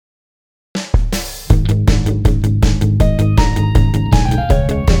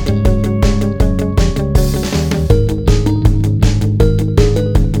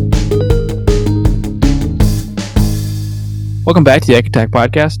Welcome back to the Attack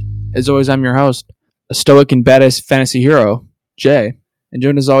Podcast. As always, I'm your host, a stoic and badass fantasy hero, Jay. And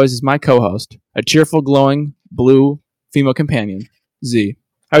joined as always is my co-host, a cheerful, glowing, blue female companion, Z.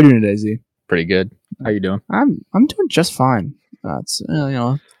 How are you doing today, Z? Pretty good. How you doing? I'm doing just fine. It's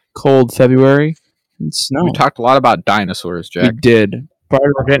cold February and snow. We talked a lot about dinosaurs, Jack. We did.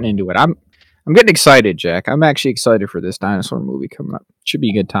 We're getting into it. I'm getting excited, Jack. I'm actually excited for this dinosaur movie coming up. Should be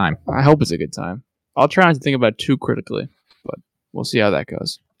a good time. I hope it's a good time. I'll try not to think about it too critically, but we'll see how that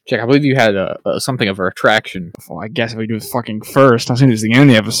goes. Jack, I believe you had something of a retraction. Well, I guess if we do it fucking first, I was going to do this at the end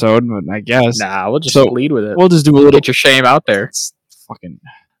of the episode, but I guess. Nah, we'll just lead with it. We'll just do a little. Get your shame out there.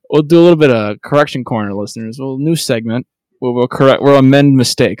 We'll do a little bit of correction corner, listeners. A new segment where we'll amend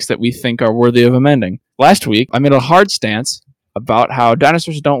mistakes that we think are worthy of amending. Last week, I made a hard stance about how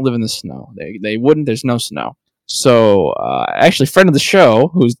dinosaurs don't live in the snow. They wouldn't. There's no snow. So, actually, friend of the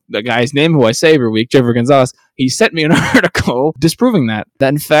show, who's the guy's name who I say every week, Jeffrey Gonzalez, he sent me an article disproving that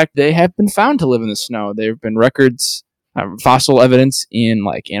in fact, they have been found to live in the snow. There have been records, fossil evidence in,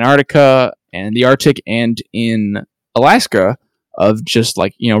 like, Antarctica and the Arctic and in Alaska of just,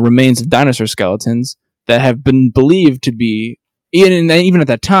 remains of dinosaur skeletons that have been believed to be, even at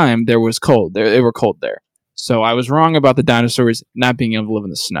that time, there was cold. They were cold there. So I was wrong about the dinosaurs not being able to live in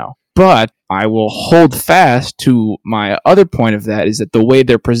the snow. But I will hold fast to my other point of that is that the way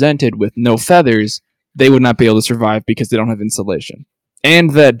they're presented with no feathers, they would not be able to survive because they don't have insulation.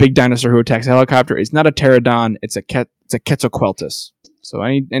 And that big dinosaur who attacks a helicopter is not a pterodon, it's a Quetzalcoatlus. So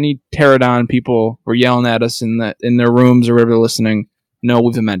any pterodon people were yelling at us in their rooms or wherever they're listening, no,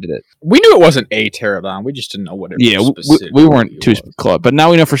 we've amended it. We knew it wasn't a pterodon, we just didn't know what it was. We weren't too close, but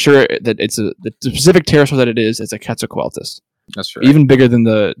now we know for sure that it's the specific pterosaur that it is, it's a Quetzalcoatlus. That's right. Even bigger than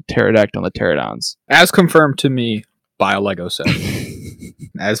the pterodactyl and the pterodons. As confirmed to me by a Lego set.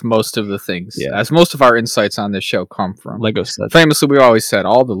 As most of the things. Yeah. As most of our insights on this show come from. Lego sets. Famously, we always said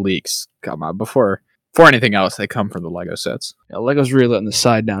all the leaks come out before anything else, they come from the Lego sets. Yeah, Lego's really letting the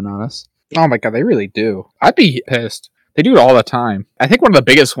side down on us. Oh my god, they really do. I'd be pissed. They do it all the time. I think one of the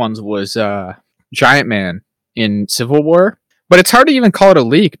biggest ones was Giant Man in Civil War. But it's hard to even call it a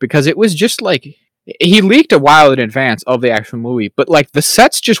leak because it was just like... He leaked a while in advance of the actual movie, but like the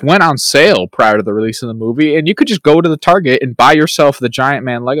sets just went on sale prior to the release of the movie, and you could just go to the Target and buy yourself the Giant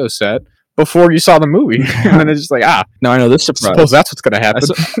Man Lego set before you saw the movie. And then it's just like, now I know this surprise. Suppose that's what's going to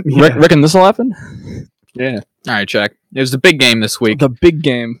happen. Reckon this will happen? Yeah. All right, Jack. It was the big game this week. The big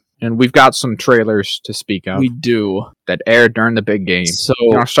game. And we've got some trailers to speak of. We do. That aired during the big game. So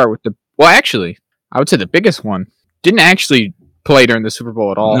I'll start with actually, I would say the biggest one didn't actually play during the Super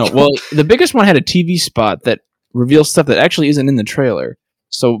Bowl at all. No, well, the biggest one had a TV spot that reveals stuff that actually isn't in the trailer.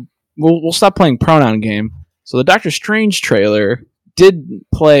 So we'll stop playing pronoun game. So the Doctor Strange trailer did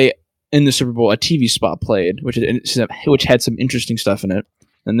play in the Super Bowl. A TV spot played, which had some interesting stuff in it.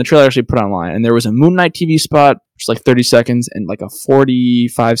 And the trailer actually put online. And there was a Moon Knight TV spot, which is like 30 seconds, and like a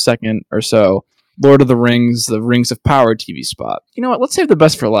 45-second or so Lord of the Rings of Power TV spot. You know what? Let's save the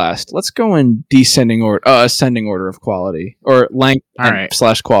best for last. Let's go in ascending order of quality or length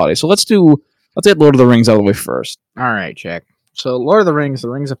 / quality. So let's get Lord of the Rings out of the way first. All right, Jack. So Lord of the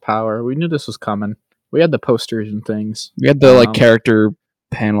Rings of Power. We knew this was coming. We had the posters and things. We had the character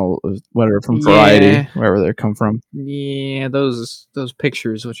panel, whatever from Variety, wherever they come from. Yeah, those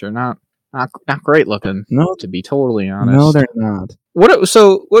pictures, which are not great looking. No, to be totally honest. No, they're not. What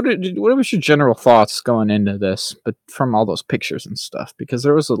was your general thoughts going into this, but from all those pictures and stuff? Because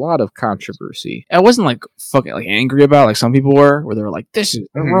there was a lot of controversy. I wasn't fucking angry about it like some people were, where they were like, "This is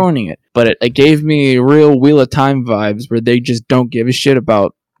ruining it." But it gave me real Wheel of Time vibes, where they just don't give a shit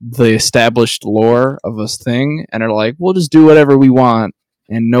about the established lore of this thing, and are like, "We'll just do whatever we want,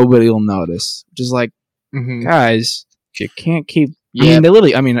 and nobody will notice." Just like, guys, you can't keep. Yeah,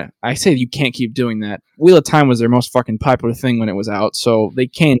 I say you can't keep doing that. Wheel of Time was their most fucking popular thing when it was out, so they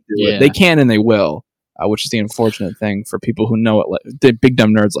can do it. They can and they will, which is the unfortunate thing for people who know it, the big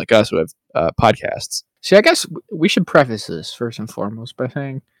dumb nerds like us who have podcasts. See, I guess we should preface this first and foremost by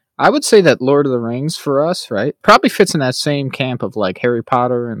saying, I would say that Lord of the Rings for us, right, probably fits in that same camp of like Harry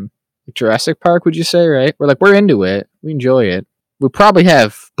Potter and Jurassic Park, would you say, right? We're into it. We enjoy it. We probably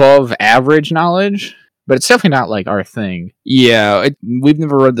have above average knowledge, but it's definitely not like our thing. Yeah, we've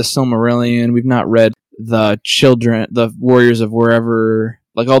never read the Silmarillion. We've not read the Warriors of Wherever,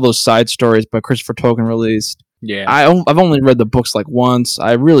 like all those side stories by Christopher Tolkien released. Yeah, I've only read the books like once.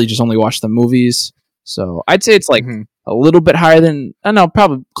 I really just only watched the movies. So I'd say it's like a little bit higher than, I don't know,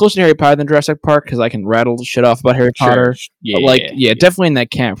 probably closer to Harry Potter than Jurassic Park, because I can rattle shit off about Harry Potter. Yeah, but definitely in that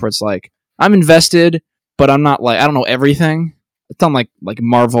camp where it's like, I'm invested, but I'm not like, I don't know everything. It's not like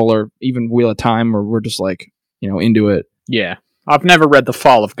Marvel or even Wheel of Time, where we're just like, into it. Yeah. I've never read The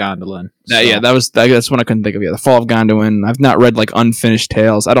Fall of Gondolin. Yeah, that's one I couldn't think of. Yeah, The Fall of Gondolin. I've not read like Unfinished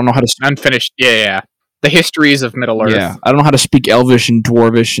Tales. I don't know how to. Unfinished. Yeah. The histories of Middle Earth. Yeah, I don't know how to speak Elvish and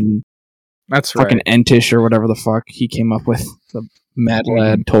Dwarvish and that's fucking Entish or whatever the fuck he came up with. The mad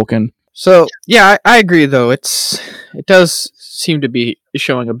lad Tolkien. So yeah, I agree though. It does seem to be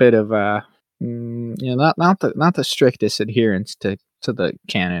showing a bit of not the strictest adherence to the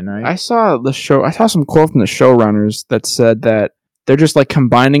canon, right? I saw some quote from the showrunners that said that they're just like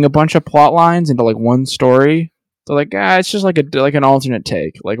combining a bunch of plot lines into like one story. They're like, it's just like an alternate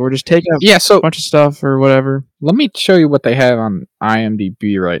take. Like we're just taking a bunch of stuff or whatever. Let me show you what they have on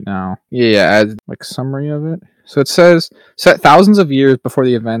IMDb right now. Yeah, like summary of it. So it says, set thousands of years before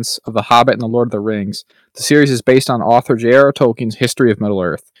the events of The Hobbit and The Lord of the Rings, the series is based on author J.R.R. Tolkien's history of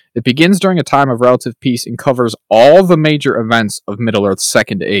Middle-earth. It begins during a time of relative peace and covers all the major events of Middle-earth's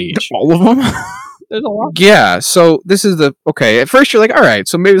Second Age. All of them? There's a lot. Yeah, so this is at first you're like, all right,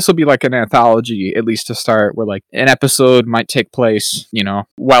 so maybe this will be like an anthology, at least to start, where like an episode might take place,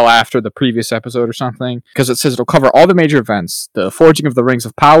 well after the previous episode or something, because it says it'll cover all the major events: the forging of the Rings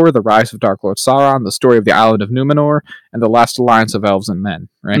of Power, the rise of Dark Lord Sauron, the story of the Island of Numenor, and the last alliance of elves and men,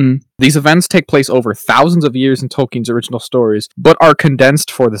 right? These events take place over thousands of years in Tolkien's original stories, but are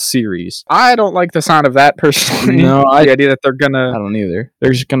condensed for the series. I don't like the sound of that personally. No, the idea that they're gonna... I don't either.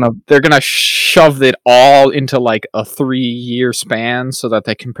 They're gonna shove it all into like a 3-year span so that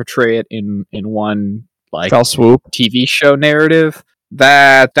they can portray it in one like fell swoop TV show narrative.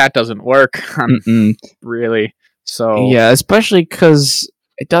 That doesn't work. Really. So yeah, especially because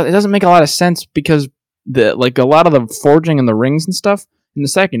it doesn't make a lot of sense, because a lot of the forging and the rings and stuff in the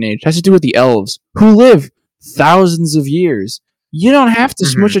Second Age has to do with the elves who live thousands of years. You don't have to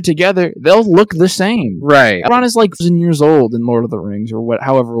smush it together; they'll look the same. Right. Elrond is like 1,000 years old in Lord of the Rings, or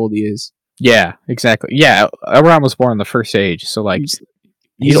however old he is. Yeah, exactly. Yeah, Elrond was born in the First Age, so like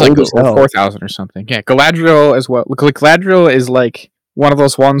he's old like as hell. 4,000 or something. Yeah, Galadriel as well. Galadriel is like one of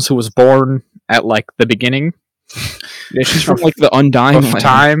those ones who was born at like the beginning. Yeah, she's from like the Undying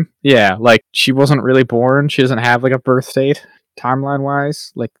time. Yeah, like she wasn't really born. She doesn't have like a birth date timeline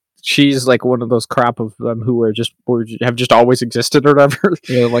wise. Like she's like one of those crop of them who have just always existed or whatever.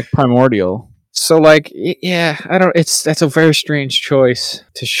 Yeah, like primordial. So like, yeah, that's a very strange choice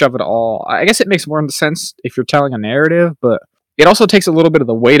to shove it all. I guess it makes more sense if you're telling a narrative, but it also takes a little bit of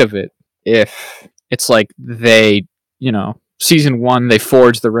the weight of it if it's like they, season 1 they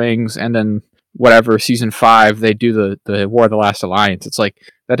forge the rings, and then whatever season 5 they do the War of the Last Alliance. It's like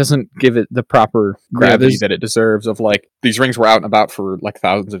that doesn't give it the proper gravity that it deserves. Of like these rings were out and about for like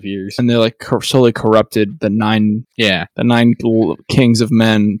thousands of years, and they like slowly corrupted the nine kings of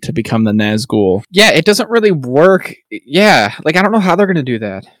men to become the Nazgul. Yeah, it doesn't really work. Yeah, like I don't know how they're gonna do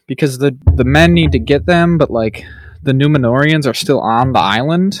that, because the men need to get them, but like the Numenorians are still on the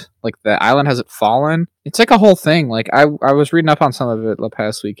island. Like the island hasn't fallen. It's like a whole thing. Like I was reading up on some of it the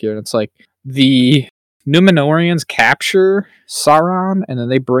past week here, and it's like the Numenorians capture Sauron and then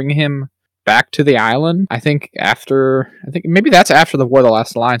they bring him back to the island. I think maybe that's after the War of the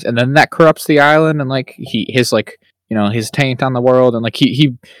Last Alliance, and then that corrupts the island, and like his taint on the world, and like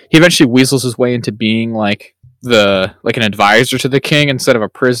he eventually weasels his way into being like an advisor to the king instead of a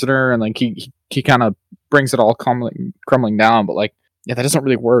prisoner, and like he kind of brings it all crumbling down. But like, yeah, that doesn't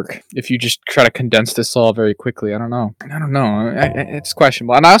really work if you just try to condense this all very quickly. I don't know. It's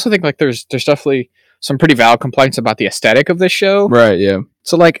questionable. And I also think like there's definitely some pretty valid complaints about the aesthetic of this show. Right, yeah.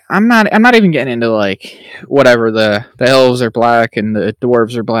 So like I'm not even getting into like whatever the elves are black and the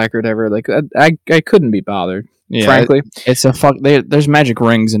dwarves are black or whatever. Like I couldn't be bothered. Yeah, frankly. It's a fuck. There's magic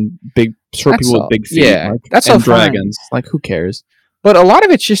rings and big people with big feet. Yeah, like, that's all dragons. Like who cares? But a lot of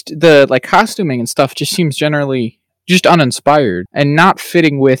it's just the like costuming and stuff just seems generally just uninspired and not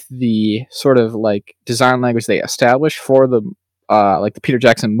fitting with the sort of like design language they established for the like the Peter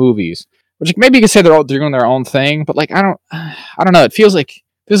Jackson movies. Which maybe you could say they're doing their own thing, but like I don't know. It feels like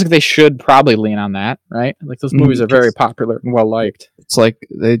they should probably lean on that, right? Like those movies are very popular and well liked. It's like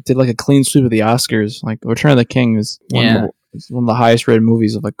they did like a clean sweep of the Oscars. Like Return of the King is one of the highest rated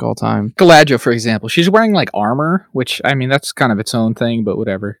movies of like all time. Galadriel, for example, she's wearing like armor, which I mean that's kind of its own thing, but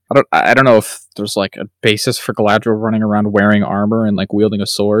whatever. I don't know if there's like a basis for Galadriel running around wearing armor and like wielding a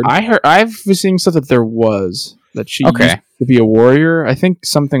sword. I've seen stuff that there was that she used to be a warrior. I think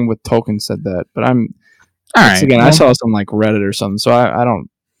something with Tolkien said that, but I saw some like Reddit or something, so I don't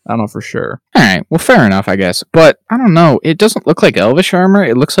know for sure. All right, well, fair enough, I guess. But I don't know. It doesn't look like elvish armor.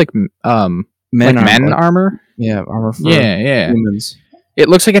 It looks like men armor. Yeah, armor for humans. It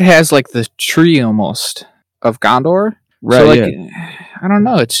looks like it has like the tree almost of Gondor. Right. So, like, I don't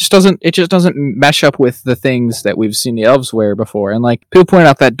know. It just doesn't mesh up with the things that we've seen the elves wear before. And like people point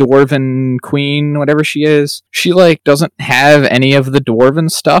out that dwarven queen, whatever she is, she like doesn't have any of the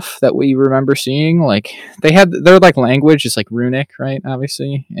dwarven stuff that we remember seeing. Like their like language is like runic, right?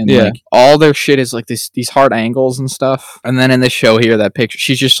 Obviously, and like all their shit is like these hard angles and stuff. And then in this show here, that picture,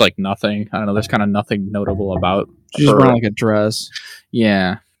 she's just like nothing. I don't know. There's kind of nothing notable about. She's wearing like a dress.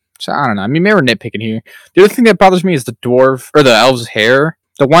 Yeah. So I don't know. I mean, maybe we're nitpicking here. The other thing that bothers me is the dwarf or the elf's hair.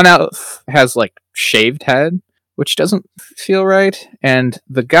 The one elf has like shaved head, which doesn't feel right. And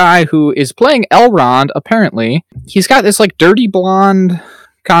the guy who is playing Elrond, apparently, he's got this like dirty blonde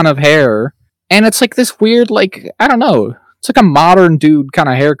kind of hair, and it's like this weird, like, I don't know. It's like a modern dude kind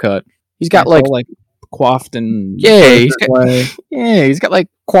of haircut. He's got like coiffed and he's got like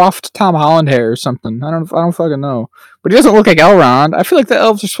coiffed Tom Holland hair or something. I don't fucking know. But he doesn't look like Elrond. I feel like the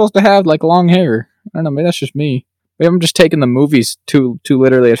elves are supposed to have like long hair. I don't know, maybe that's just me. Maybe I'm just taking the movies too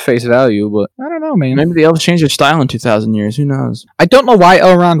literally at face value, but I don't know, man. Maybe the elves changed their style in 2,000 years. Who knows? I don't know why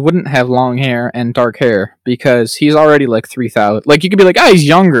Elrond wouldn't have long hair and dark hair, because he's already like 3,000. Like, you could be like, he's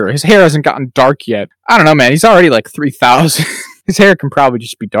younger. His hair hasn't gotten dark yet. I don't know, man. He's already like 3,000. His hair can probably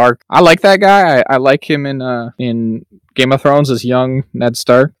just be dark. I like that guy. I like him in Game of Thrones as young Ned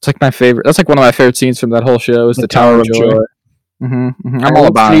Stark. It's like my favorite. That's like one of my favorite scenes from that whole show. Is the Tower of Joy. I'm all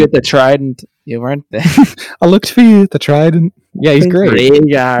about it. The Trident. You weren't there. I looked for you at the Trident. Yeah, he's great.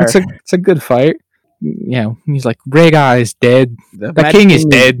 Rhaegar. It's a good fight. Yeah, he's like, Rhaegar is dead. The king is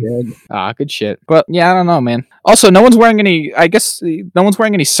dead. Good shit. But yeah, I don't know, man. Also, no one's wearing any. I guess no one's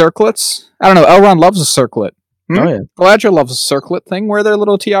wearing any circlets. I don't know. Elrond loves a circlet. Oh yeah. Galadriel loves a circlet thing. Wear their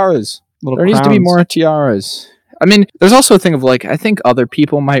little tiaras. There needs to be more tiaras. I mean, there's also a thing of like, I think other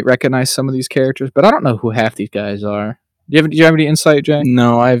people might recognize some of these characters, but I don't know who half these guys are. Do you have any insight, Jay?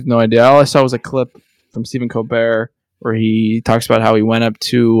 No, I have no idea. All I saw was a clip from Stephen Colbert where he talks about how he went up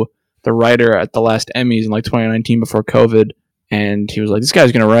to the writer at the last Emmys in like 2019 before COVID, and he was like, "This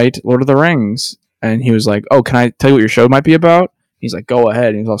guy's gonna write Lord of the Rings," and he was like, "Oh, can I tell you what your show might be about?" He's like, "Go ahead."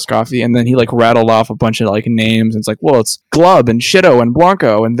 And he's all scoffy, and then he like rattled off a bunch of like names, and it's like, "Well, it's Glub and Shitto and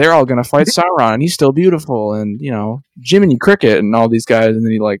Blanco, and they're all gonna fight Sauron, and he's still beautiful, and you know, Jiminy Cricket and all these guys," and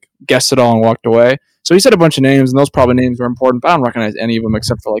then he like guessed it all and walked away. So he said a bunch of names, and those probably names were important, but I don't recognize any of them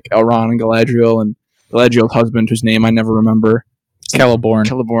except for like Elrond and Galadriel's husband, whose name I never remember.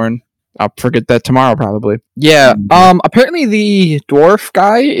 Celeborn. I'll forget that tomorrow, probably. Yeah. Apparently the dwarf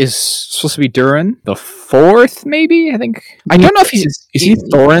guy is supposed to be Durin the Fourth, maybe. I think. I don't know if is he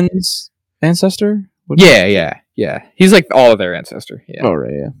Thorin's ancestor? Yeah. He's like all of their ancestor. Yeah. Oh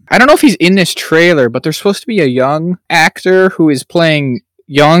right. Yeah. I don't know if he's in this trailer, but there's supposed to be a young actor who is playing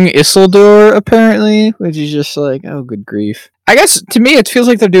young Isildur, apparently, which is just like, oh, good grief. I guess, to me, it feels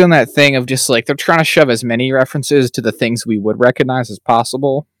like they're doing that thing of just, like, they're trying to shove as many references to the things we would recognize as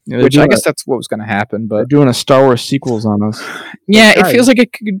possible, which I guess that's what was going to happen, but... They're doing a Star Wars sequels on us. Yeah, it feels like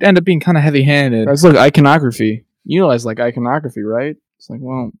it could end up being kind of heavy-handed. Guys, look, iconography. You guys like iconography, right? It's like,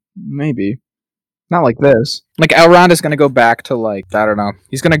 well, maybe. Not like this. Like, Elrond is going to go back to, like, I don't know.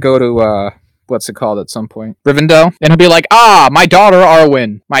 He's going to go to, what's it called at some point? Rivendell? And he'll be like, my daughter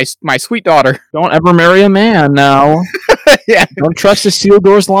Arwen. My sweet daughter. Don't ever marry a man now. Yeah. Don't trust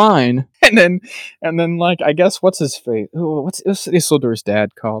Isildur's line. And then like, I guess, what's his fate? What's Isildur's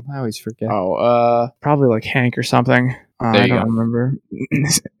dad called? I always forget. Probably like Hank or something. I don't remember.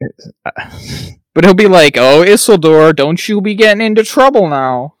 But he'll be like, "Oh, Isildur, don't you be getting into trouble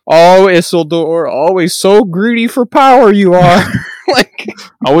now. Oh, Isildur, always so greedy for power you are." Like,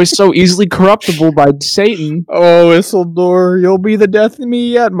 always so easily corruptible by Satan. Oh, Isildur, you'll be the death of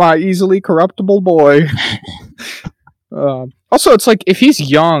me yet, my easily corruptible boy. Also, it's like, if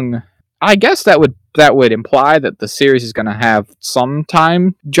he's young, I guess that would imply that the series is going to have some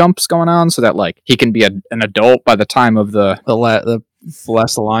time jumps going on, so that like he can be an adult by the time of the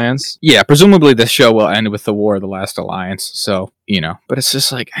Last Alliance. Yeah, presumably the show will end with the War of the Last Alliance. So, you know, but it's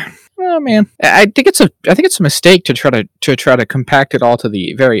just like, oh man, I think it's a mistake to try to compact it all to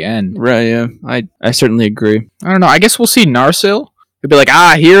the very end. Right? Yeah, I certainly agree. I don't know. I guess we'll see Narsil. He'll be like,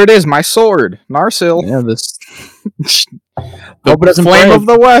 here it is, my sword, Narsil. Yeah, this. Hope it doesn't flame break. Of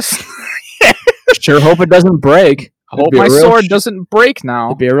the West. Sure, hope it doesnn't break. I hope my sword doesn't break now.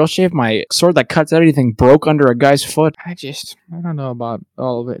 It'd be a real shame if my sword that cuts out anything broke under a guy's foot. I don't know about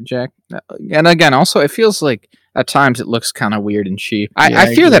all of it, Jack. And again, also, it feels like at times it looks kind of weird and cheap.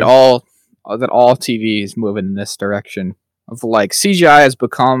 I fear that all TV is moving in this direction of like CGI has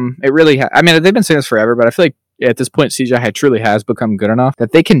become. It really. I mean, they've been saying this forever, but I feel like at this point, CGI truly has become good enough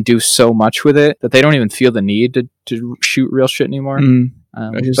that they can do so much with it that they don't even feel the need to shoot real shit anymore.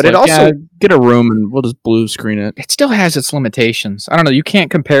 But it also get a room and we'll just blue screen it. It still has its limitations. I don't know. You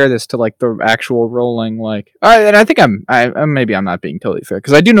can't compare this to like the actual rolling like. And I think maybe I'm not being totally fair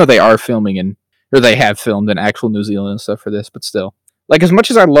because I do know they are filming or they have filmed in actual New Zealand and stuff for this, but still. Like, as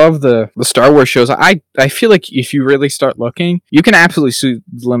much as I love the Star Wars shows, I feel like if you really start looking, you can absolutely see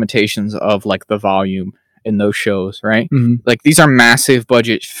the limitations of, like, the volume in those shows, right? Mm-hmm. Like, these are massive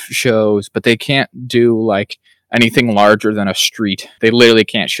budget shows, but they can't do, like, anything larger than a street. They literally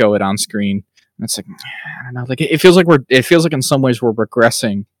can't show it on screen. And it's like, I don't know. Like, it feels like in some ways we're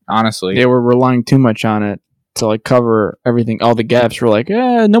regressing, honestly. Yeah, we're relying too much on it to like cover everything, all the gaps. We're like,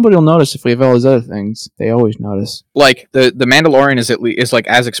 nobody will notice if we have all these other things. They always notice. Like the Mandalorian is like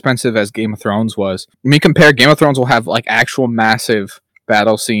as expensive as Game of Thrones was. When you compare, Game of Thrones will have like actual massive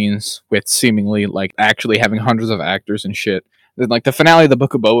battle scenes with seemingly like actually having hundreds of actors and shit. Then like the finale of the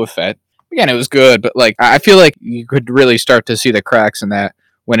Book of Boba Fett, again, it was good, but like I feel like you could really start to see the cracks in that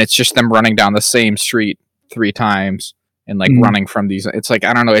when it's just them running down the same street 3 times. And like running from these, it's like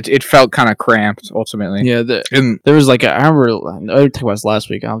I don't know. It felt kind of cramped ultimately. Yeah, there was like I remember. I talked about this last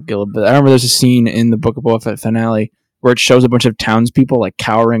week. I'll get a little bit. I remember there's a scene in the Book of Boba Fett finale where it shows a bunch of townspeople like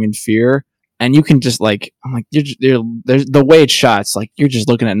cowering in fear, and you can just like I'm like there's the way it's shot. It's like you're just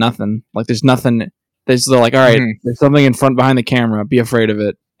looking at nothing. Like there's nothing. They're like, all right, there's something in front behind the camera. Be afraid of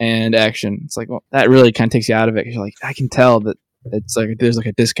it. And action. It's like, well, that really kind of takes you out of it. You're like, I can tell that. It's like there's like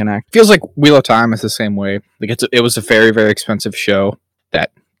a disconnect. Feels like Wheel of Time is the same way. Like it was a very, very expensive show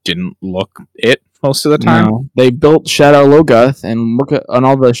that didn't look it most of the time. No. They built Shadow Logoth and look at on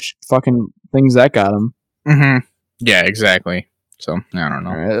all the fucking things that got them. Mm-hmm. Yeah, exactly. So I don't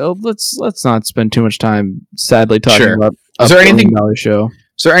know. All right, let's not spend too much time sadly talking about. Is there anything show?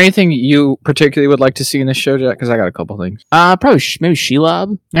 Is there anything you particularly would like to see in this show, Jack? Because I got a couple things. Probably maybe Shelob.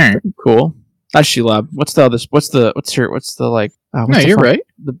 All right, cool. Not Shelob. What's the other? What's the like? No, you're right.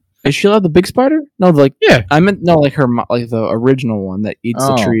 Is Shelob the big spider? No, like yeah. I meant no, like her, like the original one that eats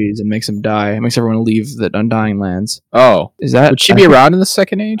the trees and makes them die. It makes everyone leave the Undying Lands. Oh, is that? Would she be around in the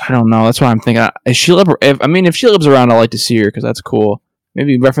Second Age? I don't know. That's what I'm thinking. Is Shelob? If Shelob's around, I'd like to see her because that's cool.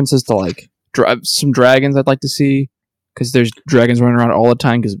 Maybe references to like some dragons I'd like to see because there's dragons running around all the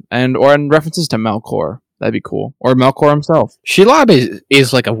time. Or references to Melkor. That'd be cool. Or Melkor himself. Shelob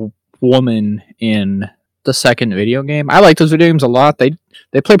is like a woman in the second video game. I like those video games a lot. They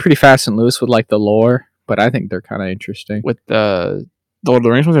play pretty fast and loose with like the lore, but I think they're kind of interesting. With the Lord of the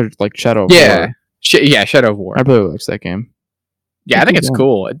Rings ones are like Shadow of War. Shadow of War. I really likes that game. Yeah, I think it's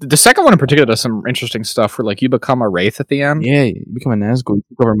cool. The second one in particular does some interesting stuff where like you become a wraith at the end. Yeah, you become a Nazgul. You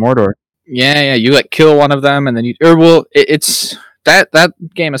take over Mordor. Yeah, you like kill one of them and then it's that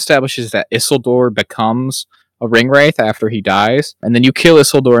game establishes that Isildur becomes a ring wraith after he dies, and then you kill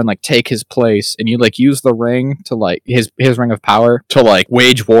Isildur and like take his place, and you like use the ring to like his ring of power to like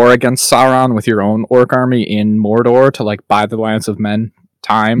wage war against Sauron with your own orc army in Mordor to like buy the Alliance of Men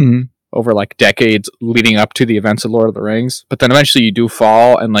time over like decades leading up to the events of Lord of the Rings. But then eventually you do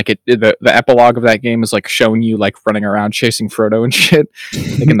fall, and like the epilogue of that game is like showing you like running around chasing Frodo and shit,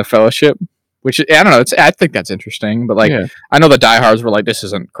 like in the Fellowship. Which I don't know. I think that's interesting, but like I know the diehards were like, this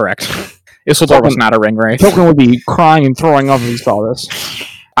isn't correct. Isildur was not a ring wraith. Tolkien would be crying and throwing up if he saw this.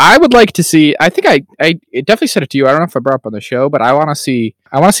 I would like to see. I think I definitely said it to you. I don't know if I brought up on the show, but I want to see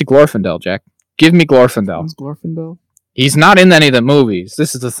Glorfindel, Jack. Give me Glorfindel. Who's Glorfindel? He's not in any of the movies.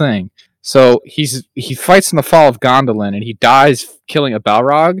 This is the thing. So he fights in the fall of Gondolin, and he dies killing a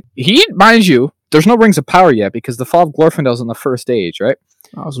Balrog. Mind you, there's no rings of power yet because the fall of Glorfindel's in the first age, right?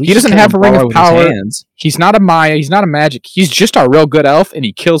 Oh, so he doesn't have a ring of power. He's not a Maya. He's not a magic. He's just a real good elf, and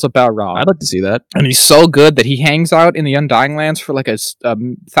he kills a Balrog. I'd like to see that. And he's so good that he hangs out in the Undying Lands for like a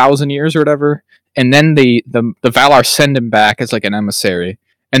 1,000 years or whatever. And then the Valar send him back as like an emissary,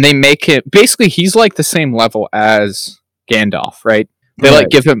 and they make him basically he's like the same level as Gandalf, right? They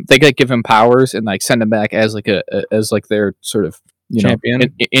give him powers and like send him back as like as like their sort of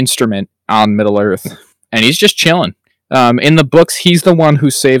champion instrument on Middle Earth, and he's just chilling. In the books, he's the one who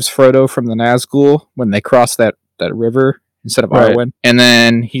saves Frodo from the Nazgul when they cross that river instead of Arwen. And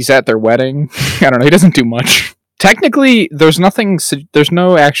then he's at their wedding. I don't know. He doesn't do much. Technically, there's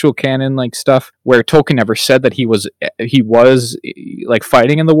no actual canon like stuff where Tolkien ever said that he was like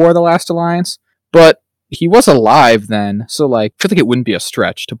fighting in the War of the Last Alliance, but he was alive then. So like, I feel like it wouldn't be a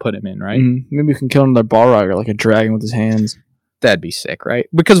stretch to put him in, right? Maybe we can kill another Balrog or like a dragon with his hands. That'd be sick, right?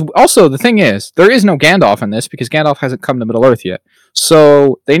 Because also the thing is, there is no Gandalf in this because Gandalf hasn't come to Middle Earth yet.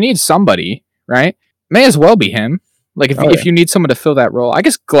 So they need somebody, right? May as well be him. Like if you need someone to fill that role, I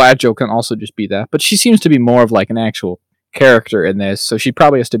guess Galadriel can also just be that. But she seems to be more of like an actual character in this, so she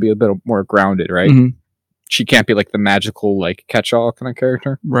probably has to be a bit more grounded, right? she can't be like the magical like catch-all kind of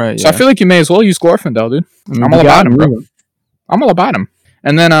character. Right. So I feel like you may as well use Glorfindel, dude. I mean, I'm all about him, bro. I'm all about him.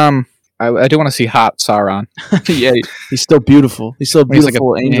 And then I do want to see hot Sauron. Yeah, he's still beautiful. He's still a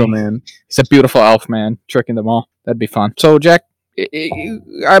beautiful angel man. He's a beautiful elf man, tricking them all. That'd be fun. So, Jack,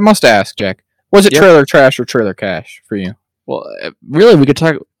 I must ask, Jack, was it trailer trash or trailer cash for you? Well, really, we could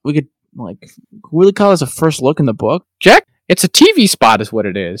like really call this a first look in the book. Jack, it's a TV spot is what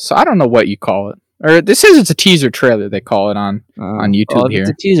it is. So I don't know what you call it. Or this says it's a teaser trailer, they call it on YouTube here. It's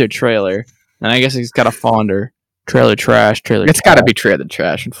a teaser trailer. And I guess it's got to fall under trailer trash, It's got to be trailer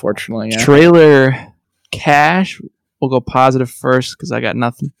trash, unfortunately. Yeah. Trailer cash. We'll go positive first because I got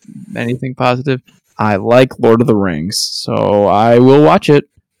anything positive. I like Lord of the Rings, so I will watch it.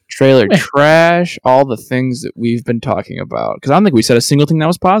 Trailer trash, all the things that we've been talking about. Because I don't think we said a single thing that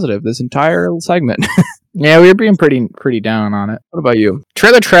was positive this entire segment. Yeah, we were being pretty down on it. What about you?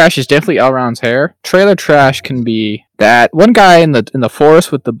 Trailer trash is definitely Elrond's hair. Trailer trash can be that one guy in the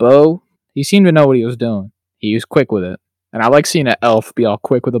forest with the bow. He seemed to know what he was doing. He was quick with it. And I like seeing an elf be all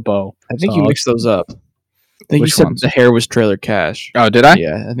quick with a bow. I think you mixed those up. I think you said the hair was trailer cash. Oh, did I?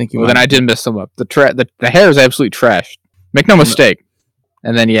 Yeah, I think you. Well, then I did mix them up. The hair is absolutely trashed. Make no mistake.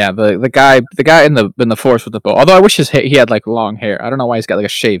 And then the guy in the forest with the bow. Although I wish he had like long hair. I don't know why he's got like a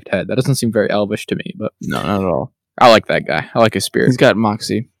shaved head. That doesn't seem very elvish to me. But no, not at all. I like that guy. I like his spirit. He's got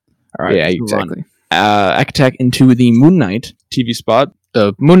moxie. All right. Yeah, exactly. Attack into the Moon Knight TV spot.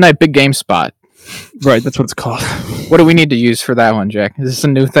 The Moon Knight big game spot. Right, that's what it's called. What do we need to use for that one, Jack? Is this a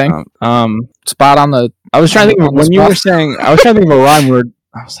new thing? Spot on the. I was trying to think of when you were saying. I was trying to think of a rhyme word.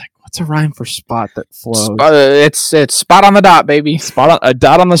 I was like, what's a rhyme for spot that flows? It's spot on the dot, baby. A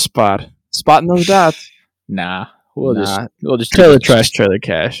dot on the spot. Spotting those dots. Nah, we'll just trailer trash, trailer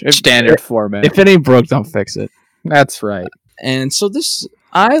cash. Standard format. If it ain't broke, don't fix it. That's right. And so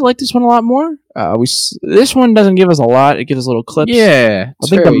I like this one a lot more. This one doesn't give us a lot. It gives us little clips. Yeah, I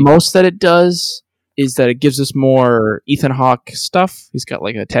think the most that it does is that it gives us more Ethan Hawke stuff. He's got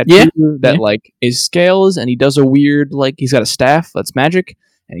like a tattoo that like is scales, and he does a weird he's got a staff that's magic,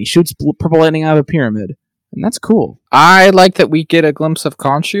 and he shoots purple lightning out of a pyramid, and that's cool. I like that we get a glimpse of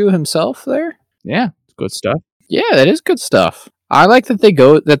Khonshu himself there. Yeah, it's good stuff. Yeah, that is good stuff. I like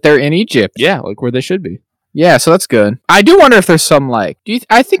that they're in Egypt. Yeah, like where they should be. Yeah, so that's good. I do wonder if there's some I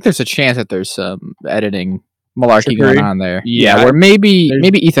think there's a chance that there's some editing malarkey going on there. Yeah, where maybe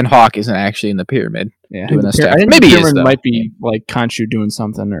Ethan Hawke isn't actually in the pyramid doing this stuff. Maybe the pyramid might be like Khonshu doing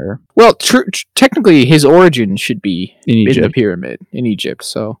something, or technically his origin should be in the pyramid in Egypt.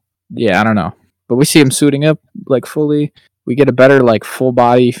 So yeah, I don't know, but we see him suiting up like fully. We get a better like full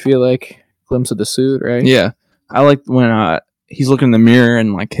body glimpse of the suit, right? Yeah, I like when he's looking in the mirror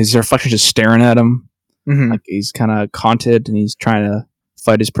and like his reflection just staring at him. Mm-hmm. Like he's kind of haunted and he's trying to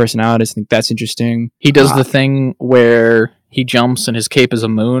fight his personality. I think that's interesting. He does the thing where he jumps and his cape is a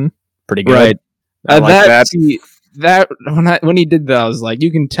moon. Pretty good. Right. I like that. When he did that, I was like,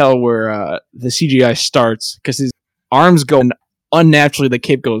 you can tell where the CGI starts because his arms go unnaturally. The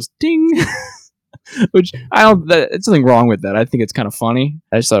cape goes ding, which it's nothing wrong with that. I think it's kind of funny.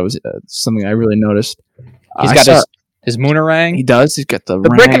 I just thought it was something I really noticed. He's got his moonerang. He does. He's got the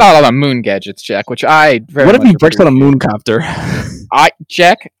breaking out all the moon gadgets, Jack. Which I very. What if he breaks out a mooncopter?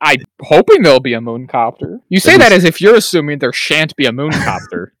 I'm hoping there'll be a mooncopter. You say that as if you're assuming there shan't be a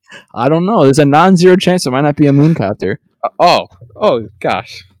mooncopter. I don't know. There's a non-zero chance there might not be a mooncopter. Oh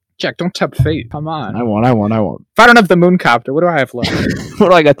gosh, Jack, don't tempt fate. Come on. I won't. If I don't have the mooncopter, what do I have left? What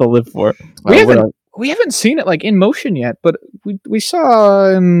do I got to live for? We haven't seen it like in motion yet, but we saw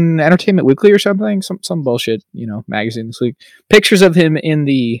in Entertainment Weekly or something, some bullshit, magazine this week, pictures of him in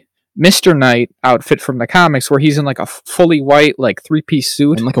the Mr. Knight outfit from the comics, where he's in like a fully white like 3-piece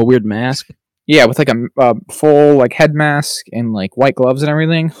suit and like a weird mask. Yeah, with like a full like head mask and like white gloves and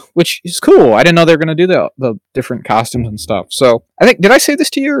everything, which is cool. I didn't know they were gonna do the different costumes and stuff. So I think, did I say this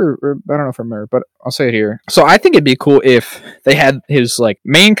to you or I don't know if I remember, but I'll say it here. So I think it'd be cool if they had his like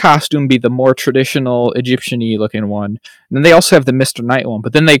main costume be the more traditional Egyptian-y looking one, and then they also have the Mr. Knight one.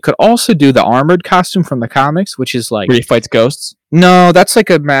 But then they could also do the armored costume from the comics, which is like where he fights ghosts. No, that's like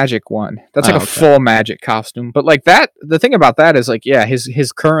a magic one. That's like a full magic costume. But like that, the thing about that is like, yeah,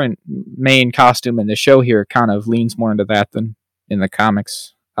 his current main costume in the show here kind of leans more into that than in the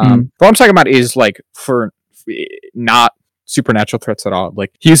comics. What I'm talking about is like for not supernatural threats at all.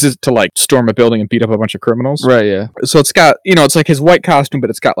 Like he uses it to like storm a building and beat up a bunch of criminals. Right. Yeah. So it's got, it's like his white costume, but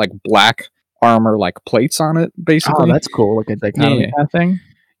it's got like black armor, like plates on it, basically. Oh, that's cool. Like a dichotomy kind of thing.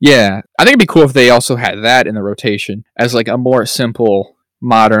 Yeah, I think it'd be cool if they also had that in the rotation as like a more simple,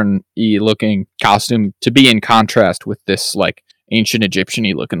 modern-y looking costume to be in contrast with this like ancient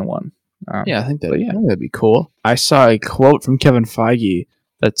Egyptian-y looking one. Yeah, I think but yeah. that'd be cool. I saw a quote from Kevin Feige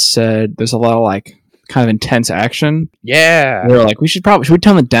that said there's a lot of like kind of intense action. Yeah. They're like, should we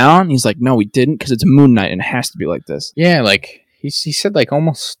tone it down? He's like, no, we didn't, because it's Moon Knight and it has to be like this. Yeah, like he said, like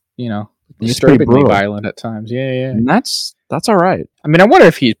almost, It's pretty disturbingly brutal. violent at times. Yeah. And that's all right. I mean, I wonder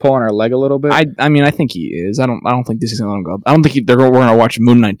if he's pulling our leg a little bit. I mean, I think he is. I don't think this is gonna let him go. I don't think we're gonna watch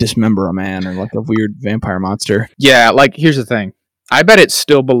Moon Knight dismember a man or like a weird vampire monster. Yeah, like here's the thing. I bet it's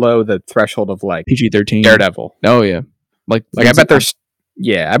still below the threshold of like PG-13. Daredevil. Oh yeah, like I bet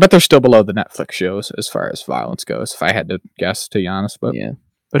I bet they're still below the Netflix shows as far as violence goes. If I had to guess, to be honest, but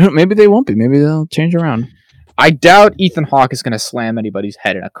maybe they won't be. Maybe they'll change around. I doubt Ethan Hawke is going to slam anybody's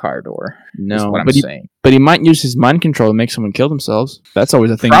head in a car door. No, is what I'm saying. But he might use his mind control to make someone kill themselves. That's always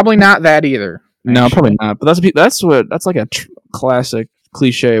a thing. Probably not that either. No, probably not. But that's like a classic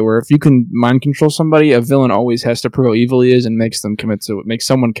cliche where if you can mind control somebody, a villain always has to prove how evil he is and makes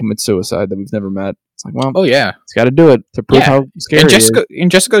someone commit suicide that we've never met. It's like, well, he's got to do it to prove how scary he is. In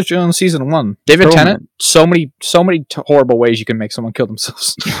Jessica Jones season 1, David Tennant, so many horrible ways you can make someone kill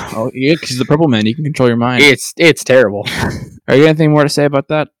themselves. Oh yeah, because the Purple Man, he can control your mind. It's terrible. Are you anything more to say about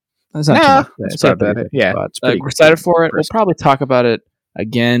that? That's not too much. That's about it. Yeah, we're excited for it. We'll probably talk about it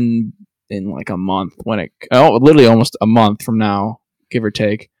again in like a month literally almost a month from now, give or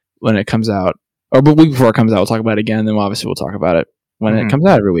take, when it comes out, or a week before it comes out. We'll talk about it again, and then obviously we'll talk about it when it comes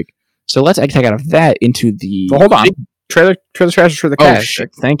out every week. So let's take out of that into the. Well, hold on, trailer trash for the cash. Oh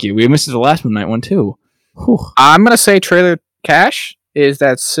shit! Thank you. We missed the last Moon Knight one too. Whew. I'm gonna say trailer cash is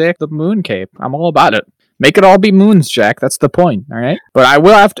that sick. The moon cape. I'm all about it. Make it all be moons, Jack. That's the point. All right. But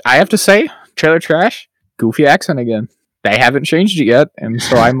I have to say, trailer trash. Goofy accent again. They haven't changed it yet, and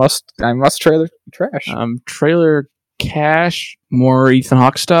so I must trailer trash. Trailer cash. More Ethan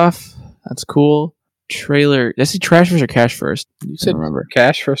Hawke stuff. That's cool. Trailer. Did I say trash first or cash first? You said remember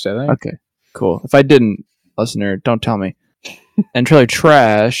cash first, I think. Okay, cool. If I didn't, listener, don't tell me. And trailer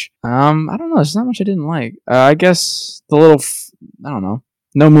trash. I don't know. There's not much I didn't like. I guess the little. I don't know.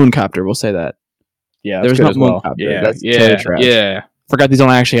 No Mooncopter. We'll say that. Yeah, there's no Mooncopter. Yeah, that's trailer trash. Yeah. Forgot these don't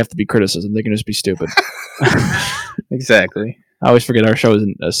actually have to be criticism. They can just be stupid. Exactly. I always forget our show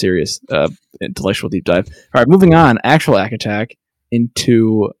isn't a serious intellectual deep dive. All right, moving on. Actual Ack Attack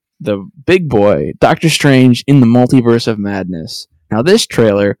into the big boy, Doctor Strange in the Multiverse of Madness. Now, this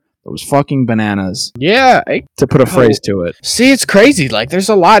trailer was fucking bananas. Yeah. To put a phrase to it. See, it's crazy. Like, there's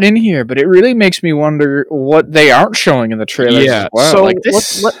a lot in here, but it really makes me wonder what they aren't showing in the trailers. Yeah. As well. So like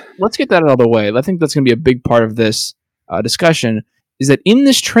this... let's get that out of the way. I think that's going to be a big part of this discussion, is that in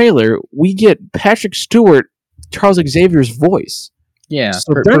this trailer, we get Patrick Stewart, Charles Xavier's voice. Yeah.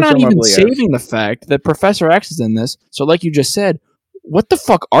 So they're not even saving the fact that Professor X is in this. So like you just said, what the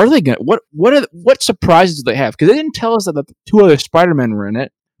fuck are they going to... What surprises do they have? Because they didn't tell us that the 2 other Spider-Men were in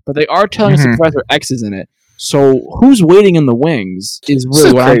it, but they are telling us that Professor X is in it. So who's waiting in the wings is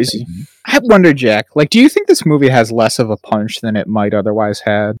really what crazy. I wonder, Jack, like, do you think this movie has less of a punch than it might otherwise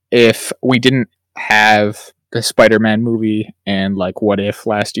have if we didn't have the Spider-Man movie and, like, What If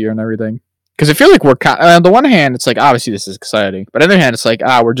last year and everything? Because I feel like we're... on the one hand, it's like, obviously this is exciting. But on the other hand, it's like,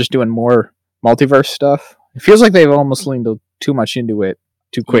 we're just doing more multiverse stuff. It feels like they've almost leaned too much into it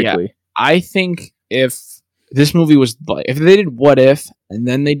too quickly. Yeah, I think if this movie was... like, if they did What If and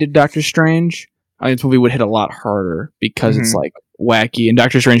then they did Doctor Strange, I think this movie would hit a lot harder because it's, like, wacky. And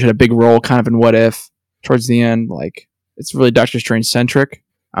Doctor Strange had a big role kind of in What If towards the end. Like, it's really Doctor Strange-centric.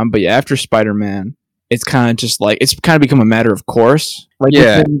 But yeah, after Spider-Man... it's kind of just like, it's kind of become a matter of course. Like,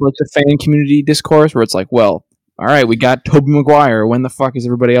 within, like the fan community discourse where it's like, well, all right, we got Tobey Maguire. When the fuck is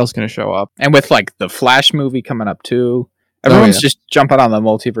everybody else going to show up? And with like the Flash movie coming up too, everyone's just jumping on the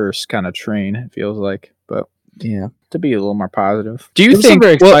multiverse kind of train, it feels like. But yeah, to be a little more positive. Do you think...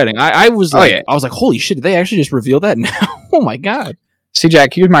 very exciting. I was like, I was like, holy shit, did they actually just reveal that now? Oh my God. See,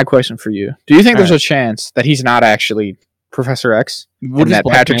 Jack, here's my question for you. Do you think there's a chance that he's not actually Professor X? What and that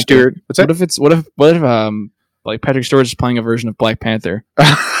Patrick Stewart? What's that? What if like Patrick Stewart is playing a version of Black Panther?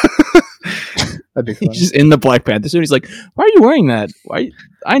 That'd be funny. He's just in the Black Panther suit. He's like, "Why are you wearing that? Why?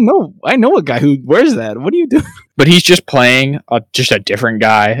 I know a guy who wears that. What are you doing?" But he's just playing just a different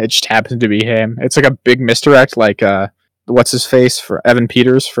guy. It just happens to be him. It's like a big misdirect, like what's his face for Evan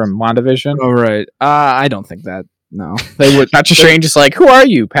Peters from WandaVision. Oh right. I don't think that. No, they would. Doctor Strange is like, "Who are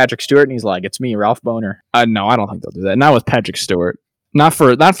you, Patrick Stewart?" And he's like, "It's me, Ralph Boner." No, I don't think they'll do that. Not with Patrick Stewart. Not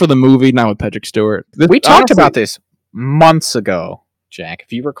for the movie. Not with Patrick Stewart. We talked about this months ago, Jack.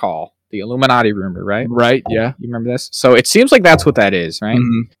 If you recall, the Illuminati rumor, right? Right. Yeah. You remember this? So it seems like that's what that is, right?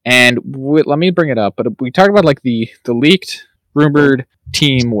 Mm-hmm. And let me bring it up. But we talked about like the leaked rumored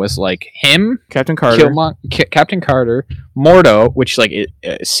team was like him, Captain Carter, Captain Carter, Mordo, which like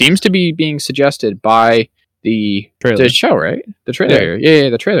it seems to be being suggested by the show, right? The trailer. Yeah,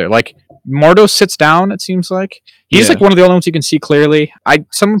 the trailer. Like Mordo sits down. It seems like he's like one of the only ones you can see clearly.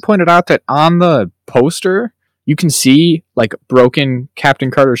 Someone pointed out that on the poster you can see like broken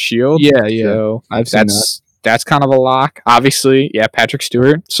Captain Carter's shield. Yeah. So I've seen that. That's kind of a lock. Obviously, Patrick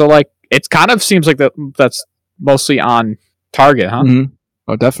Stewart. So like it kind of seems like that's mostly on target, huh? Mm-hmm.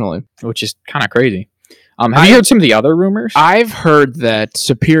 Oh, definitely. Which is kind of crazy. Have you heard some of the other rumors? I've heard that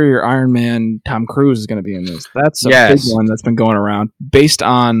Superior Iron Man Tom Cruise is going to be in this. That's a big one that's been going around based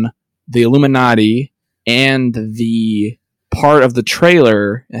on the Illuminati and the part of the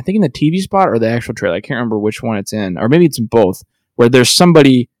trailer, I think in the TV spot or the actual trailer. I can't remember which one it's in, or maybe it's in both, where there's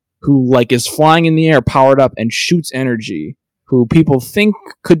somebody who like is flying in the air, powered up, and shoots energy, who people think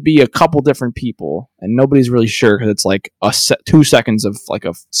could be a couple different people, and nobody's really sure because it's like 2 seconds of like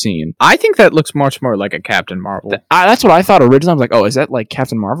a scene. I think that looks much more like a Captain Marvel. That's what I thought originally. I was like, oh, is that like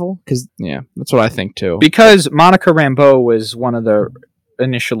Captain Marvel? Because that's what I think too. Because Monica Rambeau was one of the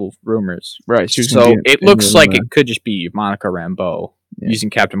initial rumors, right? So it looks like it could just be Monica Rambeau using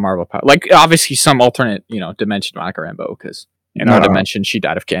Captain Marvel power. Like obviously some alternate, dimension Monica Rambeau, because in our dimension she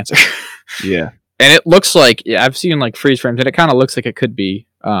died of cancer. Yeah. And it looks like I've seen like freeze frames, and it kind of looks like it could be.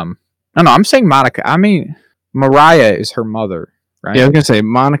 No, I'm saying Monica. I mean, Mariah is her mother, right? Yeah, I was gonna say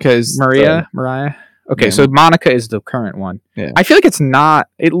Monica is Mariah. Okay, so Monica is the current one. Yeah. I feel like it's not.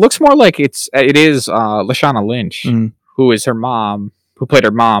 It looks more like it is Lashana Lynch, who is her mom, who played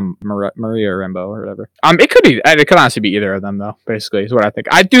her mom, Maria Rambeau or whatever. It could be. It could honestly be either of them, though. Basically, is what I think.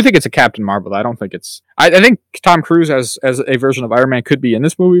 I do think it's a Captain Marvel. I don't think it's. I think Tom Cruise as a version of Iron Man could be in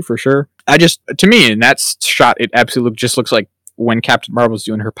this movie for sure. To me, in that shot, it absolutely just looks like when Captain Marvel's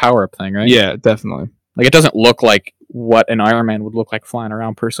doing her power up thing, right? Yeah, definitely. Like it doesn't look like what an Iron Man would look like flying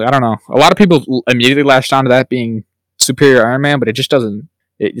around. Personally, I don't know. A lot of people immediately latched onto that being Superior Iron Man, but it just doesn't.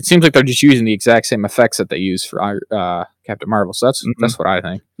 It seems like they're just using the exact same effects that they use for Captain Marvel. So that's what I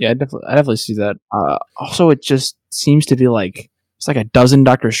think. Yeah, I definitely see that. Also, it just seems to be like it's like a dozen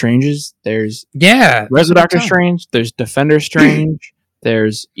Doctor Stranges. There's regular Doctor Strange. There's Defender Strange.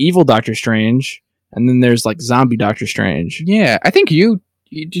 There's Evil Doctor Strange, and then there's like Zombie Doctor Strange. Yeah, I think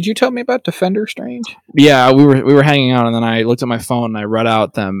did you tell me about Defender Strange? Yeah, we were hanging out, and then I looked at my phone and I read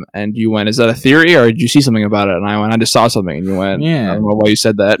out them, and you went, "Is that a theory, or did you see something about it?" And I went, "I just saw something," and you went, "Yeah, I don't know why you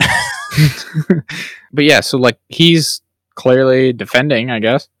said that." But yeah, so like he's clearly defending, I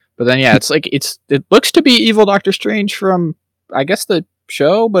guess. But then it's like it looks to be Evil Doctor Strange from I guess the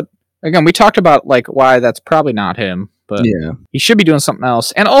show, but again, we talked about like why that's probably not him. But he should be doing something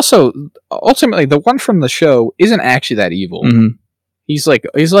else. And also, ultimately, the one from the show isn't actually that evil. Mm-hmm. He's like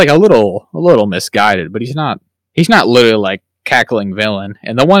a little misguided, but he's not literally like cackling villain.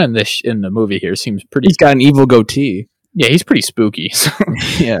 And the one in the movie here seems pretty. He's got an evil goatee. Yeah, he's pretty spooky. So.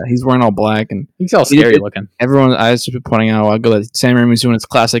 Yeah, he's wearing all black and he's all scary looking. Everyone, I was just pointing out a while ago that Sam Raimi's doing his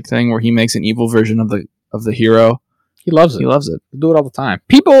classic thing where he makes an evil version of the hero. He loves it. He loves it. They do it all the time.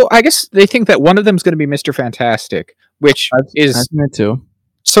 People, I guess, they think that one of them is going to be Mr. Fantastic, which is too.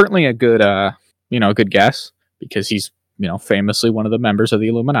 Certainly a good, good guess because he's, famously one of the members of the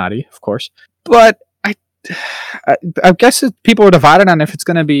Illuminati, of course. But I guess people are divided on if it's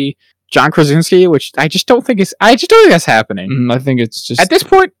going to be John Krasinski, which I just don't think that's happening. I think it's just at this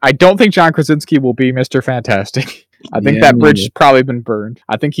point, I don't think John Krasinski will be Mr. Fantastic. I think that bridge has probably been burned.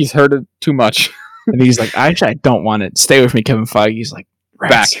 I think he's heard it too much. And he's like, actually, I don't want it. Stay with me, Kevin Feige. He's like,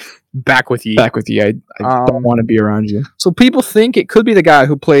 back with you. Back with you. I don't want to be around you. So people think it could be the guy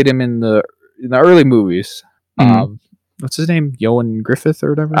who played him in the early movies. What's his name? Ewan Griffith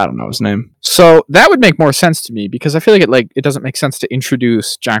or whatever? I don't know his name. So that would make more sense to me because I feel like it doesn't make sense to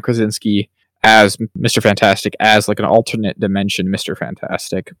introduce John Krasinski as Mr. Fantastic as like an alternate dimension Mr.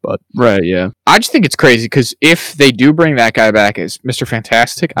 Fantastic. But right, yeah. I just think it's crazy because if they do bring that guy back as Mr.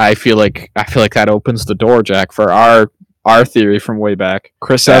 Fantastic, I feel like that opens the door, Jack, for our theory from way back.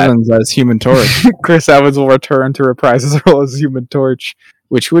 Chris Evans as Human Torch. Chris Evans will return to reprise his role as Human Torch,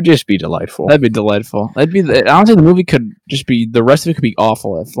 which would just be delightful. That'd be delightful. Honestly, the movie could just be, the rest of it could be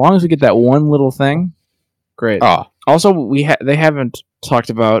awful. As long as we get that one little thing, great. Oh. Also, they haven't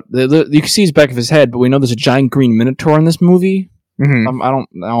talked about, you can see his back of his head, but we know there's a giant green Minotaur in this movie. Mm-hmm. I don't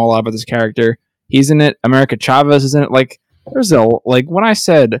know a lot about this character. He's in it. America Chavez is in it. Like, when I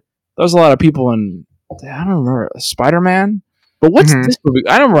said there's a lot of people in, I don't remember, Spider-Man? But what's this movie?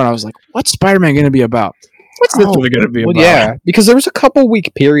 I remember when I was like, what's Spider-Man going to be about? What's this movie going to be about? Yeah, because there was a couple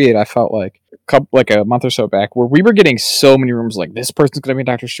week period, I felt like, a month or so back, where we were getting so many rumors like this person's going to be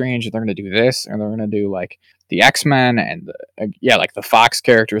Doctor Strange, and they're going to do this, and they're going to do like the X-Men and like the Fox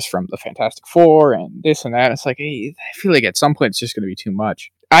characters from the Fantastic Four and this and that. It's like, hey, I feel like at some point it's just going to be too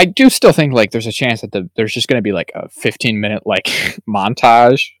much. I do still think like there's a chance that there's just going to be like a 15-minute like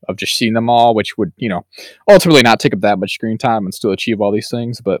montage of just seeing them all, which would, ultimately not take up that much screen time and still achieve all these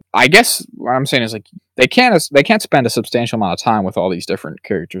things. But I guess what I'm saying is like they can't spend a substantial amount of time with all these different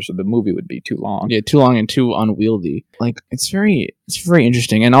characters, so the movie would be too long. Yeah, too long and too unwieldy. Like it's very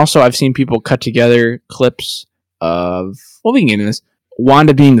interesting. And also I've seen people cut together clips of, well, we can get into this,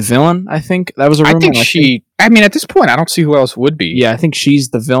 Wanda being the villain. I think that was a rumor. I mean, at this point, I don't see who else would be. Yeah, I think she's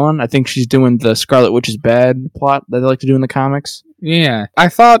the villain. I think she's doing the Scarlet Witch's bad plot that they like to do in the comics. Yeah, I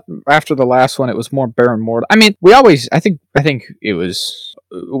thought after the last one, it was more Baron Mordo. I mean, I think it was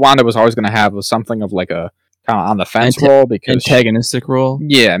Wanda was always going to have something of like a kind of on the fence role, because antagonistic role.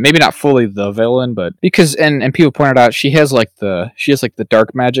 Yeah, maybe not fully the villain, but because and people pointed out she has like the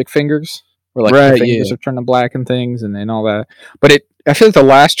dark magic fingers, where like the fingers are turning black and things and all that. But I feel like the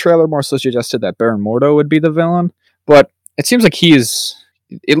last trailer more so suggested that Baron Mordo would be the villain, but it seems like he is,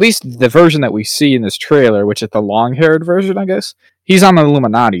 at least the version that we see in this trailer, which is the long-haired version, I guess, he's on the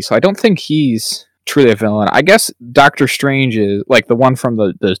Illuminati, so I don't think he's truly a villain. I guess Doctor Strange is, like the one from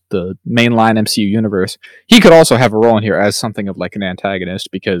the mainline MCU universe, he could also have a role in here as something of like an antagonist,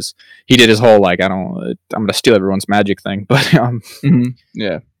 because he did his whole like, I'm going to steal everyone's magic thing, but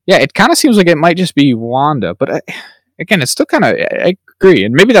yeah, it kind of seems like it might just be Wanda, but again, it's still kind of, I agree,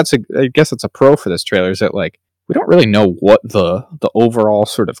 and maybe I guess it's a pro for this trailer, is that like we don't really know what the overall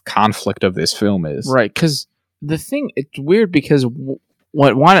sort of conflict of this film is, right? Because the thing, it's weird because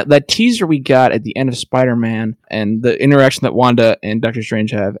what Wanda, that teaser we got at the end of Spider-Man and the interaction that Wanda and Doctor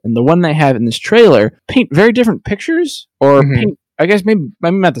Strange have, and the one they have in this trailer, paint very different pictures, or paint, I guess maybe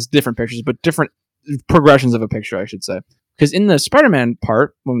not this different pictures, but different progressions of a picture, I should say. Because in the Spider-Man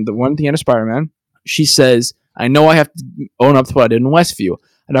part, when the one at the end of Spider-Man, she says, I know I have to own up to what I did in Westview.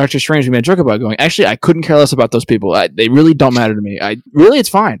 And Doctor Strange, we made a joke about going, actually, I couldn't care less about those people. They really don't matter to me. It's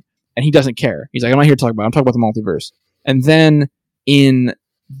fine. And he doesn't care. He's like, I'm not here to talk about it. I'm talking about the multiverse. And then in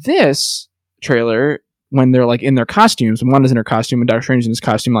this trailer, when they're like in their costumes, and Wanda's in her costume and Doctor Strange in his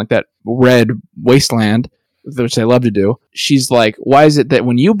costume, like that red wasteland, which they love to do, she's like, why is it that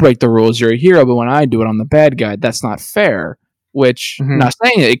when you break the rules, you're a hero, but when I do it, I'm the bad guy? That's not fair. Which, not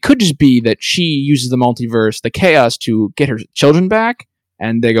saying it could just be that she uses the multiverse, the chaos, to get her children back,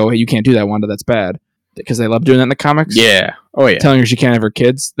 and they go, hey, you can't do that, Wanda, that's bad. Because they love doing that in the comics. Yeah. Oh, yeah. Telling her she can't have her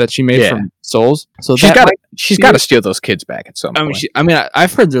kids that she made from souls. So she's got to steal those kids back at some point.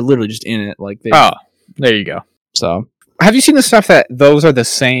 I've heard they're literally just in it. Like, there you go. So, have you seen the stuff that those are the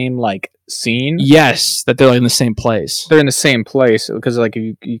same, like, scene? Yes, that they're like in the same place. They're in the same place, because like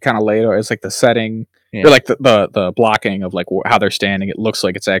you kind of lay it, it's like the setting, or like the blocking of like how they're standing. It looks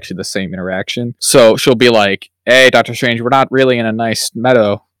like it's actually the same interaction. So she'll be like, hey, Doctor Strange, we're not really in a nice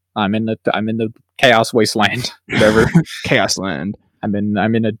meadow. I'm in the chaos wasteland, whatever. Chaos land. I'm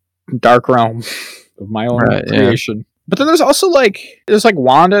in a dark realm of my own creation. Yeah. But then there's also like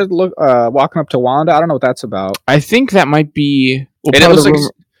Wanda walking up to Wanda. I don't know what that's about. I think that might be. It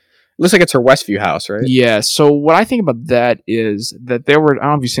looks like it's her Westview house, right? Yeah. So what I think about that is that I don't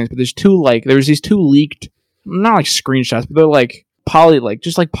know if you've seen this, but there's these two leaked, not like screenshots, but they're like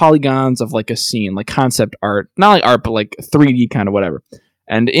just like polygons of like a scene, like concept art, not like art, but like 3D kind of whatever.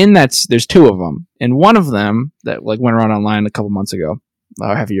 And in there's two of them, and one of them that like went around online a couple months ago,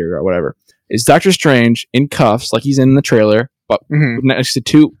 half a year ago, whatever, is Doctor Strange in cuffs, like he's in the trailer, but next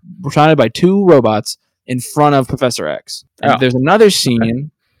to surrounded by two robots in front of Professor X. And there's another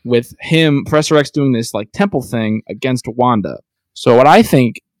scene with him, Professor X, doing this like temple thing against Wanda. So what I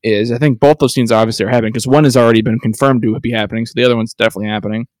think both those scenes obviously are happening, because one has already been confirmed to be happening, so the other one's definitely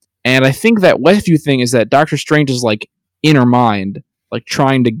happening. And I think that Westview thing is that Doctor Strange is like in her mind, like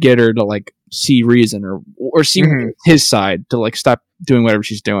trying to get her to like see reason or see his side to like stop doing whatever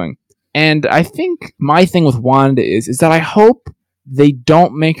she's doing. And I think my thing with Wanda is that I hope they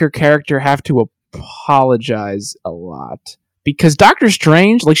don't make her character have to apologize a lot. Because Doctor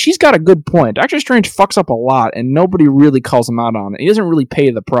Strange, like, she's got a good point. Doctor Strange fucks up a lot, and nobody really calls him out on it. He doesn't really pay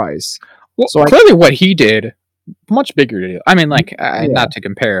the price. Well, so clearly what he did, much bigger deal. I mean, like, not to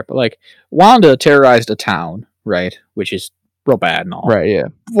compare, but, like, Wanda terrorized a town, right? Which is real bad and all. Right, yeah.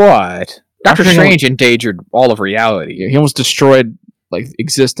 But Doctor Strange endangered all of reality. Yeah, he almost destroyed, like,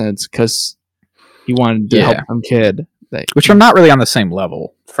 existence because he wanted to help some kid. Which I'm not really on the same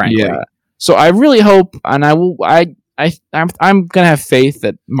level, frankly. Yeah. So I really hope, and I'm gonna have faith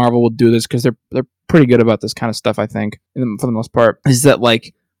that Marvel will do this, because they're pretty good about this kind of stuff. I think, for the most part, is that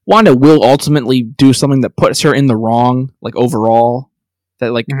like Wanda will ultimately do something that puts her in the wrong, like overall.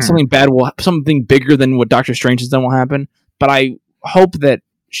 That like something bigger than what Doctor Strange has done will happen. But I hope that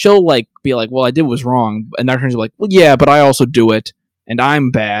she'll like be like, well, I did what was wrong, and Doctor Strange will be like, well, yeah, but I also do it, and I'm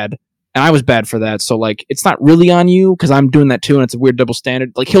bad, and I was bad for that. So like, it's not really on you because I'm doing that too, and it's a weird double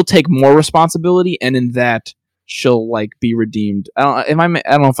standard. Like he'll take more responsibility, and in that she'll like be redeemed. I don't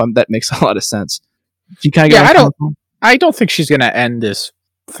know if that makes a lot of sense. You kind of I don't think she's gonna end this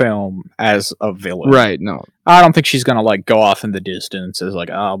film as a villain. Right? No, I don't think she's gonna like go off in the distance as like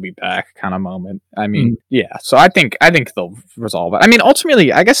I'll be back kind of moment. I mean, yeah. So I think they'll resolve it. I mean,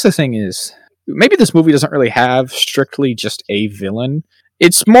 ultimately, I guess the thing is maybe this movie doesn't really have strictly just a villain.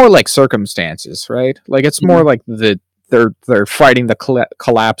 It's more like circumstances, right? Like it's more like they're fighting the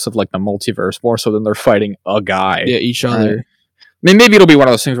collapse of like the multiverse more so than they're fighting a guy. Yeah, each other. Right? I mean, maybe it'll be one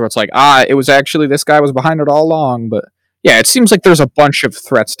of those things where it's like, it was actually this guy was behind it all along. But yeah, it seems like there's a bunch of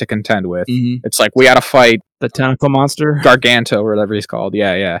threats to contend with. It's like, we got to fight the tentacle monster, Garganto, or whatever he's called.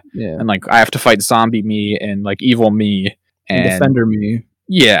 Yeah. And like, I have to fight zombie me and like evil me and defender me.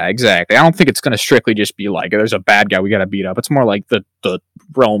 Yeah, exactly. I don't think it's going to strictly just be like, there's a bad guy we got to beat up. It's more like the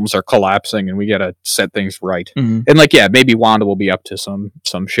realms are collapsing and we got to set things right. And like, yeah, maybe Wanda will be up to some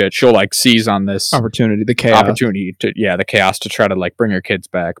shit. She'll like seize on this opportunity, the chaos to try to like bring her kids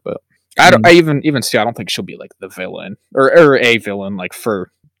back. But I don't think she'll be like the villain or a villain like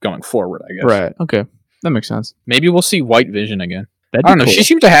for going forward, I guess. Right. Okay. That makes sense. Maybe we'll see White Vision again. I don't know. Cool. She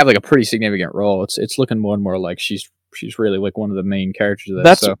seems to have like a pretty significant role. It's looking more and more like she's really like one of the main characters of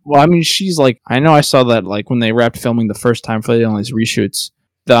this. Well, I mean, she's like, I know I saw that like when they wrapped filming the first time for all these reshoots.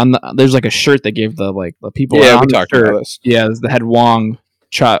 There's like a shirt they gave the people. Yeah, we talked about this. Yeah, the head Wong,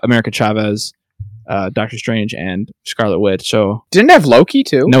 America Chavez, Doctor Strange, and Scarlet Witch. So didn't it have Loki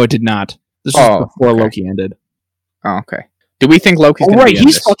too? No, it did not. This was before Loki ended. Oh, okay. Do we think Loki's gonna be in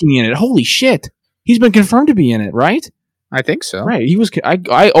he's this? Fucking in it. Holy shit. He's been confirmed to be in it, right? I think so. Right. He was.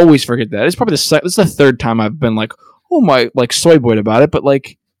 I always forget that. It's probably this is the third time I've been like, oh my, like soy boyed about it. But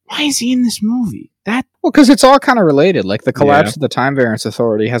like, why is he in this movie? Because it's all kind of related. Like the collapse of the Time Variance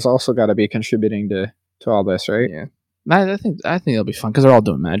Authority has also got to be contributing to all this, right? Yeah. I think it'll be fun because they're all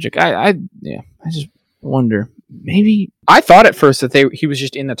doing magic. I just wonder. Maybe I thought at first that he was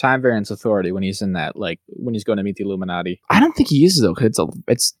just in the Time Variance Authority when he's in that, like when he's going to meet the Illuminati. I don't think he is though, because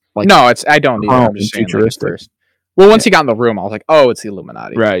it's like I don't either. I'm just saying like first. Well, once he got in the room, I was like, oh, it's the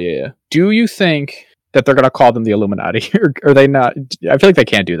Illuminati. Right? Yeah. Do you think that they're going to call them the Illuminati, or are they not? I feel like they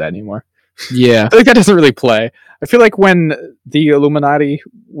can't do that anymore. Yeah, I feel like that doesn't really play. I feel like when the Illuminati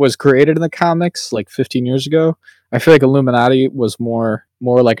was created in the comics, like 15 years ago, I feel like Illuminati was more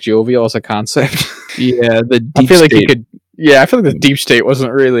like jovial as a concept. Yeah, the deep I feel like state. you could. Yeah, I feel like the deep state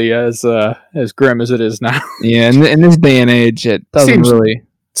wasn't really as grim as it is now. Yeah, in this day and age, it doesn't really.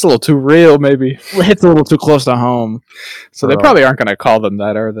 It's a little too real, maybe. It's a little too close to home. So they probably aren't going to call them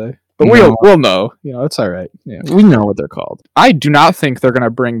that, are they? But we'll know. You know, it's all right. Yeah, we know what they're called. I do not think they're going to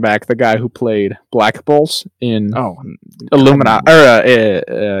bring back the guy who played Black Bolt in Illuminati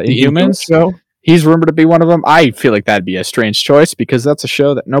or Inhumans. Show? He's rumored to be one of them. I feel like that'd be a strange choice because that's a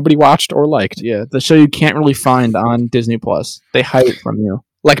show that nobody watched or liked. Yeah, the show you can't really find on Disney Plus. They hide it from you.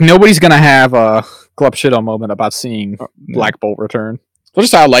 Like nobody's going to have a Glupshido moment about seeing Black Bolt return. So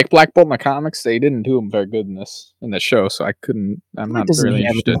just how I like Black Bolt in the comics, they didn't do him very good in that show, so I'm not really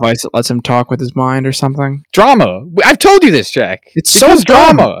interested. A device that lets him talk with his mind or something? Drama. I've told you this, Jack. It's so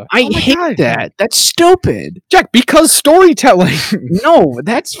drama. I hate that. That's stupid. Jack, because storytelling. No,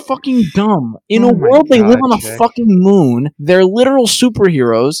 that's fucking dumb. In a world they live on a fucking moon, they're literal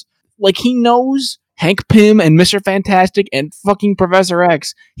superheroes. Like, he knows Hank Pym and Mr. Fantastic and fucking Professor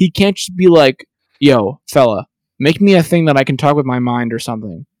X. He can't just be like, yo, fella, make me a thing that I can talk with my mind or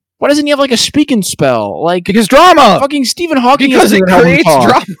something. Why doesn't he have like a speaking spell? Like, because drama. Fucking Stephen Hawking. Because it creates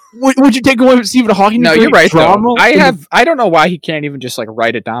drama. Would you take away from Stephen Hawking? No, you're right. Drama? I don't know why he can't even just like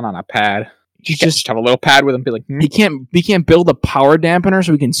write it down on a pad. Just have a little pad with him. Be like, he can't build a power dampener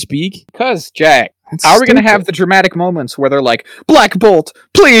so he can speak. Because Jack, how are we going to have the dramatic moments where they're like, Black Bolt,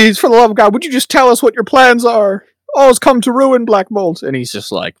 please, for the love of God, would you just tell us what your plans are? Oh, it's come to ruin Black Bolt, and he's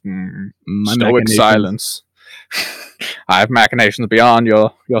just like, stoic silence. I have machinations beyond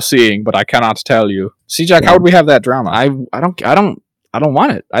your seeing, but I cannot tell you. See, Jack, how would we have that drama? I don't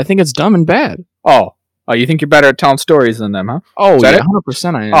want it. I think it's dumb and bad. Oh, you think you're better at telling stories than them, huh? Oh, yeah,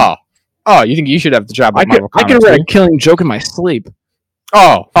 100% I am. Oh, you think you should have the job of Marvel Comics? I could write a killing joke in my sleep.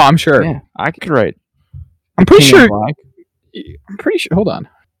 Oh, I'm sure. Yeah, I could write. I'm pretty sure. Hold on.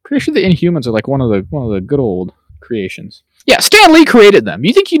 Pretty sure the Inhumans are like one of the good old creations. Yeah, Stan Lee created them.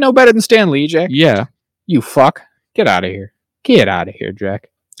 You think you know better than Stan Lee, Jack? Yeah. You fuck. Get out of here. Get out of here, Jack.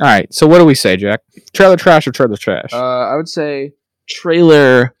 All right. So what do we say, Jack? Trailer trash or trailer trash? I would say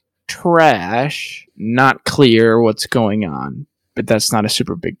trailer trash. Not clear what's going on, but that's not a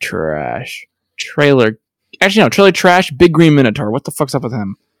super big trash. Trailer. Actually, no. Trailer trash. Big Green Minotaur. What the fuck's up with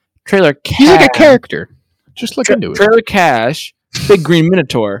him? Trailer cash. He's like a character. Just look into it. Trailer cash. Big Green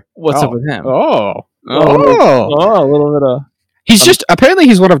Minotaur. What's up with him? Oh. A little bit of. He's apparently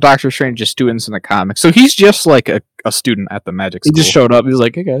he's one of Doctor Strange's students in the comics, so he's just like a student at the magic school. He just showed up. He was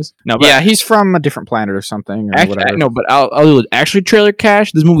like, "Hey guys." No, but yeah, he's from a different planet or something. Or whatever. No, but I'll actually trailer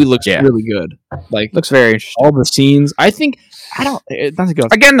cash. This movie looks really good. Like, looks very interesting. All the scenes. I think not to go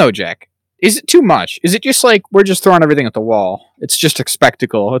again though, Jack. Is it too much? Is it just like we're just throwing everything at the wall? It's just a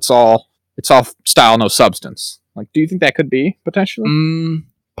spectacle. It's all style, no substance. Like, do you think that could be potentially?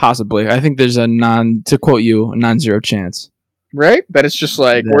 Possibly. I think there's to quote you, a non-zero chance. Right? That it's just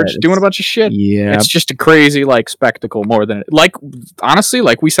like we're just doing a bunch of shit. Yeah. It's just a crazy like spectacle more than like honestly,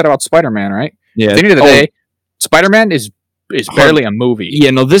 like we said about Spider-Man, right? Yeah. At the end of the day, Spider-Man is barely a movie.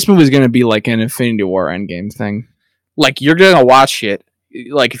 Yeah, no, this movie is gonna be like an Infinity War Endgame thing. Like you're gonna watch it.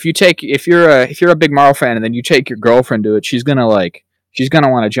 Like if you're a big Marvel fan and then you take your girlfriend to it, she's gonna want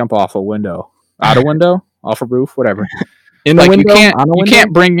to jump off a window. Out a window? Off a roof, whatever. In the window? You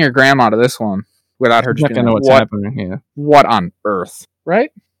can't bring your grandma to this one without her just not gonna know what's happening. Yeah. What on earth?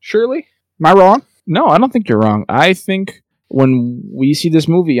 Right? Surely? Am I wrong? No, I don't think you're wrong. I think when we see this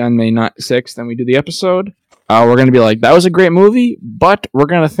movie on May 6th and we do the episode, we're going to be like, that was a great movie, but we're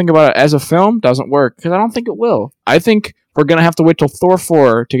going to think about it as a film. Doesn't work, because I don't think it will. I think we're going to have to wait till Thor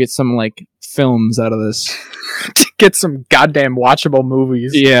 4 to get some, like, films out of this. To get some goddamn watchable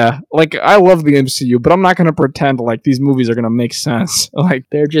movies. Yeah. Like, I love the MCU, but I'm not going to pretend like these movies are going to make sense. Like,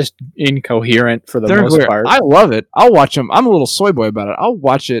 they're just incoherent for the most part. I love it. I'll watch them. I'm a little soy boy about it. I'll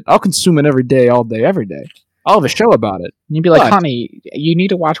watch it. I'll consume it every day, all day, every day. I'll have a show about it. And you'd be like, honey, you need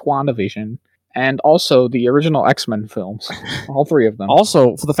to watch WandaVision. And also the original X-Men films. All three of them.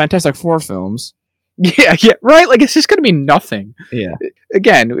 Also, for the Fantastic Four films. Yeah, right? Like, it's just going to be nothing. Yeah.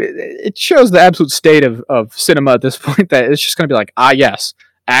 Again, it shows the absolute state of cinema at this point that it's just going to be like, yes,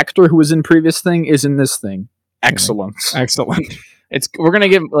 actor who was in previous thing is in this thing. Excellent. Yeah. Excellent. We're going to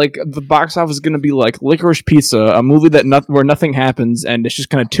get, like, the box office is going to be like Licorice Pizza, a movie where nothing happens, and it's just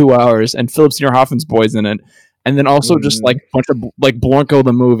kind of 2 hours, and Philip Seymour Hoffman's boy's in it. And then also just like a bunch of like Blanco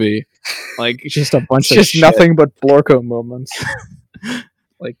the movie, like just a bunch of just nothing but Blanco moments,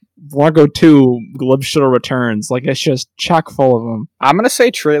 like Blanco 2, Glove Shuttle Returns. Like it's just chock full of them. I'm gonna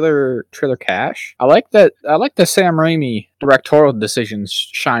say trailer cash. I like that. I like the Sam Raimi directorial decisions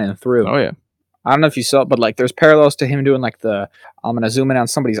shining through. Oh yeah. I don't know if you saw it, but like there's parallels to him doing like I'm gonna zoom in on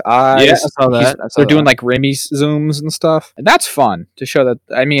somebody's eyes. Yeah, I saw that. They're doing like Raimi zooms and stuff, and that's fun to show that.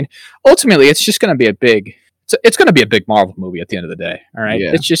 I mean, ultimately, it's just gonna be it's going to be a big Marvel movie at the end of the day, all right?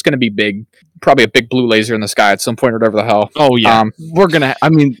 Yeah. It's just going to be big, probably a big blue laser in the sky at some point or whatever the hell. Oh, yeah.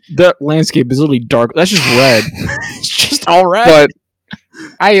 The landscape is literally dark. That's just red. It's just all red. But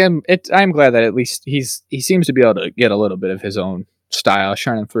I am glad that at least he seems to be able to get a little bit of his own style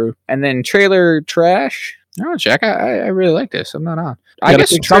shining through. And then trailer trash. No, Jack, I really like this. I'm not on. I guess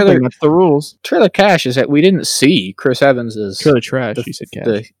that's the rules. Trailer cash is that we didn't see Chris Evans's trailer trash. You said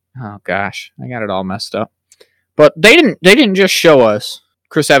cash. Oh, gosh. I got it all messed up. But they didn't just show us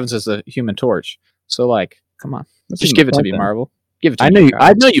Chris Evans as the Human Torch. So like, come on, just give it to me, Marvel. Give it to me.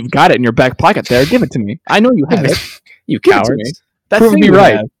 I know you've got it in your back pocket there. Give it to me. I know you have it. You cowards. Prove me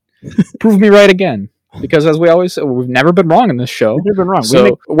right. Prove me right again. Because as we always say, we've never been wrong in this show. We've never been wrong.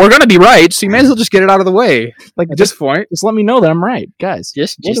 So we're gonna be right. So you may as well just get it out of the way. Like at this point, just let me know that I'm right, guys.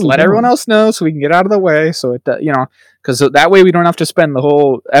 Just let everyone else know so we can get out of the way. So it because that way we don't have to spend the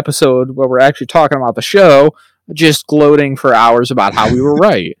whole episode where we're actually talking about the show. Just gloating for hours about how we were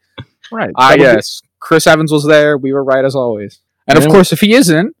right. Right. Yes. Chris Evans was there. We were right as always. And of course, if he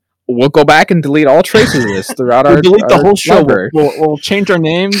isn't, we'll go back and delete all traces of this throughout our delete the whole show. We'll change our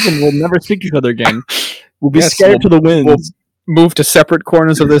names and we'll never speak to each other again. We'll be scattered to the winds. We'll move to separate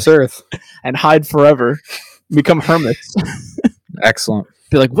corners of this earth. And hide forever. Become hermits. Excellent.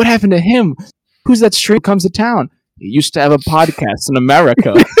 Be like, what happened to him? Who's that street comes to town? He used to have a podcast in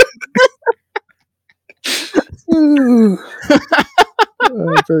America.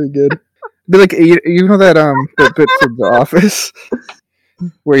 Very good. Be like you know that bit from The Office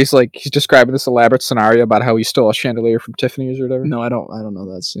where he's describing this elaborate scenario about how he stole a chandelier from Tiffany's or whatever. No, I don't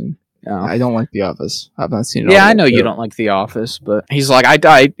know that scene. No. I don't like The Office. I've not seen it. Yeah, I know you don't like The Office, but he's like, I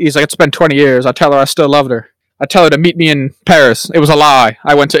died. He's like, it's been 20 years. I tell her I still loved her. I tell her to meet me in Paris. It was a lie.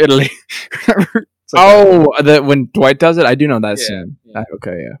 I went to Italy. When Dwight does it, I do know that scene. Yeah.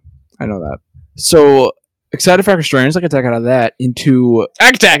 Okay, yeah, I know that. So Excited Factor Strange, like attack out of that into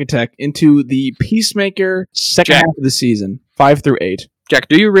attack into the Peacemaker second half of the season, 5 through 8. Jack,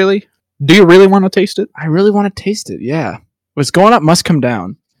 do you really want to taste it? I really want to taste it. Yeah, what's going up must come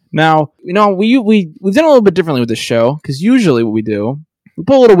down. Now, we've done a little bit differently with this show because usually what we do, we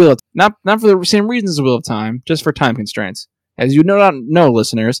pull a little wheel, not for the same reasons as Wheel of Time, just for time constraints. As you know,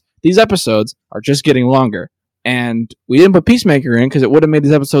 listeners, these episodes are just getting longer. And we didn't put Peacemaker in because it would have made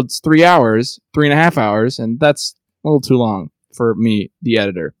these episodes 3.5 hours, and that's a little too long for me, the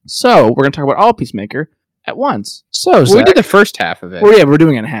editor. So we're going to talk about all Peacemaker at once. So we did the first half of it. Well, yeah, we're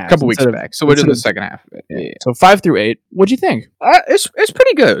doing it in half. A couple weeks back. So we're doing the second half of it. Yeah. So 5 through 8. What'd you think? It's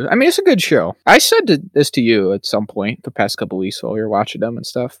pretty good. I mean, it's a good show. I said this to you at some point the past couple weeks while we were watching them and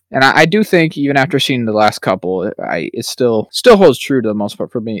stuff. And I do think even after seeing the last couple, it still holds true to the most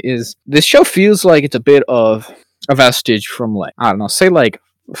part for me. Is this show feels like it's a bit of a vestige from like, I don't know, say like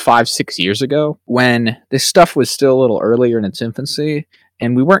 5-6 years ago when this stuff was still a little earlier in its infancy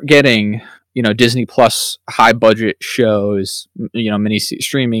and we weren't getting, Disney Plus high budget shows,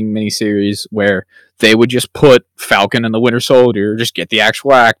 streaming miniseries where they would just put Falcon and the Winter Soldier, just get the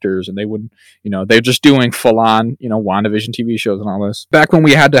actual actors, and they wouldn't, they're just doing full on, WandaVision TV shows and all this. Back when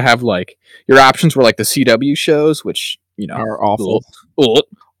we had to have like your options were like the CW shows, which are awful,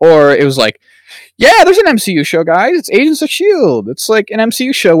 or it was like, yeah, there's an MCU show, guys. It's Agents of S.H.I.E.L.D. It's like an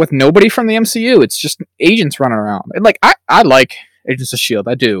MCU show with nobody from the MCU. It's just agents running around. And like, I like Agents of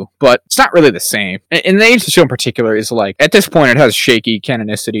S.H.I.E.L.D., I do, but it's not really the same. And the Agents of S.H.I.E.L.D. in particular is like, at this point, it has shaky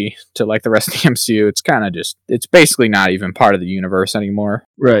canonicity to like the rest of the MCU. It's kind of just, it's basically not even part of the universe anymore.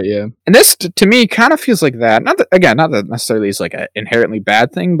 Right, yeah. And this, to me, kind of feels like that. Not that necessarily is like an inherently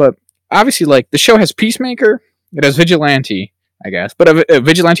bad thing, but obviously, like, the show has Peacemaker, it has Vigilante, I guess. But a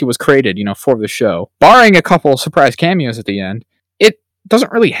Vigilante was created, for the show. Barring a couple surprise cameos at the end, it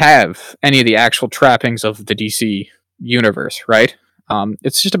doesn't really have any of the actual trappings of the DC universe, right?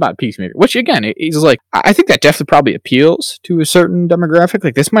 It's just about Peacemaker, which again, is like, I think that definitely probably appeals to a certain demographic.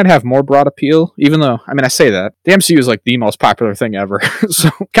 Like, this might have more broad appeal, even though, I mean, I say that. The MCU is like the most popular thing ever, so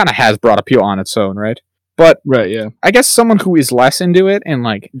it kind of has broad appeal on its own, right? But right, yeah. I guess someone who is less into it and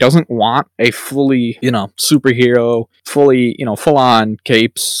like doesn't want a fully, superhero, fully, full on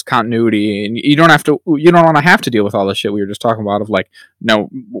capes continuity, and you don't want to have to deal with all the shit we were just talking about of like,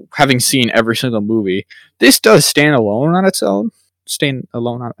 having seen every single movie. This does stand alone on its own. It's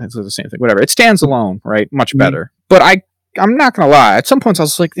the same thing. Whatever. It stands alone, right? Much better. Mm-hmm. But I'm not gonna lie. At some points, I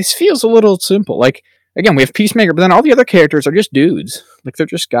was like, this feels a little simple. Like, again, we have Peacemaker, but then all the other characters are just dudes. Like, they're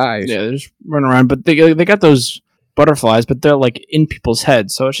just guys. Yeah, they're just running around, but they got those butterflies, but they're like in people's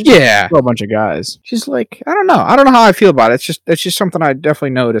heads, so it's just a bunch of guys. She's like, I don't know how I feel about it. It's just something I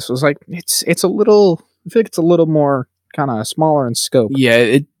definitely noticed. It was like, it's a little, I feel like it's a little more kind of smaller in scope. Yeah,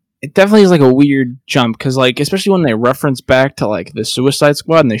 it definitely is like a weird jump, because like, especially when they reference back to like the Suicide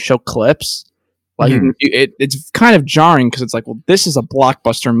Squad and they show clips, like it's kind of jarring, because it's like, well, this is a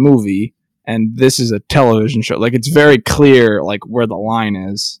blockbuster movie and this is a television show. Like, it's very clear like where the line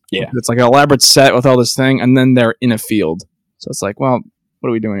is. Yeah, it's like an elaborate set with all this thing, and then they're in a field, so it's like, well, what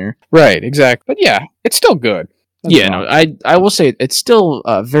are we doing here? Right, exactly. But yeah, it's still good. I will say it's still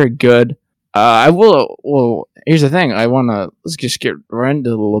very good. Well, here's the thing. Let's just get right into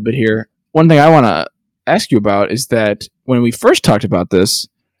it a little bit here. One thing I want to ask you about is that when we first talked about this,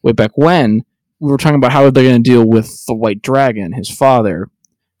 way back when, we were talking about how they're going to deal with the White Dragon, his father.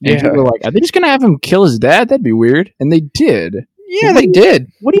 And people were like, are they just going to have him kill his dad? That'd be weird. And they did. Yeah, they did.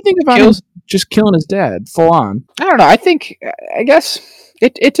 What do you think about him just killing his dad, full on? I don't know. I guess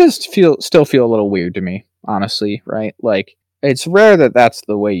it does still feel a little weird to me, honestly, right? Like, it's rare that that's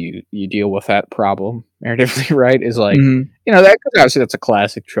the way you deal with that problem narratively, right? Is like, that, obviously that's a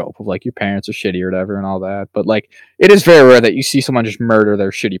classic trope of like, your parents are shitty or whatever and all that. But like, it is very rare that you see someone just murder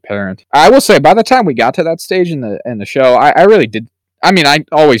their shitty parent. I will say, by the time we got to that stage in the show, I really did. I mean, I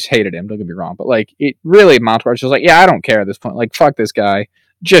always hated him, don't get me wrong, but like, it really amounted to where I was like, yeah, I don't care at this point. Like, fuck this guy.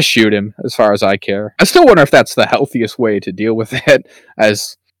 Just shoot him, as far as I care. I still wonder if that's the healthiest way to deal with it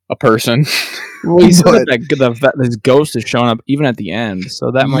as a person. Well, he said that his ghost is showing up even at the end,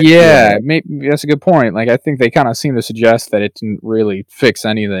 so that might maybe that's a good point. Like, I think they kind of seem to suggest that it didn't really fix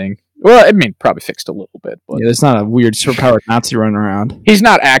anything. Well, I mean, probably fixed a little bit, but it's not a weird superpowered Nazi running around. He's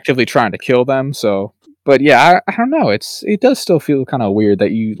not actively trying to kill them, so. But yeah, I don't know. It does still feel kind of weird that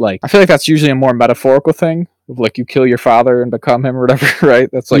you like. I feel like that's usually a more metaphorical thing, of like, you kill your father and become him or whatever, right?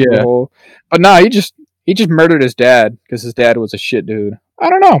 That's like the whole. But no, he just murdered his dad because his dad was a shit dude. I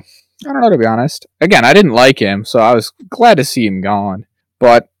don't know, to be honest. Again, I didn't like him, so I was glad to see him gone.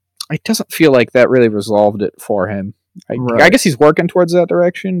 But it doesn't feel like that really resolved it for him. I guess he's working towards that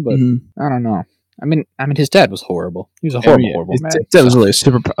direction, but I don't know. I mean, his dad was horrible. He was a horrible man. His dad was really a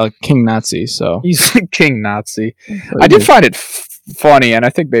super king Nazi. So he's a king Nazi. I did find it funny, and I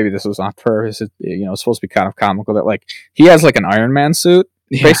think maybe this was on purpose. It's supposed to be kind of comical that like he has like an Iron Man suit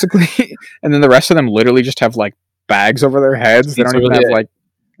basically, and then the rest of them literally just have like bags over their heads. They don't even have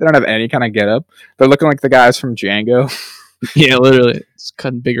they don't have any kind of get up. They're looking like the guys from Django. Yeah, literally, it's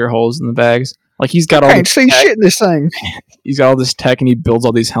cutting bigger holes in the bags. Like he's got I can't see shit in this thing. He's got all this tech, and he builds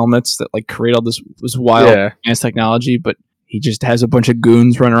all these helmets that like create all this wild advanced technology. But he just has a bunch of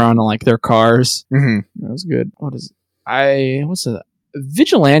goons running around in like their cars. Mm-hmm. That was good. What's that?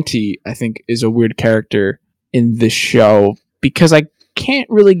 Vigilante, I think, is a weird character in this show because I can't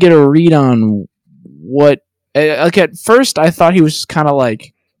really get a read on what. Like at first, I thought he was just kind of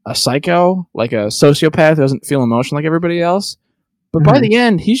like a psycho, like a sociopath who doesn't feel emotion like everybody else. But by the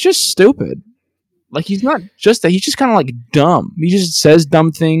end, he's just stupid. Like he's not just that; he's just kind of like dumb. He just says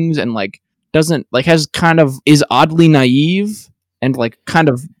dumb things and like doesn't like is oddly naive and like kind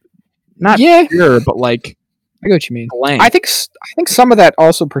of not pure, but like I get what you mean. Blank. I think some of that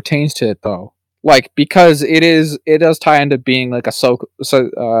also pertains to it though, like because it does tie into being like a sociopath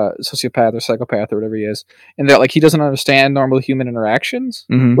or psychopath or whatever he is, and that like he doesn't understand normal human interactions,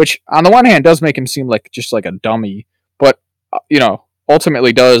 which on the one hand does make him seem like just like a dummy, but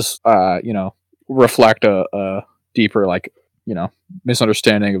ultimately does reflect a deeper like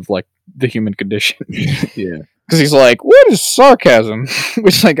misunderstanding of like the human condition. Yeah, because he's like, what is sarcasm?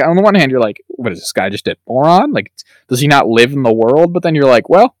 Which like on the one hand you're like, what is this guy just a moron? Like does he not live in the world? But then you're like,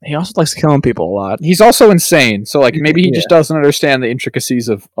 well, he also likes killing people a lot. He's also insane, so like maybe he just doesn't understand the intricacies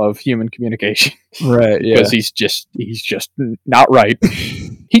of human communication. Right, yeah, because he's just not right.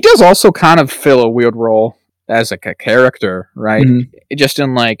 He does also kind of fill a weird role as like a character, right? It just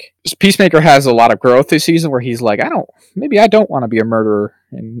in like Peacemaker has a lot of growth this season where he's like, I don't want to be a murderer,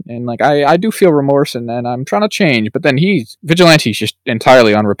 and like I do feel remorse and I'm trying to change, but then Vigilante's just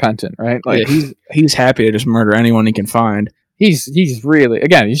entirely unrepentant, right? Like he's happy to just murder anyone he can find. He's really,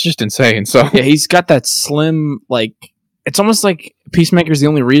 again, he's just insane. So yeah, he's got that slim, like it's almost like Peacemaker's the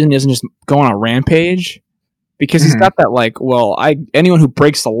only reason he doesn't just go on a rampage. Because he's got that like, well, anyone who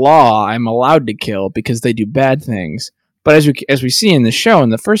breaks the law, I'm allowed to kill because they do bad things. But as we see in the show in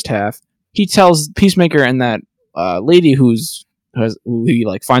the first half, he tells Peacemaker and that lady who he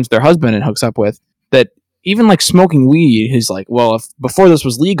like finds their husband and hooks up with that even like smoking weed, he's like, well, if before this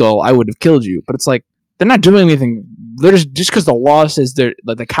was legal, I would have killed you. But it's like they're not doing anything. They're just because the law says they're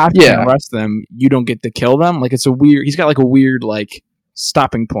like the cops can arrest them, you don't get to kill them. Like he's got like a weird like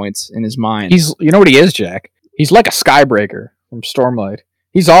stopping points in his mind. You know what he is, Jack? He's like a Skybreaker from Stormlight.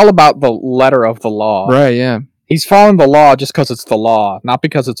 He's all about the letter of the law. Right, yeah. He's following the law just because it's the law, not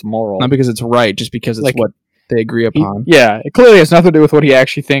because it's moral. Not because it's right, just because it's like, what they agree upon. It clearly has nothing to do with what he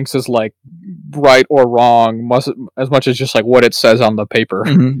actually thinks is like right or wrong, as much as just like what it says on the paper.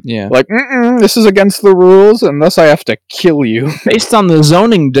 Yeah. Like, this is against the rules, and thus I have to kill you. Based on the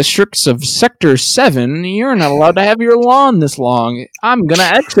zoning districts of Sector 7, you're not allowed to have your lawn this long. I'm going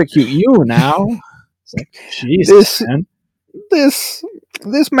to execute you now. Like, Jesus, man. This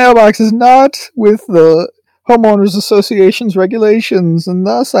mailbox is not with the Homeowners Association's regulations, and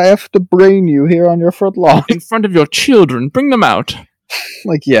thus I have to brain you here on your front lawn. In front of your children. Bring them out.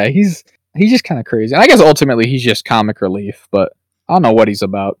 Like, yeah, he's just kind of crazy. And I guess ultimately he's just comic relief, but I don't know what he's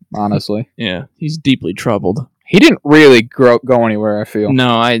about, honestly. Yeah, he's deeply troubled. He didn't really go anywhere, I feel.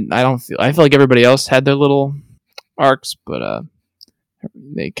 No, I feel like everybody else had their little arcs, but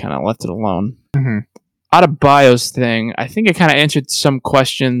they kind of left it alone. Out of Bio's thing, I think it kind of answered some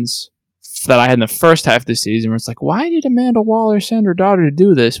questions that I had in the first half of the season where it's like, why did Amanda Waller send her daughter to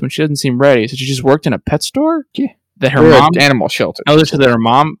do this when she doesn't seem ready? So she just worked in a pet store? Yeah. That her mom... animal shelter. Oh, so that her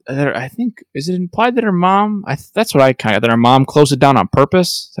mom... I think... Is it implied that her mom... that's what I kind of... That her mom closed it down on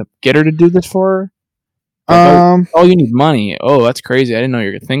purpose to get her to do this for her? Like, you need money. Oh, that's crazy. I didn't know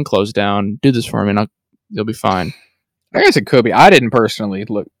your thing closed down. Do this for me and you'll be fine. I guess it could be. I didn't personally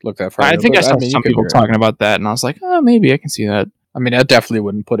look that far. I think I saw some people talking about that, and I was like, oh, maybe I can see that. I mean, I definitely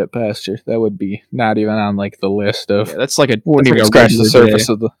wouldn't put it past you. That would be not even on like the list of. Yeah, that's like a wouldn't even scratch the surface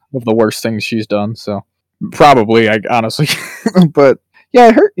of the worst things she's done. So probably, honestly, but yeah,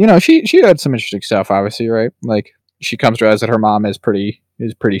 I heard she had some interesting stuff. Obviously, right? Like she comes to realize that her mom is pretty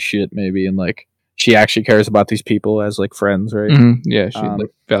shit, maybe, and like she actually cares about these people as like friends, right? Yeah, she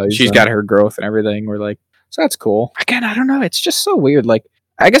values. She's got her growth and everything. We're like. So that's cool. Again, I don't know. It's just so weird. Like,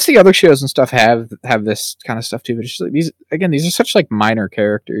 I guess the other shows and stuff have this kind of stuff too. But it's just like these are such like minor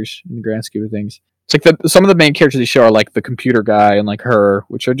characters in the grand scheme of things. It's like some of the main characters of the show are like the computer guy and like her,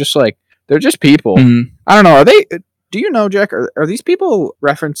 which are just like they're just people. I don't know. Are they? Do you know, Jack? Are these people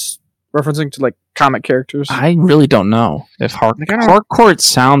referenced referencing to like comic characters? I really don't know if Harcourt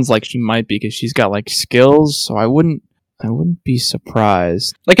sounds like she might be because she's got like skills. So I wouldn't be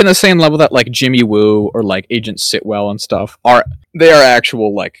surprised. Like in the same level that like Jimmy Woo or like Agent Sitwell and stuff are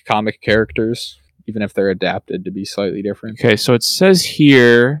actual like comic characters, even if they're adapted to be slightly different. Okay, so it says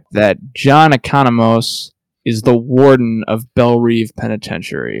here that John Economos is the warden of Belle Reve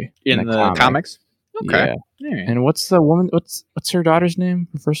Penitentiary in the comics. Okay. Yeah. And what's the woman? What's her daughter's name?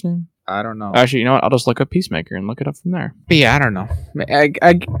 Her first name? I don't know. Actually, you know what? I'll just look up Peacemaker and look it up from there. But yeah, I don't know.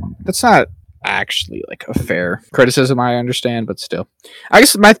 That's not actually like a fair criticism, I understand, but still. I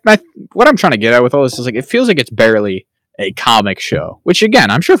guess my what I'm trying to get at with all this is like it feels like it's barely a comic show, which again,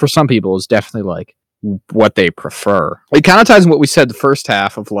 I'm sure for some people is definitely like what they prefer. It kind of ties in what we said the first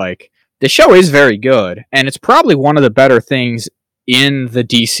half of like the show is very good, and it's probably one of the better things in the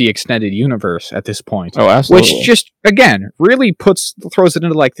DC extended universe at this point. Oh, absolutely. Which just, again, really throws it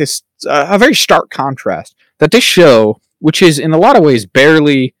into like this, a very stark contrast. That this show, which is in a lot of ways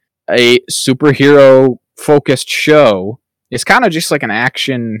barely a superhero-focused show, is kind of just like an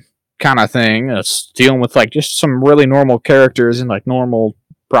action kind of thing. It's dealing with like just some really normal characters and like normal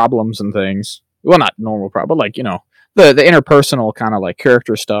problems and things. Well, not normal problem, but like, you know, the interpersonal kind of like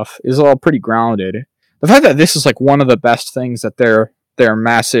character stuff is all pretty grounded. The fact that this is like one of the best things that their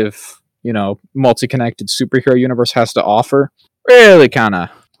massive, you know, multi-connected superhero universe has to offer really kind of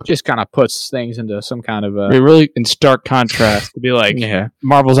puts things into some kind of a really in stark contrast to be like, yeah,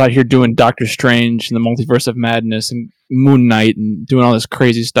 Marvel's out here doing Doctor Strange and the Multiverse of Madness and Moon Knight and doing all this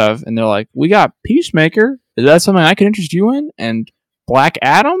crazy stuff, and they're like, we got Peacemaker. Is that something I can interest you in? And Black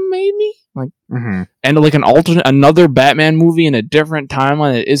Adam, maybe? Like, and like another Batman movie in a different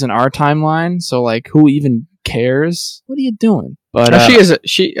timeline that isn't our timeline. So like, who even cares? What are you doing? But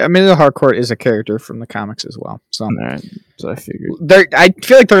Amelia Harcourt is a character from the comics as well. So, so I figured. I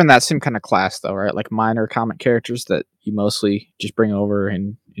feel like they're in that same kind of class though, right? Like minor comic characters that you mostly just bring over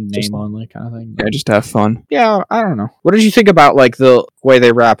in name only kind of thing. Yeah, just to have fun. Yeah, I don't know. What did you think about like the way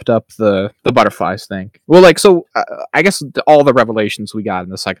they wrapped up the butterflies thing? Well, like so, I guess all the revelations we got in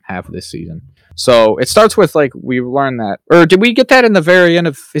the second half of this season. So it starts with like we learned that, or did we get that in the very end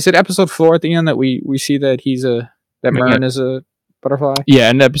of? Is it episode 4 at the end that we see that Murn is a butterfly? Yeah,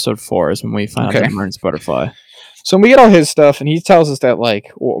 in episode 4 is when we find out that Murn's butterfly. So we get all his stuff, and he tells us that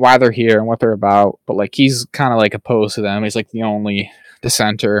like why they're here and what they're about, but like he's kind of like opposed to them. He's like the only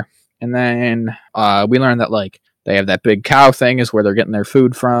dissenter. And then we learn that like they have that big cow thing is where they're getting their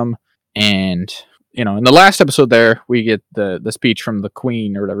food from, and you know, in the last episode there we get the speech from the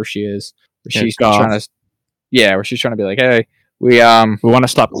queen or whatever she is, where she's trying to be like, hey, we want to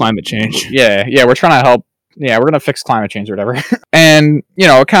stop climate change. Yeah, we're trying to help. Yeah, we're gonna fix climate change or whatever. And you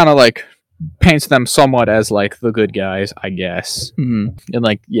know, it kind of like paints them somewhat as like the good guys, I guess. And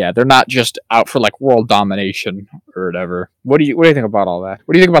like, yeah, they're not just out for like world domination or whatever. What do you think about all that?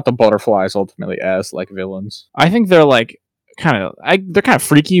 What do you think about the butterflies ultimately as like villains? I think they're like they're kind of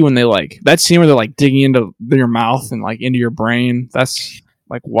freaky when they like that scene where they're like digging into your mouth and like into your brain. That's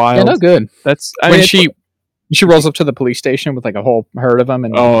like wild. Yeah, no good. That's when she rolls up to the police station with like a whole herd of them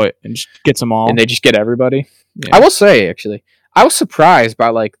and just gets them all, and they just get everybody. Yeah. I will say actually, I was surprised by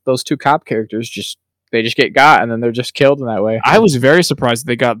like those two cop characters. They just get got and then they're just killed in that way. I was very surprised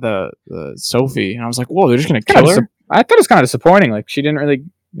they got the Sophie, and I was like, "Whoa, they're just gonna kill her." I thought it was kind of disappointing. Like she didn't really.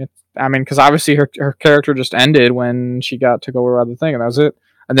 I mean, because obviously her character just ended when she took over the thing, and that was it.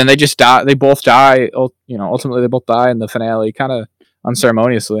 And then they just die. They both die. You know, ultimately they both die in the finale, kind of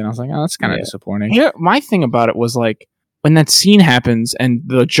unceremoniously. And I was like, "Oh, that's kind of disappointing." Yeah, my thing about it was like when that scene happens and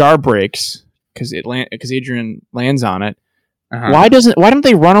the jar breaks because Adrian lands on it. Why don't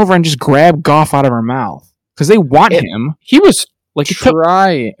they run over and just grab Goff out of her mouth? Because they want him. He was like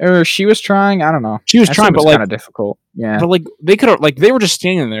trying, or she was trying. I don't know. She was trying, but like kind of difficult. Yeah, but like they could have, like they were just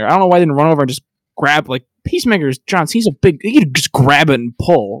standing there. I don't know why they didn't run over and just grab like Peacemaker's John. He's a big. He could just grab it and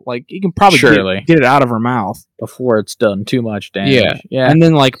pull. Like he can probably get it out of her mouth before it's done too much damage. Yeah. And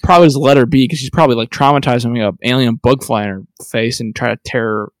then like probably just let her be because she's probably like traumatizing an alien bug fly in her face and try to tear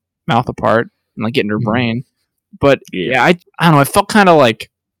her mouth apart and like get in her brain. But yeah, I don't know. I felt kind of like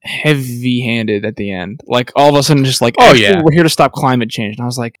heavy-handed at the end. Like all of a sudden, just like, we're here to stop climate change. And I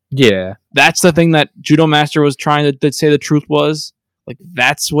was like, yeah, that's the thing that Judo Master was trying to say the truth was. Like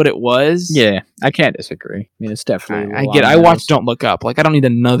that's what it was. Yeah, I can't disagree. I mean, it's definitely. I get. I watched Don't Look Up. Like I don't need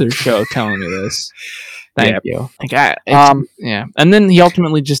another show telling me this. Thank you. Like yeah. And then he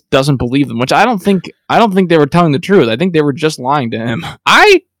ultimately just doesn't believe them, which I don't think they were telling the truth. I think they were just lying to him.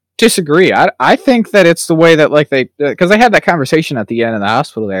 I disagree. I think that it's the way that like because they had that conversation at the end of the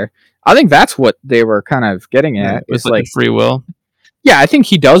hospital there. I think that's what they were kind of getting at. It's like free will. Yeah, I think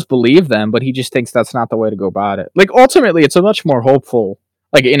he does believe them, but he just thinks that's not the way to go about it. Like, ultimately, it's a much more hopeful,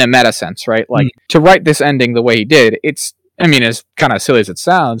 like, in a meta sense, right? Like, to write this ending the way he did, I mean, as kind of silly as it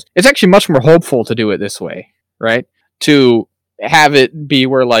sounds, it's actually much more hopeful to do it this way, right? To have it be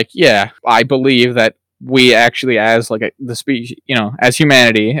where, like, yeah, I believe that we actually, as, like, the species, as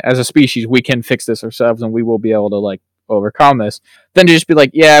humanity, as a species, we can fix this ourselves and we will be able to, like, overcome this, then to just be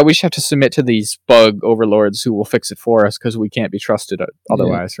like, yeah, we just have to submit to these bug overlords who will fix it for us because we can't be trusted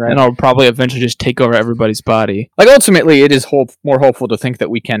otherwise, right? And I'll probably eventually just take over everybody's body. Like, ultimately, it is more hopeful to think that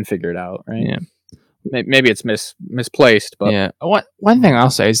we can figure it out, right? Yeah. Maybe it's misplaced, but yeah. One thing I'll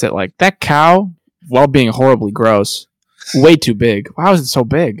say is that, like, that cow, while being horribly gross, way too big. How is it so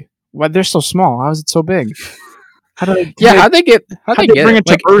big? Why they're so small? How is it so big? How'd they bring it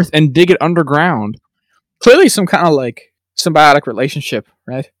to Earth and dig it underground? Clearly some kind of, like, symbiotic relationship,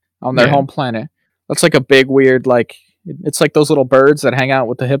 right? On their home planet. That's like a big, weird, like, it's like those little birds that hang out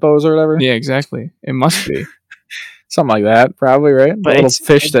with the hippos or whatever. Yeah, exactly. It must be. Something like that, probably, right? But the little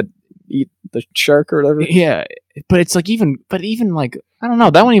fish that eat the shark or whatever. Yeah, but it's like even like, I don't know,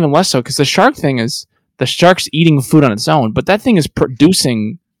 that one even less so, because the shark thing is, the shark's eating food on its own, but that thing is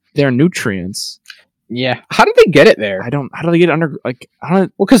producing their nutrients. Yeah. How did they get it there? How do they get it under, like, Well,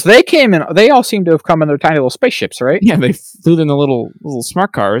 because they all seem to have come in their tiny little spaceships, right? Yeah, they flew in the little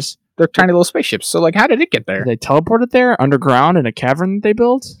smart cars. They're tiny little spaceships. So, like, how did it get there? Did they teleport it there underground in a cavern that they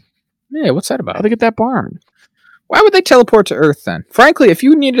built? Yeah, what's that about? How'd they get that barn? Why would they teleport to Earth then? Frankly, if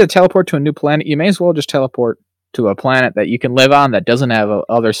you needed to teleport to a new planet, you may as well just teleport to a planet that you can live on that doesn't have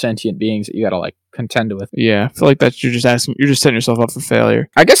other sentient beings that you gotta, like, contend with. Yeah, I feel like you're just setting yourself up for failure.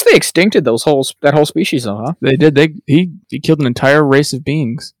 I guess they extincted that whole species, though, huh? They did. He killed an entire race of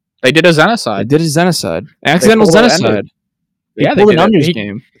beings. They did a xenocide. They did a genocide. Accidental genocide. Yeah, they pulled an Unders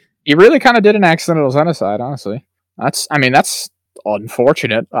game. He really kind of did an accidental genocide, honestly. That's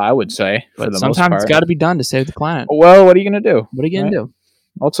unfortunate, I would say, for the most part. Sometimes it's got to be done to save the planet. Well, what are you going to do? What are you going to do?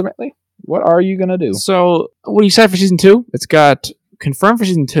 Ultimately, what are you going to do? So, what do you say for season 2? It's got confirmed for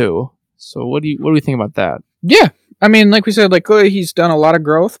season 2. So, what do we think about that? Yeah, I mean, like we said, like, he's done a lot of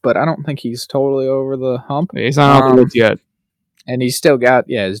growth, but I don't think he's totally over the hump. He's not on the road yet, and he's still got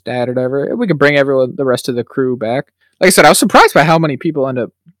his dad or whatever. We could bring the rest of the crew back. Like I said, I was surprised by how many people end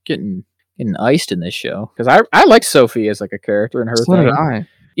up getting iced in this show, because I like Sophie as, like, a character in her so thing. did I.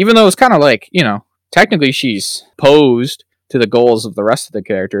 Even though it's kind of like, technically she's posed to the goals of the rest of the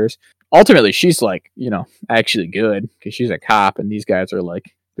characters. Ultimately, she's, like, actually good, because she's a cop and these guys are,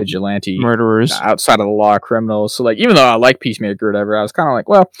 like, vigilante murderers, outside of the law criminals. So, like, even though I like Peacemaker or whatever, I was kind of like,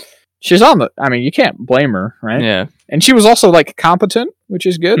 well, she's you can't blame her, right? Yeah. And she was also, like, competent, which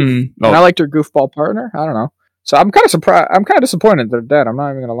is good. And I liked her goofball partner. I don't know. So I'm kind of surprised. I'm kind of disappointed they're dead. I'm not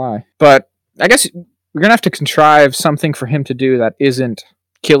even going to lie. But I guess we're going to have to contrive something for him to do that isn't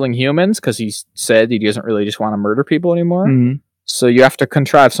killing humans, because he said he doesn't really just want to murder people anymore. Mm-hmm. So you have to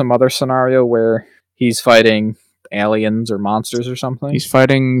contrive some other scenario where he's fighting aliens or monsters or something. He's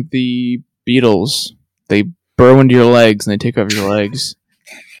fighting the beetles. They burrow into your legs and they take over your legs.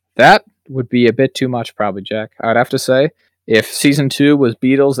 That would be a bit too much, probably, Jack. I'd have to say, if season 2 was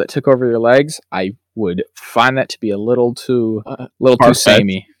beetles that took over your legs, I would find that to be a little too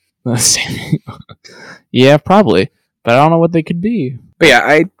samey. Yeah, probably. But I don't know what they could be. But yeah,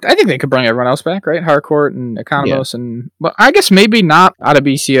 I think they could bring everyone else back, right? Harcourt and Economos and... Well, I guess maybe not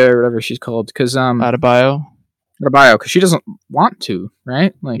Adebisia or whatever she's called, because... Adebayo, because she doesn't want to,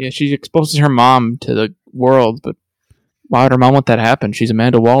 right? Like, yeah, she exposes her mom to the world, but why would her mom want that to happen? She's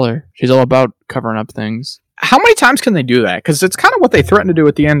Amanda Waller. She's all about covering up things. How many times can they do that? Because it's kind of what they threatened to do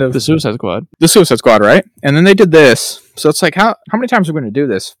at the end of... The Suicide Squad. The Suicide Squad, right? And then they did this. So it's like, how many times are we going to do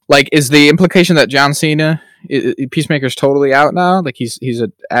this? Like, is the implication that John Cena, Peacemaker's totally out now? Like, he's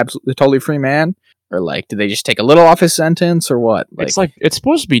a absolutely totally free man? Or, like, did they just take a little off his sentence, or what? Like, it's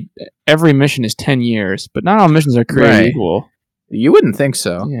supposed to be every mission is 10 years, but not all missions are created equal. You wouldn't think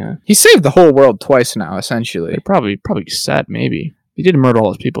so. Yeah. He saved the whole world twice now, essentially. They're probably set, maybe. He did murder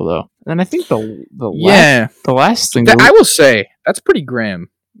all his people, though. And I think the last thing... I will say, that's pretty grim.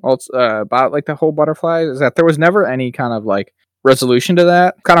 About, like, the whole butterfly, is that there was never any kind of, like, resolution to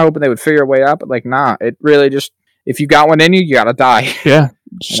that. Kind of hoping they would figure a way out, but, like, nah. It really just... If you got one in you, you gotta die. Yeah,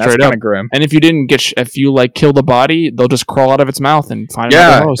 straight up. Kind of grim. And if you didn't if you, like, kill the body, they'll just crawl out of its mouth and find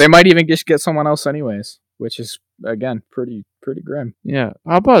another host. They might even just get someone else anyways, which is, again, pretty grim. Yeah.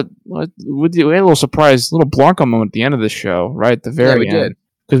 How about, we had a little surprise, little Blanco moment at the end of the show, right? At the very end. Did.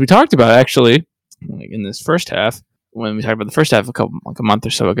 Because we talked about, actually, like, in this first half, when we talked about the first half a month or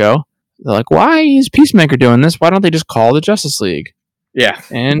so ago, they're like, why is Peacemaker doing this? Why don't they just call the Justice League? Yeah.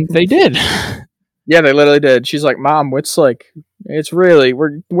 And they did. Yeah, they literally did. She's like, Mom, it's like, It's really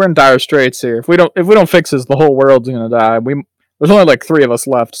we're in dire straits here. If we don't fix this, the whole world's gonna die. There's only like 3 of us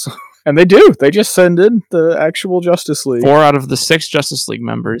left, so, and they do. They just send in the actual Justice League. 4 out of the 6 Justice League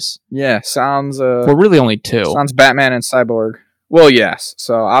members. Yeah, sounds. Well, really only 2. Sounds Batman and Cyborg. Well, yes.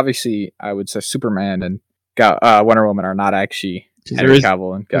 So obviously, I would say Superman and Wonder Woman are not actually Henry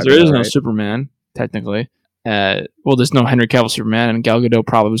Cavill and Gal Gadot. There is no Superman technically. Well, there's no Henry Cavill Superman, and Gal Gadot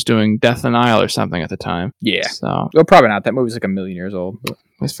probably was doing Death and Isle or something at the time. Yeah. So, well, probably not. That movie's like 1,000,000 years old. But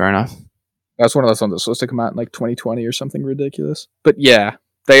that's fair enough. That's one of those ones that's supposed to come out in like 2020 or something ridiculous. But yeah,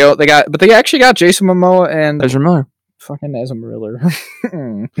 they actually got Jason Momoa and Ezra Miller. Fucking Ezra Miller.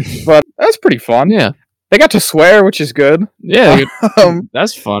 But that's pretty fun. Yeah. They got to swear, which is good. Yeah,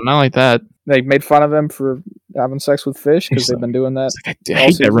 that's fun. I like that. They made fun of him for having sex with fish because they've been doing that. Like, I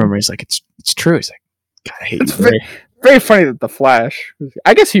hate that rumor. He's like, it's true. He's like, God, I hate it. Very funny that the Flash.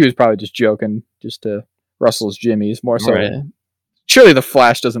 I guess he was probably just joking, just to Russell's jimmies more so. Right. Surely the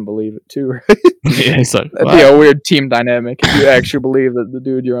Flash doesn't believe it too, right? Yeah, he's like, that'd be a weird team dynamic if you actually believe that the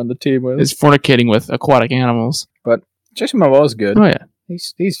dude you're on the team with is fornicating with aquatic animals. But Jason Momoa's good. Oh yeah,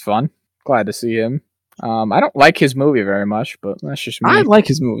 he's fun. Glad to see him. I don't like his movie very much, but that's just me. I like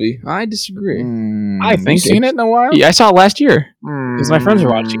his movie. I disagree. I think you've seen it in a while. Yeah, I saw it last year because my friends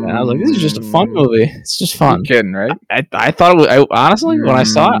were watching it. I was like, "This is just a fun movie. It's just fun." You're kidding, right? I thought it was. Honestly, when I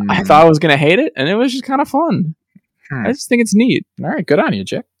saw it, I thought I was gonna hate it, and it was just kind of fun. I just think it's neat. All right, good on you,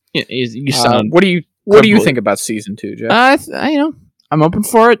 Jack. Yeah, you sound. What do you think about season 2, Jack? I'm open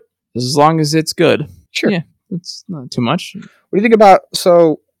for it as long as it's good. Sure. Yeah, it's not too much. What do you think about?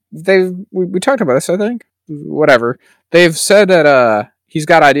 So we talked about this, I think. Whatever. They've said that he's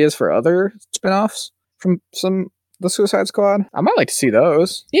got ideas for other spin-offs from the Suicide Squad. I might like to see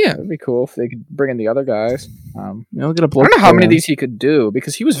those. Yeah, it'd be cool if they could bring in the other guys. We'll get I don't know how many of these he could do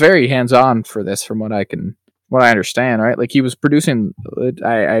because he was very hands-on for this, from what I understand. Right, like he was producing.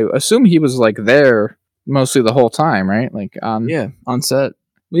 I assume he was like there mostly the whole time, right? Like on set.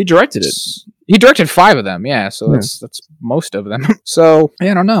 Well, he directed it. He directed 5 of them, yeah. So that's most of them. So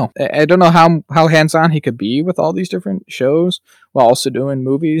yeah, I don't know. I don't know how hands on he could be with all these different shows while also doing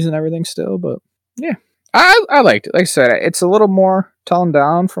movies and everything still. But yeah, I liked it. Like I said, it's a little more toned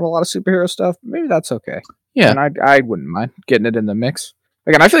down from a lot of superhero stuff. Maybe that's okay. Yeah, and I wouldn't mind getting it in the mix.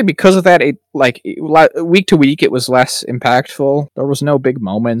 Again, I feel like because of that, week to week, it was less impactful. There was no big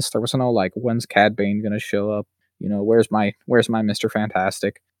moments. There was no like, when's Cad Bane gonna show up? You know, where's my Mr.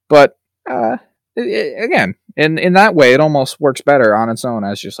 Fantastic? But again, in that way, it almost works better on its own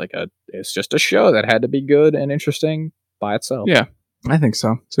as it's just a show that had to be good and interesting by itself. Yeah, I think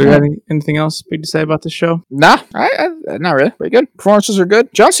so. So, you got anything else big to say about this show? Nah, I not really. Pretty good. Performances are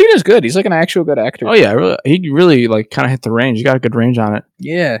good. John Cena's good. He's like an actual good actor. Oh yeah, he really like kind of hit the range. He got a good range on it.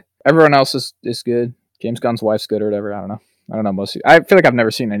 Yeah, everyone else is good. James Gunn's wife's good or whatever. I don't know most. I feel like I've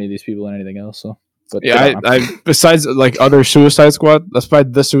never seen any of these people in anything else. So, but yeah, I besides like other Suicide Squad,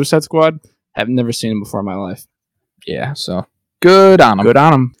 despite the Suicide Squad, I've never seen him before in my life. Yeah, so good on him. Good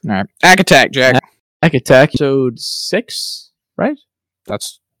on him. All right, Ack Attack, Jack. Ack Attack, episode 6, right?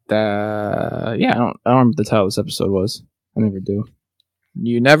 That's yeah. I don't remember the title of this episode was. I never do.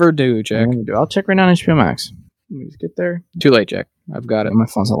 You never do, Jack. I never do. I'll check right now on HBO Max. Let me just get there. Too late, Jack. I've got it. My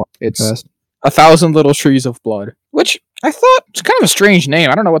phone's a lot fast. 1,000 Little Trees of Blood, which I thought was kind of a strange name.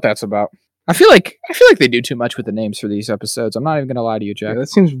 I don't know what that's about. I feel like they do too much with the names for these episodes. I'm not even gonna lie to you, Jack. Yeah, that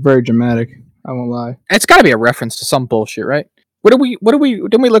seems very dramatic. I won't lie. It's got to be a reference to some bullshit, right? Didn't we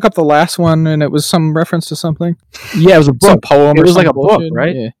look up the last one and it was some reference to something? Yeah, it was a book. Some poem. It was like a book,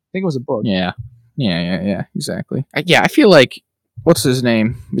 right? Yeah. I think it was a book. Yeah, exactly. I feel like, what's his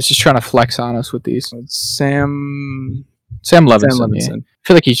name? He's just trying to flex on us with these. It's Sam Levinson. Yeah. I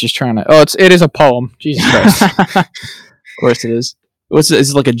feel like he's just trying to. Oh, it is a poem. Jesus Christ. Of course it is. Is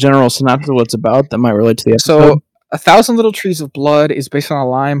it like a general synopsis of what it's about that might relate to the episode? So, 1,000 Little Trees of Blood is based on a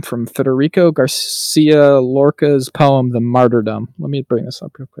line from Federico Garcia Lorca's poem, The Martyrdom. Let me bring this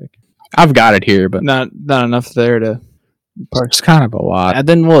up real quick. I've got it here, but not enough there to. It's kind of a lot. And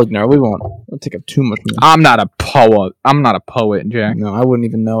then we'll ignore. We won't take up too much more. I'm not a poet, Jack. No, I wouldn't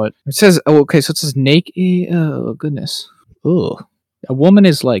even know it. It says, it says naked. Oh, goodness. Ugh. A woman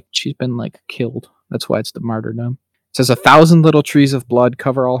is she's been killed. That's why it's the martyrdom. It says 1,000 little trees of blood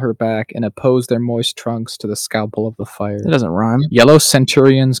cover all her back and oppose their moist trunks to the scalpel of the fire. That doesn't rhyme. Yellow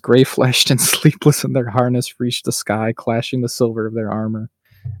centurions, gray-fleshed and sleepless in their harness, reach the sky, clashing the silver of their armor.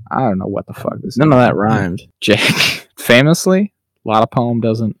 I don't know what the fuck this is. None of that rhymed. Jake, famously, a lot of poem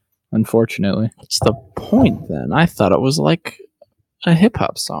doesn't, unfortunately. What's the point then? I thought it was like a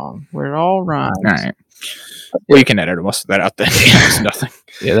hip-hop song where it all rhymes. All right. Well, you can edit most of that out then. It's nothing.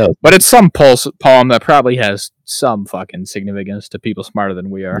 Yeah, but it's some poem that probably has some fucking significance to people smarter than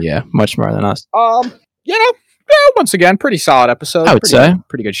we are. Yeah, much more than us. Once again, pretty solid episode. I would say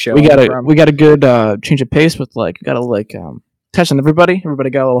pretty good show. We got a good change of pace with touch on everybody. Everybody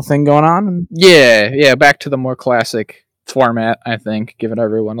got a little thing going on. And yeah. Back to the more classic format, I think, giving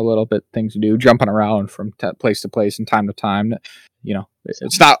everyone a little bit things to do, jumping around from place to place and time to time.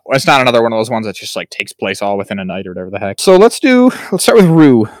 It's not another one of those ones that just like takes place all within a night or whatever the heck. So let's start with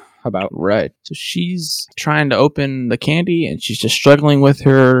Rue. How about right? So she's trying to open the candy, and she's just struggling with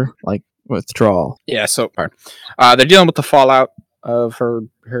her withdrawal. Yeah. So they're dealing with the fallout of her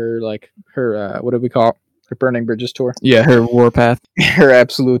what do we call it? Her Burning Bridges tour. Yeah, her warpath. Her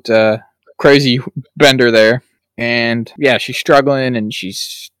absolute crazy bender there. And yeah, she's struggling and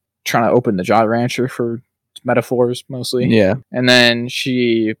she's trying to open the Jolly Rancher for metaphors mostly. Yeah. And then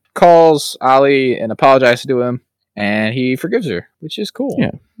she calls Ali and apologizes to him, and he forgives her, which is cool.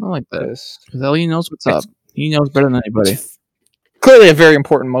 Yeah, I like that. Because Ali knows what's up. He knows better than anybody. Clearly a very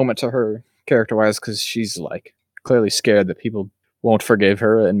important moment to her character-wise, because she's like clearly scared that people won't forgive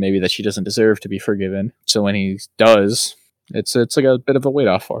her and maybe that she doesn't deserve to be forgiven. So when he does, it's like a bit of a weight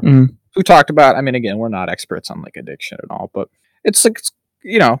off for her. Mm-hmm. We talked about, I mean, again, we're not experts on like addiction at all, but it's like,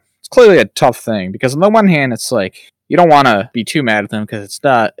 it's clearly a tough thing, because on the one hand, it's like, you don't want to be too mad at them because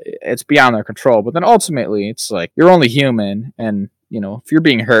it's beyond their control. But then ultimately, it's like, you're only human. And, if you're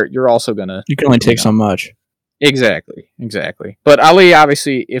being hurt, you're also you can only take so much. Exactly. But Ali,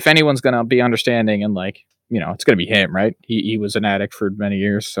 obviously, if anyone's going to be understanding and like, it's going to be him, right? He was an addict for many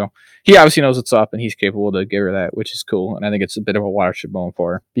years. So he obviously knows what's up and he's capable to give her that, which is cool. And I think it's a bit of a watershed moment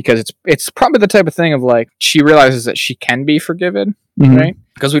for her, because it's probably the type of thing of like, she realizes that she can be forgiven, right?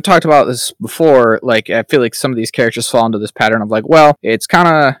 Because we've talked about this before. Like, I feel like some of these characters fall into this pattern of like, well, it's kind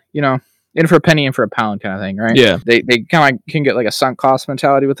of, in for a penny, in for a pound kind of thing, right? Yeah. They kind of can get like a sunk cost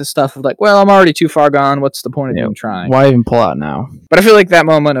mentality with this stuff of like, well, I'm already too far gone. What's the point of even trying? Why even pull out now? But I feel like that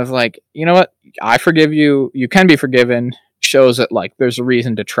moment of like, you know what? I forgive you. You can be forgiven. Shows that like there's a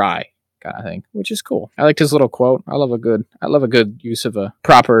reason to try, kind of thing, which is cool. I liked his little quote. I love a good use of a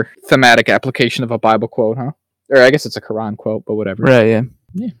proper thematic application of a Bible quote, huh? Or I guess it's a Quran quote, but whatever. Right?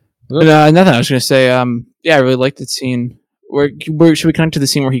 Yeah. But, nothing. I was gonna say, I really liked the scene. Where should we connect to the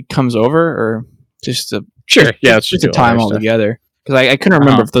scene where he comes over, or just sure? Yeah, it's just a time all together. Because I couldn't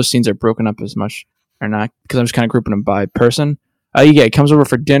remember if those scenes are broken up as much or not. Because I'm just kind of grouping them by person. He comes over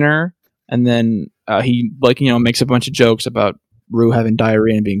for dinner, and then he makes a bunch of jokes about Rue having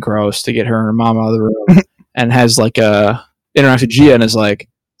diarrhea and being gross to get her and her mom out of the room, and has like a interaction with Gia and is like,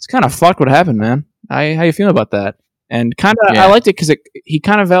 "It's kind of fucked what happened, man. How you feeling about that?" And kind of, I liked it because he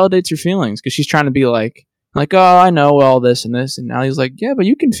kind of validates your feelings, because she's trying to be like, oh, I know all this and this, and now he's like, yeah, but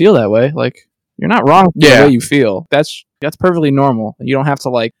you can feel that way. Like, you're not wrong with the way you feel. That's perfectly normal. You don't have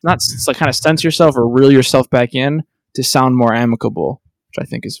to not kind of sense yourself or reel yourself back in to sound more amicable, which I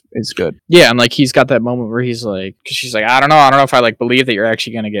think is good. Yeah, and like he's got that moment where he's like, because she's like, I don't know if I like believe that you're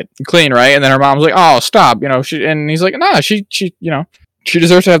actually gonna get clean, right? And then her mom's like, oh, stop, and he's like, nah, she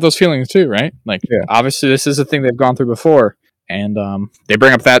deserves to have those feelings too, right? Like, obviously this is a thing they've gone through before. And they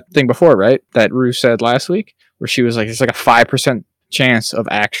bring up that thing before, right? That Rue said last week, where she was like, there's like a 5% chance of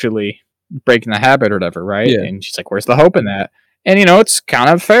actually breaking the habit or whatever, right? Yeah. And she's like, where's the hope in that? And, it's kind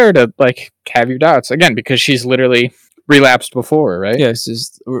of fair to like have your doubts, again, because she's literally relapsed before, right? Yeah,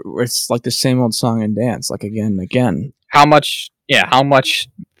 it's like the same old song and dance, like again and again. How much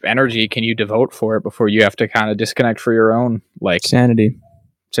energy can you devote for it before you have to kind of disconnect for your own like sanity?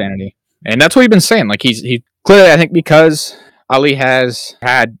 And that's what he's been saying. Like he clearly, I think, because Ali has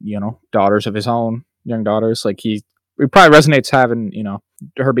had, daughters of his own, young daughters. Like it probably resonates having,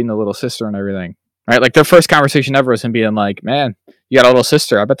 her being the little sister and everything, right? Like their first conversation ever was him being like, "Man, you got a little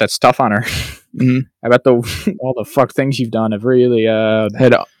sister. I bet that's tough on her. I bet all the fuck things you've done have really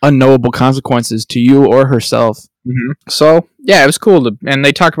had unknowable consequences to you or herself." Mm-hmm. So yeah, it was cool. And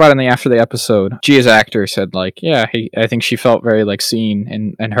they talked about it after the episode. Gia's actor said like, I think she felt very like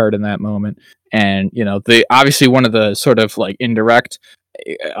seen and heard in that moment. And obviously one of the sort of like indirect,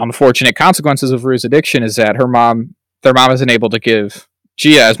 unfortunate consequences of Rue's addiction is that their mom isn't able to give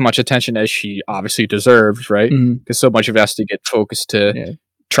Gia as much attention as she obviously deserves, right? Because so much of it has to get focused to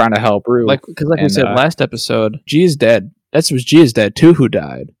trying to help Rue. Because we said last episode, Gia's dead. That was Gia's dad too who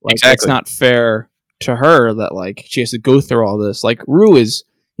died. Like, exactly. It's not fair to her that like she has to go through all this. Like Rue is,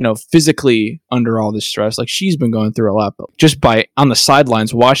 physically under all this stress. Like she's been going through a lot, but just by on the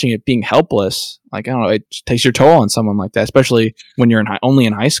sidelines watching it, being helpless, like I don't know, it takes your toll on someone like that, especially when you're only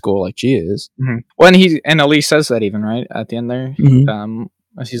in high school, like Gia is. Mm-hmm. Well, and Elise says that even right at the end there,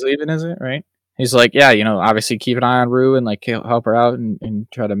 as he's leaving, is it right? He's like, obviously keep an eye on Rue and like help her out and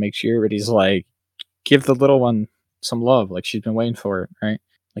try to make sure. But he's like, give the little one some love. Like, she's been waiting for it, right?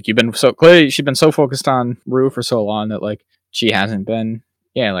 Like, she's been so focused on Rue for so long that, like, she hasn't been,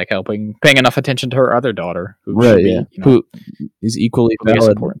 like, paying enough attention to her other daughter, who should be, who is equally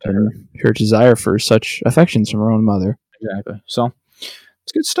valid important to in her desire for such affections from her own mother. Exactly. So,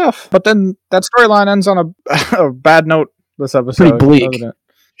 it's good stuff. But then that storyline ends on a bad note this episode. Pretty bleak.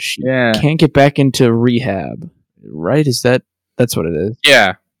 She can't get back into rehab, right? That's what it is?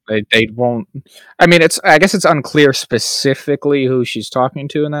 Yeah. They won't. I mean, I guess it's unclear specifically who she's talking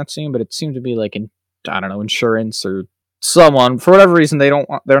to in that scene, but it seemed to be like insurance or someone. For whatever reason, they're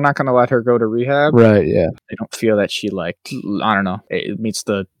not going to let her go to rehab. Right? Yeah. They don't feel that she it meets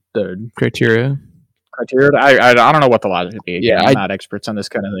the criteria. I don't know what the logic would be. Yeah, I'm not experts on this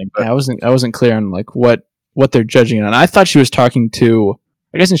kind of thing. But I wasn't clear on like what they're judging it on. I thought she was talking to.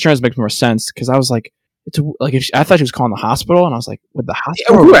 I guess insurance makes more sense because I was like. I thought she was calling the hospital, and I was like, "Would the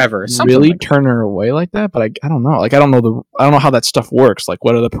hospital whoever really like turn her away like that?" But I don't know. Like, I don't know how that stuff works. Like,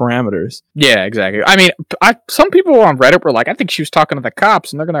 what are the parameters? Yeah, exactly. I mean, some people on Reddit were like, "I think she was talking to the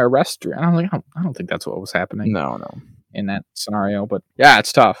cops, and they're going to arrest her." And I was like, "I don't think that's what was happening." No. In that scenario, but yeah,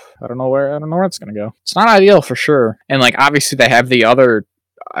 it's tough. I don't know where it's going to go. It's not ideal for sure. And like, obviously, they have the other.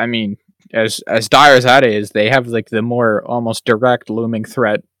 I mean, as dire as that is, they have like the more almost direct looming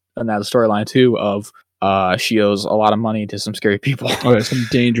threat in that storyline too of. She owes a lot of money to some scary people. Oh, yeah, some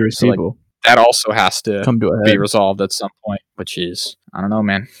dangerous people. Like, that also has to come to a be resolved at some point. Which is, I don't know,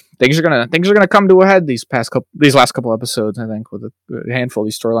 man. Things are gonna come to a head these last couple episodes. I think with a handful of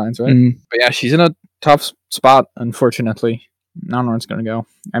these storylines, right? Mm-hmm. But yeah, she's in a tough spot. Unfortunately, I don't know where it's gonna go.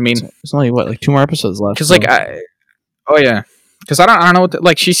 I mean, it's only like 2 more episodes left. Because because I don't know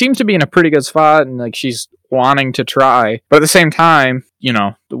what she seems to be in a pretty good spot, and like she's wanting to try, but at the same time,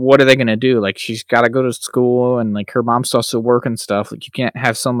 what are they gonna do? Like, she's got to go to school, and like her mom still has to work and stuff. Like, you can't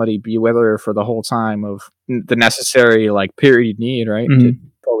have somebody be with her for the whole time of the necessary like period need, right? Mm-hmm. To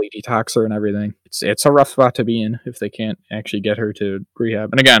fully detox her and everything. It's a rough spot to be in if they can't actually get her to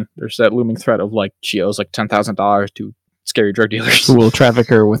rehab. And again, there's that looming threat of like she owes like $10,000 to scary drug dealers who will traffic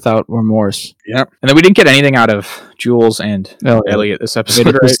her without remorse. Yeah, and then we didn't get anything out of Jules and Elliot this episode.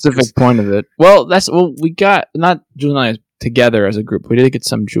 The specific point of it. Well, we got not Jules and I together as a group. We did get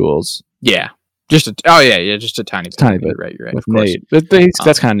some Jules. Yeah, just a tiny bit. Right, you're right. With Nate,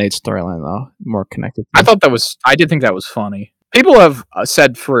 that's kind of Nate's storyline though, more connected. I did think that was funny. People have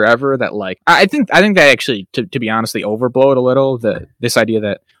said forever that like I think they actually, to be honest, they overblow it a little. This idea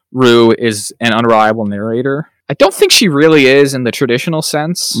that Rue is an unreliable narrator. I don't think she really is in the traditional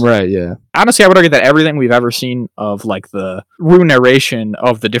sense. Right, yeah. Honestly, I would argue that everything we've ever seen of like the Rue narration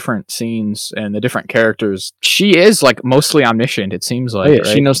of the different scenes and the different characters, she is like mostly omniscient, it seems like. Oh, yeah, right?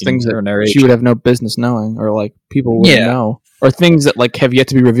 She knows things that she would have no business knowing, or like people wouldn't know. Or things that like have yet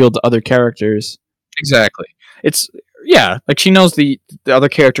to be revealed to other characters. Exactly. Like she knows the other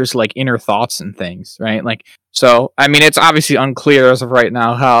characters' like inner thoughts and things, right? Like, so I mean, it's obviously unclear as of right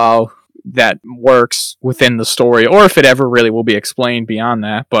now how that works within the story, or if it ever really will be explained beyond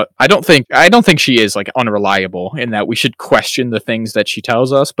that. But I don't think she is like unreliable in that we should question the things that she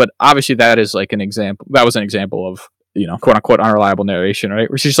tells us. But obviously that is like an example. That was an example of quote unquote unreliable narration, right?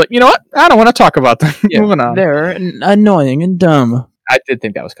 Where she's like, you know what? I don't want to talk about them. Yeah, moving on. They're annoying and dumb. I did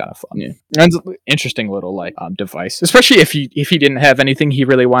think that was kind of fun. Yeah. And it's an interesting little like device, especially if he didn't have anything he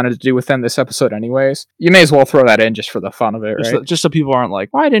really wanted to do within this episode anyways. You may as well throw that in just for the fun of it, right? Just so people aren't like,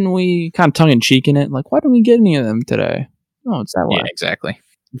 why didn't we kind of tongue in cheek in it? Like, why didn't we get any of them today? Oh, it's that way. Yeah, exactly.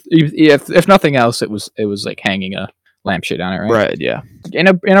 If nothing else, it was like hanging a lampshade on it, right? Right. Yeah. In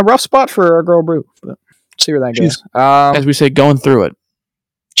a rough spot for our girl Brew, but let's see where that goes. As we say, going through it.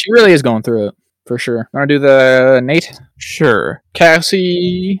 She really is going through it. For sure. Want to do the Nate? Sure.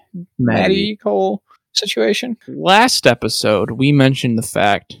 Cassie, Maddie Cole situation? Last episode, we mentioned the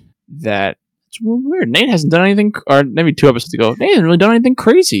fact that it's weird. Nate hasn't done anything, or maybe 2 episodes ago, Nate hasn't really done anything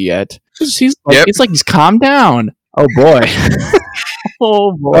crazy yet. It's like he's calmed down. Oh, boy.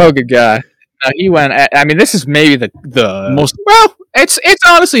 Oh, boy. Oh, good guy. He went, I mean, this is maybe the most, well, it's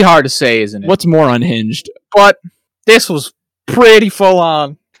honestly hard to say, isn't it? What's more unhinged? But this was pretty full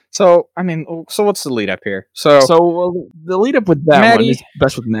on. So, I mean, what's the lead up here? So the lead up with that one is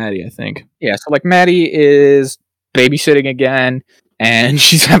best with Maddie, I think. Yeah, so like Maddie is babysitting again, and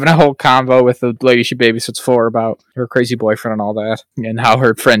she's having a whole convo with the lady she babysits for about her crazy boyfriend and all that, and how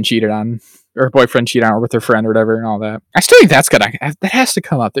her boyfriend cheated on her with her friend or whatever and all that. I still think that has to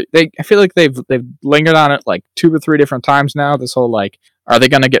come up. I feel like they've lingered on it like 2 or 3 different times now. This whole like, are they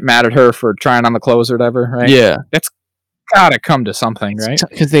gonna get mad at her for trying on the clothes or whatever? Right? Yeah, that's gotta come to something, right?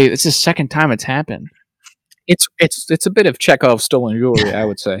 Because it's the second time it's happened. it's a bit of Chekhov's stolen jewelry, I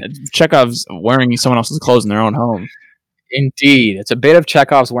would say. Chekhov's wearing someone else's clothes in their own home. Indeed, it's a bit of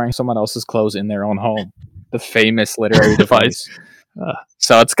Chekhov's wearing someone else's clothes in their own home. The famous literary device.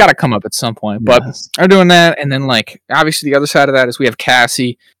 So it's got to come up at some point. But they're doing that, and then like obviously the other side of that is we have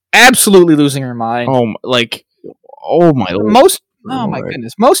Cassie absolutely losing her mind. Oh my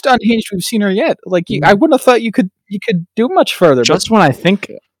goodness, most unhinged we've seen her yet. Like I wouldn't have thought you could do much further. Just when I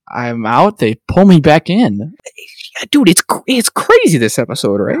think I'm out, they pull me back in. Dude, it's crazy this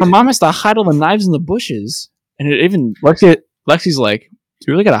episode, right? Her mom has to hide all the knives in the bushes, and it even Lexi's like, "Do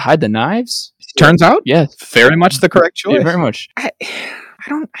you really got to hide the knives?" Turns out, yes, very much the correct choice. Yeah, very much. I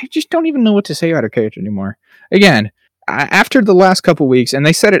just don't even know what to say about her character anymore. Again, after the last couple weeks, and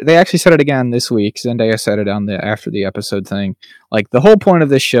they actually said it again this week. Zendaya said it on after the episode thing. Like the whole point of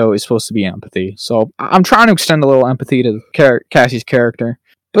this show is supposed to be empathy. So I'm trying to extend a little empathy to Cassie's character,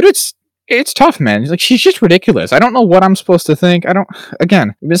 but it's tough, man. Like she's just ridiculous. I don't know what I'm supposed to think.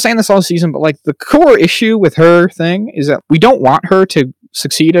 Again, we've been saying this all season, but like the core issue with her thing is that we don't want her to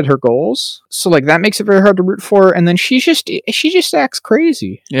succeed at her goals. So like that makes it very hard to root for her. And then she just acts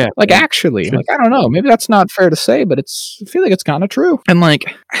crazy. Yeah. Like actually, like I don't know. Maybe that's not fair to say, but I feel like it's kind of true. And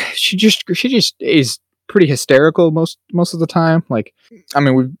like she just is pretty hysterical most of the time. Like I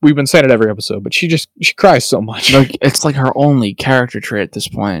mean we've been saying it every episode, but she cries so much. Like it's like her only character trait at this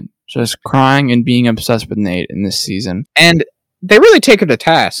point. Just crying and being obsessed with Nate in this season. And they really take her to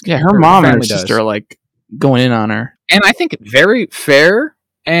task. Yeah, her mom and her sister are like going in on her. And I think very fair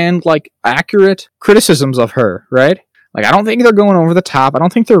and like accurate criticisms of her, right? Like I don't think they're going over the top. I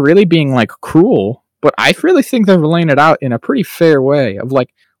don't think they're really being like cruel, but I really think they're laying it out in a pretty fair way of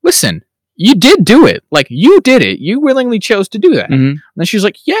like, listen, you did do it. Like you did it. You willingly chose to do that. Mm-hmm. And then she's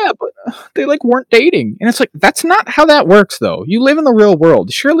like, yeah, but they like weren't dating. And it's like, that's not how that works though. You live in the real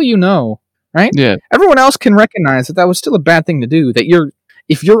world. Surely you know, right? Yeah. Everyone else can recognize that was still a bad thing to do.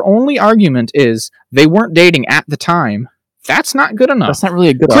 If your only argument is they weren't dating at the time, that's not good enough. That's not really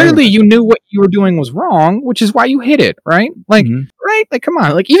a good Clearly, argument. you knew what you were doing was wrong, which is why you hit it, right? Like, right? Like, come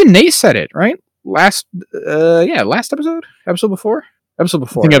on. Like, even Nate said it, right? Last episode? Episode before? Episode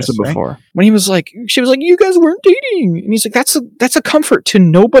before. I think episode before. When she was like, you guys weren't dating. And he's like, that's a comfort to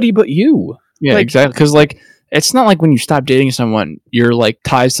nobody but you. Yeah, like, exactly. Because, like, it's not like when you stop dating someone, your, like,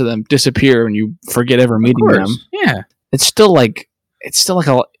 ties to them disappear and you forget ever meeting them. Yeah. It's still like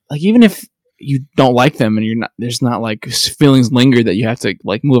even if you don't like them and there's not like feelings linger that you have to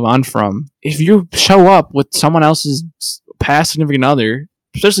like move on from. If you show up with someone else's past significant other,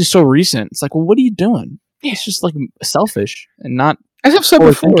 especially so recent, it's like, well, what are you doing? Yeah, it's just like selfish and not. As I've said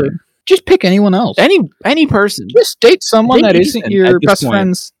before, just pick anyone else. Any person. Just date someone that isn't your best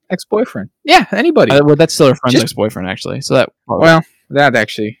friend's ex-boyfriend. Yeah, anybody. Well, that's still her friend's ex-boyfriend, actually. So that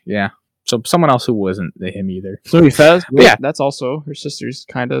actually, yeah. So someone else who wasn't him either. So Fez, yeah, that's also her sister's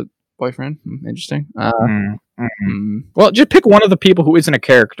kind of boyfriend. Interesting. Well, just pick one of the people who isn't a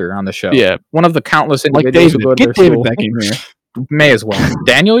character on the show. Yeah, one of the countless individuals David. who go to Get their David school. back in here. May as well.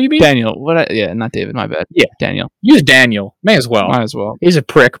 Daniel, you mean? Daniel. Yeah, not David. My bad. Yeah, Daniel. Use Daniel. Might as well. He's a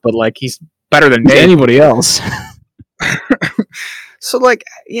prick, but like he's better than anybody else. So like,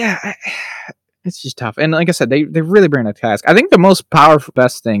 yeah, it's just tough. And like I said, they really bring a task. I think the most powerful,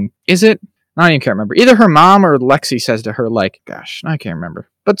 best thing is it. I don't even can't remember. Either her mom or Lexi says to her, like, gosh, I can't remember.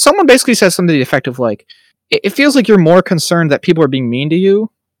 But someone basically says something to the effect of like, it feels like you're more concerned that people are being mean to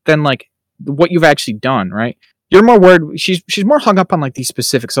you than like what you've actually done, right? You're more worried. She's more hung up on like these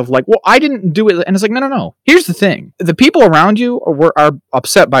specifics of like, well, I didn't do it. And it's like, no. Here's the thing. The people around you are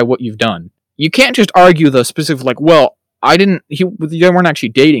upset by what you've done. You can't just argue the specific, like, well, they weren't actually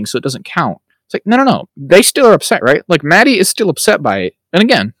dating, so it doesn't count. It's like, no. They still are upset, right? Like Maddie is still upset by it. And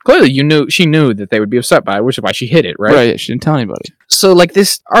again, clearly she knew that they would be upset by it, which is why she hid it, right? Right, she didn't tell anybody. So like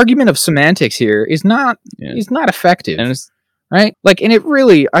this argument of semantics here is not effective. And it's right? Like, and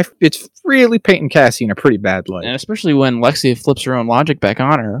it's really painting Cassie in a pretty bad light. And especially when Lexi flips her own logic back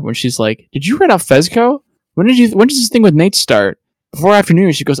on her when she's like, "Did you write out Fezco? When does this thing with Nate start?" Before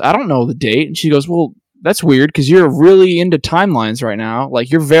afternoon, she goes, "I don't know the date." And she goes, "Well, that's weird because you're really into timelines right now.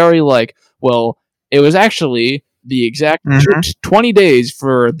 Like, you're very like, well, it was actually the exact 20 days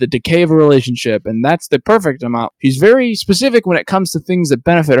for the decay of a relationship, and that's the perfect amount." She's very specific when it comes to things that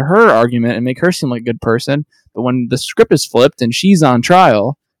benefit her argument and make her seem like a good person. But when the script is flipped and she's on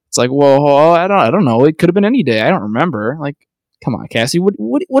trial, it's like, well, I don't know. It could have been any day. I don't remember. Like, come on, Cassie. What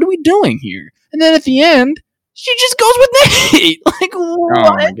are we doing here? And then at the end, She just goes with Nate. Like, what?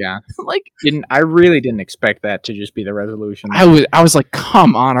 Oh my god! Like, I really didn't expect that to just be the resolution. I was like,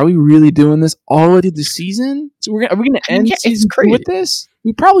 come on, are we really doing this all the way through the season? So are we going to end season 2 with this?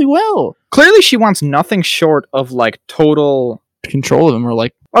 We probably will. Clearly, she wants nothing short of like total control of him, or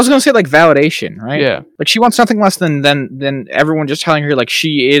like, I was gonna say like validation, right? Yeah. Like she wants nothing less than everyone just telling her like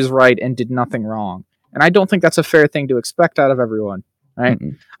she is right and did nothing wrong. And I don't think that's a fair thing to expect out of everyone. Right?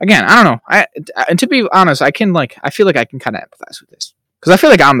 Mm-mm. Again, I don't know. And to be honest, I feel like I can kind of empathize with this. Because I feel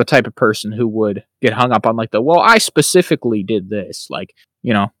like I'm the type of person who would get hung up on like well, I specifically did this. Like,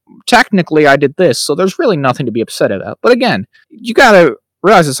 technically I did this, so there's really nothing to be upset about. But again, you gotta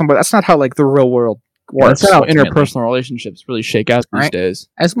realize that's not how like the real world works. That's not how interpersonal relationships really shake out these days.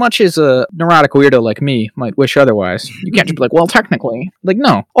 As much as a neurotic weirdo like me might wish otherwise, you can't just be like, well, technically. Like,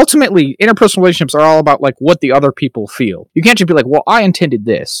 no. Ultimately, interpersonal relationships are all about, like, what the other people feel. You can't just be like, well, I intended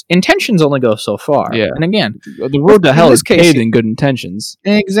this. Intentions only go so far. Yeah. And again, the road to hell is paved in good intentions.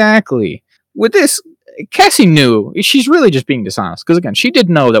 Exactly. With this, Cassie knew. She's really just being dishonest. Because, again, she did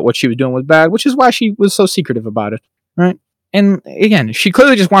know that what she was doing was bad, which is why she was so secretive about it. Right? And again, she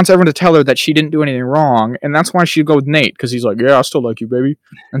clearly just wants everyone to tell her that she didn't do anything wrong, and that's why she'd go with Nate, because he's like, yeah, I still like you, baby.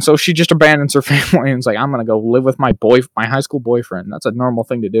 And so she just abandons her family and is like, I'm gonna go live with my high school boyfriend. That's a normal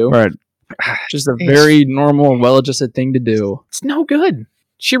thing to do. Right. Just a very normal, well-adjusted thing to do. It's no good.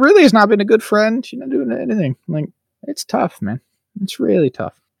 She really has not been a good friend. She's not doing anything. Like, it's tough, man. It's really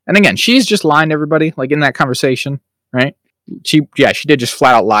tough. And again, she's just lying to everybody, like in that conversation, right? She did just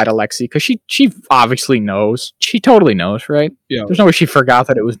flat out lie to Lexi because she obviously knows. She totally knows, right? Yeah. There's no way she forgot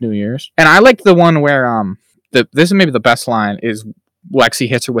that it was New Year's. And I like the one where this is maybe the best line is Lexi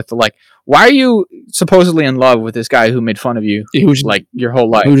hits her with the like, why are you supposedly in love with this guy who made fun of you like your whole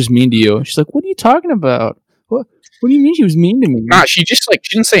life? Who was mean to you? She's like, what are you talking about? What do you mean she was mean to me? Nah, she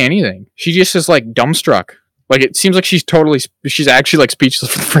didn't say anything. She just is like dumbstruck. Like it seems like she's actually like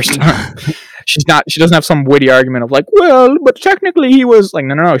speechless for the first time. She doesn't have some witty argument of like, well, but technically he was like,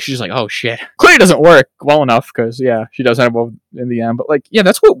 no. She's just like, oh shit. Clearly doesn't work well enough because she does have both in the end. But like, yeah,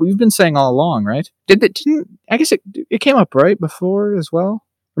 that's what we've been saying all along, right? I guess it came up right before as well.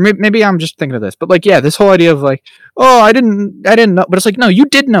 Or maybe I'm just thinking of this, but like, yeah, this whole idea of like, oh, I didn't know, but it's like, no, you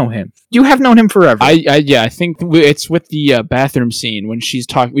did know him. You have known him forever. I think it's with the bathroom scene when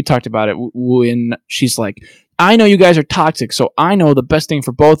we talked about it when she's like, I know you guys are toxic, so I know the best thing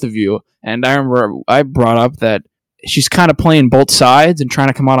for both of you. And I remember I brought up that she's kind of playing both sides and trying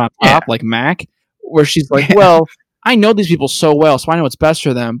to come out on top like Mac, where she's like, well, I know these people so well, so I know what's best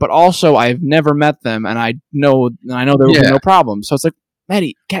for them, but also I've never met them, and I know there will be no problem. So it's like,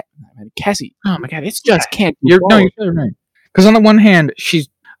 Maddie, Cassie, oh my god, it's just can't. You're right. Because on the one hand, she's,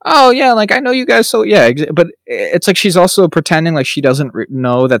 oh yeah, like I know you guys, so yeah, but it's like she's also pretending like she doesn't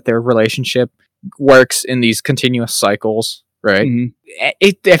know that their relationship works in these continuous cycles, right? Mm-hmm.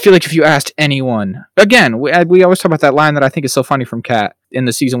 I feel like if you asked anyone, again, we always talk about that line that I think is so funny from Kat in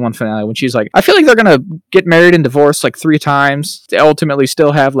the season 1 finale when she's like, I feel like they're gonna get married and divorced like 3 times to ultimately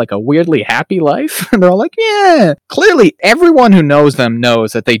still have like a weirdly happy life. And they're all like, yeah. Clearly, everyone who knows them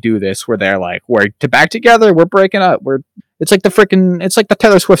knows that they do this where they're like, we're back together, we're breaking up, it's like the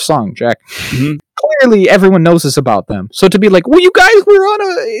Taylor Swift song, Jack. Mm-hmm. Clearly, everyone knows this about them. So to be like, well, you guys were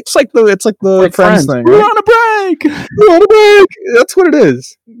it's like the friends thing. We're right? on a break. We're on a break. That's what it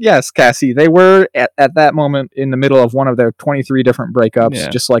is. Yes, Cassie, they were at that moment in the middle of one of their 23 different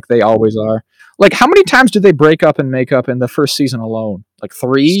breakups, just like they always are. Like, how many times did they break up and make up in the first season alone? Like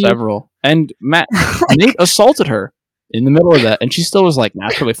 3? Several. And Nate assaulted her in the middle of that, and she still was like, nah,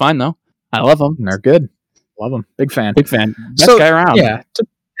 that's totally fine though. I love them. And they're good. Love him. Big fan. Best guy around. Yeah.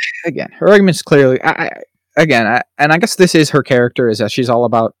 Again, her argument's clearly, and I guess this is her character, is that she's all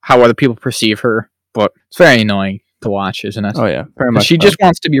about how other people perceive her, but it's very annoying to watch, isn't it? Oh yeah, very much. She just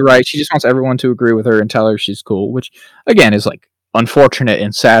wants to be right. She just wants everyone to agree with her and tell her she's cool, which again is like unfortunate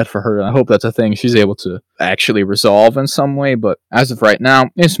and sad for her. And I hope that's a thing she's able to actually resolve in some way. But as of right now,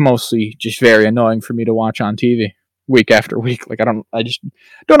 it's mostly just very annoying for me to watch on TV week after week. Like I just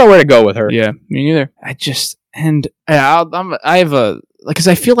don't know where to go with her. Yeah, me neither. Because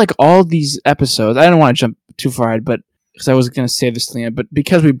I feel like all these episodes, I don't want to jump too far ahead, but because I was going to say this to Leanne, but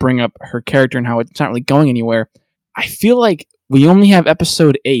because we bring up her character and how it's not really going anywhere, I feel like we only have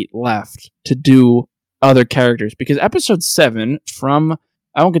episode 8 left to do other characters, because episode 7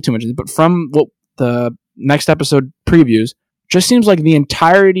 I won't get too much into it, but from what the next episode previews, just seems like the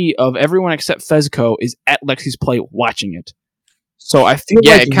entirety of everyone except Fezco is at Lexi's plate watching it. So I feel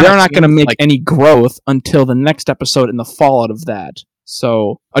like they're not going to make any growth until the next episode and the fallout of that.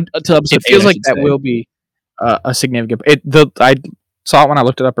 So until episode it feels like that will be a significant. saw it when I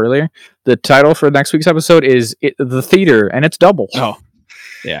looked it up earlier. The title for next week's episode is The Theater, and it's double. Oh,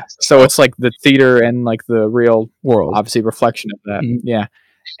 yeah. So it's like the theater and like the real World. obviously reflection of that. Mhm. Yeah.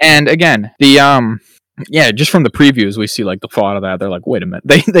 And again, just from the previews we see like the fallout of that. They're like, wait a minute.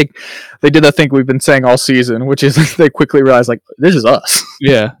 They did the thing we've been saying all season, which is they quickly realized like this is us.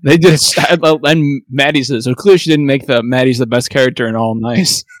 Yeah, they just and Maddie says so. Clearly, she didn't make Maddie's the best character in All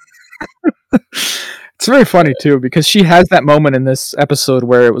Nice. It's very funny too because she has that moment in this episode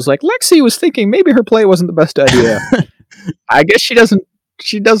where it was like Lexi was thinking maybe her play wasn't the best idea. I guess she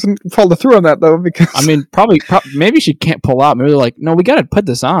doesn't follow through on that though because I mean, maybe she can't pull out. Maybe they're like, no, we got to put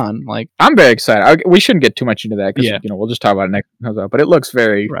this on. Like, I'm very excited. We shouldn't get too much into that because Yeah. we'll just talk about it next time it comes out. But it looks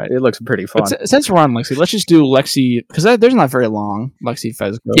Right. it looks pretty fun. but since we're on Lexi, let's just do Lexi because there's not very long. Lexi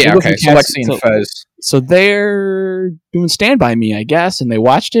Fez. Yeah, okay. So Lexi and Fez. So they're doing Stand By Me, I guess, and they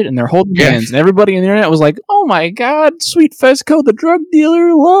watched it and they're holding Yeah. hands, and everybody on the internet was like, "Oh my God, sweet Fezco, the drug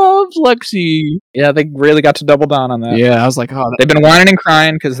dealer, loves Lexi." Yeah, they really got to double down on that. Yeah, I was like, "Oh, They've been whining and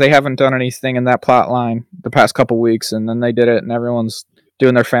crying because they haven't done anything in that plot line the past couple weeks, and then they did it, and everyone's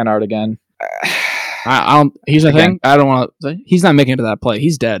doing their fan art again. I don't." Here's the Again. thing: I don't want to. He's not making it to that play.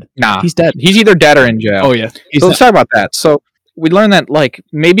 He's dead. Nah, He's dead. he's either dead or in jail. Oh yeah, he's So not- let's talk about that. So we learned that like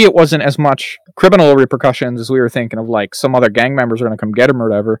maybe it wasn't as much criminal repercussions as we were thinking of, like some other gang members are going to come get him or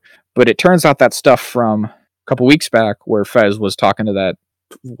whatever. But it turns out that stuff from a couple weeks back where Fez was talking to that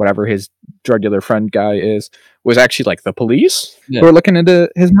whatever his drug dealer friend guy is was actually like the police who are looking into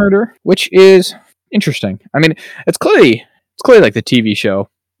his murder, which is interesting. I mean, it's clearly like the TV show.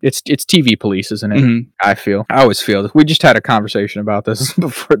 It's TV police, isn't it? Mhm. I always feel we just had a conversation about this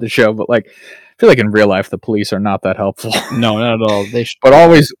before the show, but like I feel like in real life the police are not that helpful. No, not at all. They But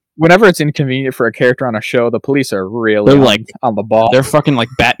always, whenever it's inconvenient for a character on a show, the police are really They're like on the ball. they're fucking like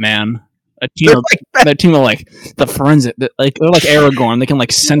Batman. A team They're of, like that team of like the forensic, like they're like Aragorn. They can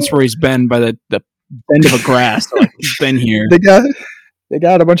like sense where he's been by the bend of a grass. They're like, he's been here. They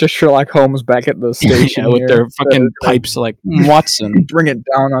got a bunch of Sherlock Holmes back at the station with here. their fucking pipes, like Watson. Bring it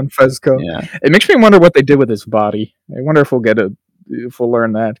down on Fezco. Yeah, It makes me wonder what they did with his body. I wonder if we'll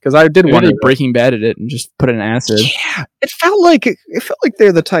learn that because I did maybe wonder. they Breaking Baded it and just put it in acid. Yeah, it felt like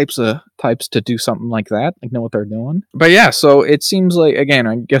they're the types to do something like that, like know what they're doing. But yeah, so it seems like again,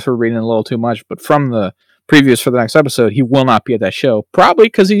 I guess we're reading a little too much, but from the previews for the next episode, he will not be at that show, probably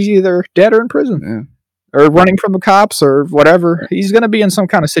because he's either dead or in prison. Yeah. Or running from the cops or whatever. He's going to be in some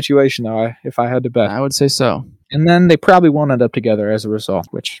kind of situation, though, if I had to bet. I would say so. And then they probably won't end up together as a result,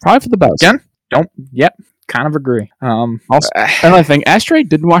 which Probably for the best. Again? Kind of agree. Also, another thing, Ashtray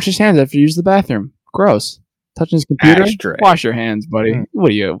didn't wash his hands after he used the bathroom. Gross. Touching his computer. Ashtray. Wash your hands, buddy. Mm. What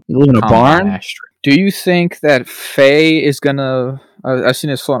are you? You live in a barn? Do you think that Faye is going to... I've seen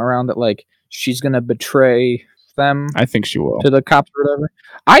this floating around that, like, she's going to betray them I think she will. to the cops or whatever.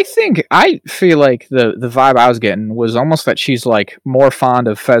 I feel like the vibe I was getting was almost that she's like more fond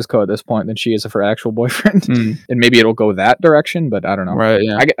of Fezco at this point than she is of her actual boyfriend, Mm. and maybe it'll go that direction. But I don't know. Right,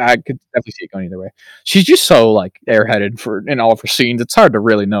 yeah. I could definitely see it going either way. She's just so like airheaded in all of her scenes. It's hard to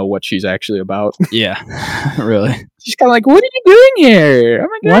really know what she's actually about. Yeah. Really. She's kind of like, "What are you doing here? Oh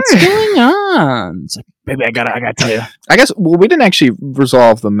my god, What's going on? It's like, baby, I gotta tell you. I guess we didn't actually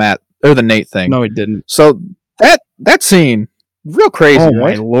resolve the Nate thing. No, he didn't. So that scene, real crazy. Oh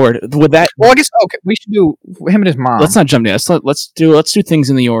right? my lord! With that, Well, I guess okay. We should do him and his mom. let's not jump yet. Let's do things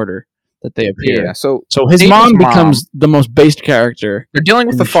in the order that they appear. Yeah. So His Nate's mom mom- becomes the most based character. they're dealing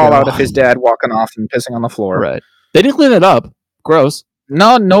with in the the show. fallout of his dad walking off and pissing on the floor. Right. They didn't clean it up. Gross.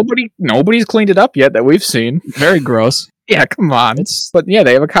 No, nobody's cleaned it up yet that we've seen. Very gross. Yeah, come on. It's. But yeah,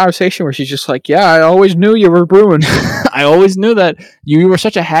 they have a conversation where she's just like, "Yeah, I always knew you were ruined." I always knew that you were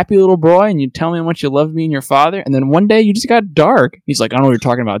such a happy little boy, and you'd tell me how much you loved me and your father, and then one day you just got dark. He's like, I don't know what you're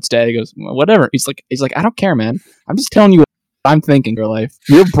talking about. It's dad. He goes, well, whatever. He's like, I don't care, man. I'm just telling you what I'm thinking. Your life,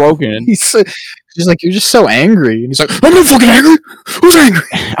 you're broken. She's like, "You're just so angry," and he's like, "I'm not fucking angry. Who's angry?"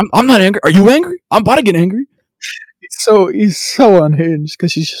 I'm not angry. Are you angry? I'm about to get angry. He's so unhinged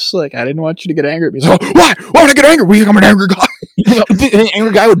because she's just like, "I didn't want you to get angry at me." So why? Why would I get angry? We think I'm an angry guy. An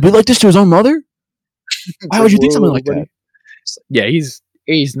angry guy would be like this to his own mother. Why would you think something like that? Yeah,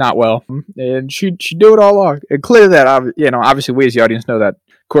 he's not well, and she'd do it all along. And clearly that, obviously we as the audience know that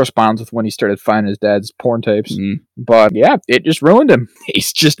corresponds with when he started finding his dad's porn tapes. Mm. But yeah, it just ruined him.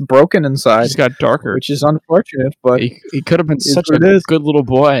 He's just broken inside. He's got darker. Which is unfortunate, but He could have been It's such what a it is. good little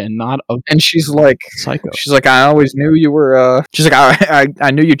boy and not a and she's like, psycho. I always knew you were. She's like,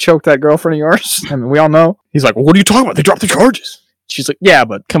 I knew you choked that girlfriend of yours. I mean, we all know. He's like, well, what are you talking about? They dropped the charges. She's like, yeah,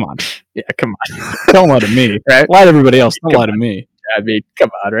 but Come on. come on, Don't lie to me. right? Lie to everybody else. Don't Come lie to me. I mean,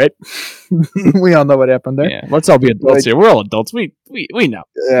 come on, right? We all know what happened there. Yeah, let's all be adults here. We're all adults. We know.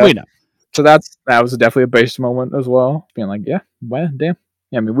 Yeah. We know. So that was definitely a base moment as well. Being like, yeah, well, damn.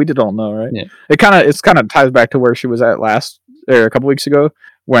 Yeah, I mean, we did all know, right? Yeah. It kind of ties back to where she was at a couple weeks ago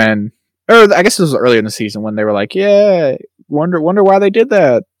when, or I guess it was earlier in the season when they were like, yeah, wonder why they did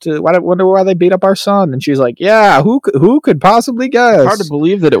that. Wonder why they beat up our son. And she's like, yeah, who could possibly guess? Hard to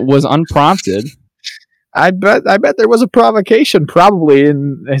believe that it was unprompted. I bet there was a provocation probably.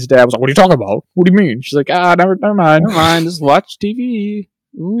 And his dad was like, what are you talking about? What do you mean? She's like, never mind. Never mind. Just watch TV.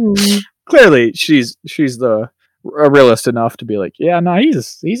 Ooh. Clearly, she's a realist enough to be like, yeah, no,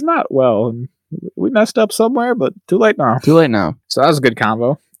 he's not well, and we messed up somewhere, but too late now. Too late now. So that was a good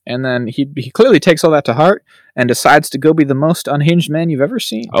convo. And then he clearly takes all that to heart and decides to go be the most unhinged man you've ever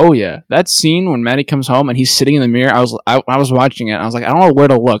seen. Oh yeah, that scene when Maddie comes home and he's sitting in the mirror. I was watching it. I was like, I don't know where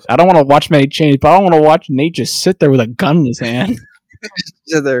to look. I don't want to watch Maddie change, but I don't want to watch Nate just sit there with a gun in his hand.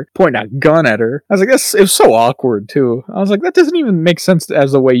 They're pointing a gun at her. I was like, it was so awkward too. I was like, that doesn't even make sense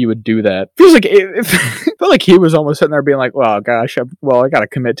as the way you would do that. Feels like it felt like he was almost sitting there being like, well, gosh, I gotta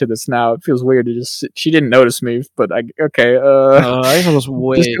commit to this now. It feels weird to just sit. She didn't notice me, but I just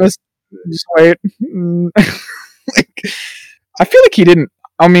wait. Just wait. Like, I feel like he didn't.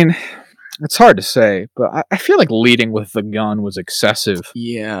 I mean, it's hard to say, but I feel like leading with the gun was excessive.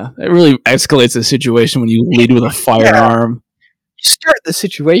 Yeah, it really escalates the situation when you lead with a firearm. You start the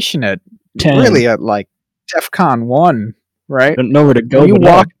situation at 10. Really at like DEFCON 1, right? Don't know where to go.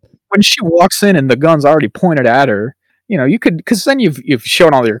 When she walks in and the gun's already pointed at her, you could, because then you've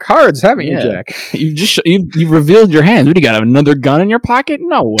shown all your cards, haven't you, Jack? You revealed your hands. What do you got? Another gun in your pocket?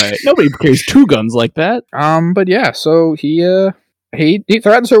 No way. Nobody carries 2 guns like that. But yeah, so he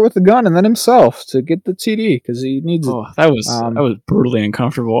threatens her with the gun and then himself to get the TD because he needs it. That was brutally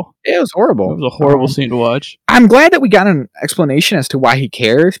uncomfortable. It was horrible. It was a horrible scene to watch. I'm glad that we got an explanation as to why he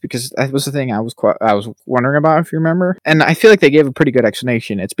cares, because that was the thing I was wondering about, if you remember. And I feel like they gave a pretty good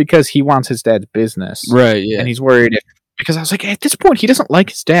explanation. It's because he wants his dad's business, right? Yeah, and he's worried because I was like, at this point, he doesn't like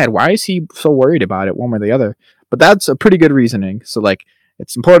his dad. Why is he so worried about it, one way or the other? But that's a pretty good reasoning. So like,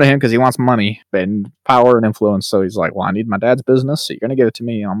 it's important to him because he wants money and power and influence. So he's like, well, I need my dad's business, so you're going to give it to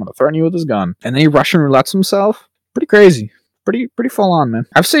me, and I'm going to threaten you with his gun. And then he Russian roulettes himself. Pretty crazy. Pretty full on, man.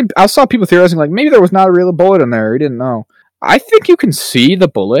 I saw people theorizing like maybe there was not a real bullet in there. He didn't know. I think you can see the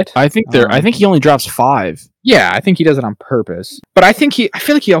bullet. I think he only drops 5. Yeah, I think he does it on purpose. But I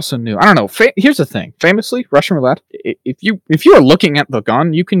feel like he also knew. I don't know. Here's the thing. Famously, Russian roulette. If you are looking at the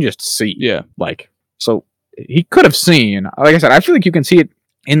gun, you can just see. Yeah. So he could have seen. Like I said, I feel like you can see it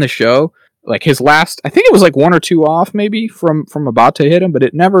in the show. Like his last, I think it was like 1 or 2 off, maybe from about to hit him, but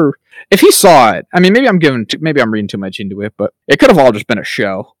it never. If he saw it, I mean, maybe I'm reading too much into it, but it could have all just been a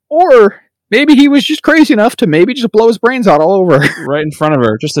show, or maybe he was just crazy enough to maybe just blow his brains out all over right in front of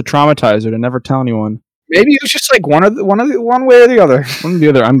her, just to traumatize her, to never tell anyone. Maybe it was just like one way or the other. One or the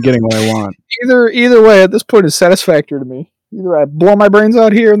other. I'm getting what I want. Either way, at this point, is satisfactory to me. Either I blow my brains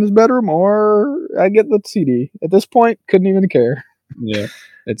out here in this bedroom, or I get the CD. At this point, couldn't even care. Yeah.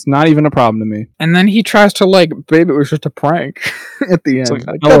 It's not even a problem to me. And then he tries to babe, it was just a prank at the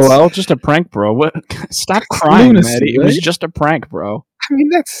end. LOL, just a prank, bro. What? Stop crying, lunacy, Maddie. Right? It was just a prank, bro. I mean,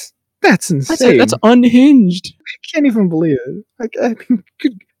 that's insane. That's unhinged. I can't even believe it. I mean,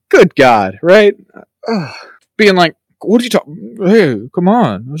 good God, right? Being like, what did you talk? Hey, come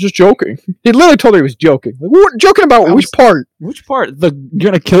on! I was just joking. He literally told her he was joking. Like, what? Joking about which part? Which part? You're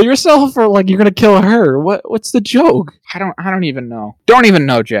gonna kill yourself, or you're gonna kill her? What's the joke? I don't even know. Don't even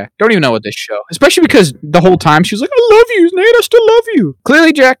know, Jack. Don't even know what this show. Especially because the whole time she was like, "I love you, Nate. I still love you."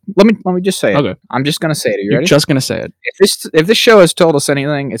 Clearly, Jack. Let me just say it. Okay. I'm just gonna say it. You're ready? Just gonna say it. If this show has told us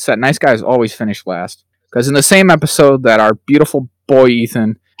anything, it's that nice guys always finish last. Because in the same episode that our beautiful boy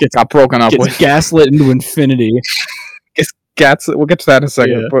Ethan got broken up with, gaslit into infinity. We'll get to that in a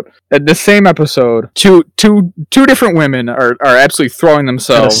second. Yeah. But at the same episode, two different women are absolutely throwing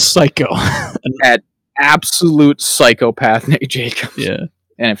themselves at absolute psychopath Nate Jacobs. Yeah,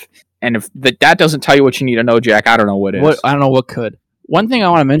 and if that doesn't tell you what you need to know, Jack, I don't know what is. I don't know what could. One thing I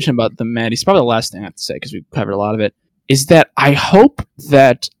want to mention about the Maddie, it's probably the last thing I have to say because we've covered a lot of it, is that I hope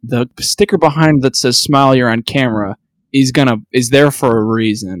that the sticker behind that says "Smile, you're on camera" is there for a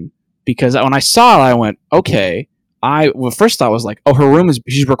reason. Because when I saw it, I went, okay. First thought was like, oh,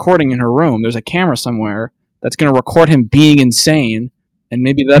 she's recording in her room. There's a camera somewhere that's going to record him being insane, and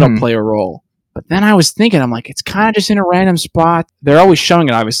maybe that'll play a role. But then I was thinking, I'm like, it's kind of just in a random spot. They're always showing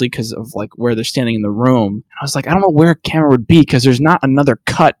it, obviously, because of where they're standing in the room. I was like, I don't know where a camera would be, because there's not another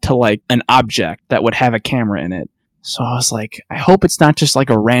cut to an object that would have a camera in it. So I was like, I hope it's not just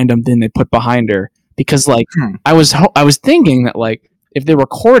a random thing they put behind her, because like I was thinking that like if they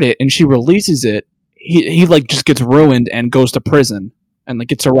record it and she releases it, he like just gets ruined and goes to prison and like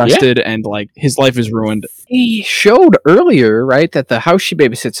gets arrested and like his life is ruined. He showed earlier, right, that the house she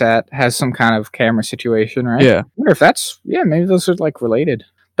babysits at has some kind of camera situation, right? Yeah. I wonder if that's maybe those are like related.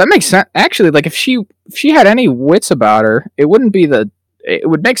 That makes sense. Actually, like if she had any wits about her, it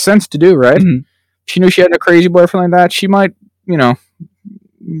would make sense to do, right? Mm-hmm. She knew she had a crazy boyfriend like that, she might,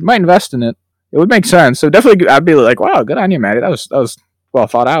 might invest in it. It would make sense. So definitely, I'd be like, wow, good on you, Maddie. That was well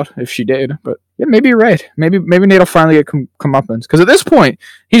thought out if she did. But yeah, maybe you're right. Maybe Nate'll finally get comeuppance. Because at this point,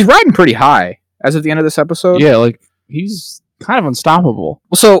 he's riding pretty high as of the end of this episode. Yeah, like he's kind of unstoppable.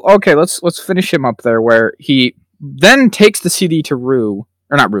 So okay, let's finish him up there where he then takes the CD to Rue.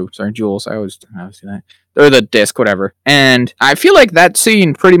 Or not Rue, sorry, Jules. I always do that. Or the disc, whatever. And I feel like that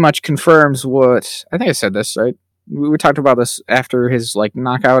scene pretty much confirms what I think I said this, right? We talked about this after his like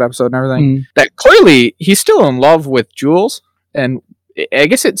knockout episode and everything. Mm. That clearly he's still in love with Jules, and I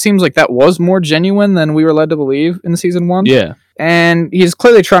guess it seems like that was more genuine than we were led to believe in season 1. Yeah, and he's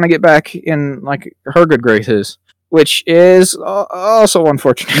clearly trying to get back in like her good graces, which is also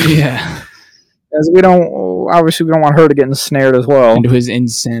unfortunate. Yeah, as we don't want her to get ensnared as well into his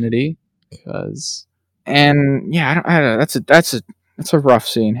insanity. And yeah, I don't know. That's a rough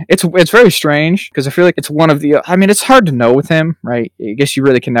scene. It's very strange because I feel like it's one of the. I mean, it's hard to know with him, right? I guess you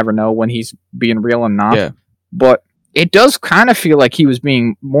really can never know when he's being real and not. Yeah. But it does kind of feel like he was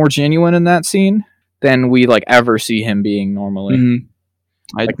being more genuine in that scene than we like ever see him being normally. Mm-hmm.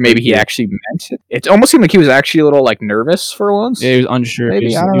 Like maybe he actually meant it. It almost seemed like he was actually a little like nervous for once. Yeah, he was unsure. Maybe,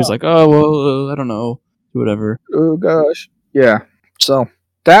 he was like, "Oh well, I don't know, whatever." Oh gosh, yeah. So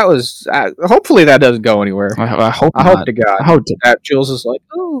that was. Hopefully that doesn't go anywhere. I hope. I hope to God. I hope that Jules is like,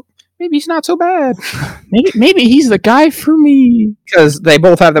 oh, maybe he's not so bad. maybe he's the guy for me. Because they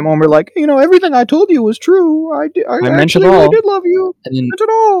both have that moment, like, everything I told you was true. I mentioned all. I did love you. And then, mentioned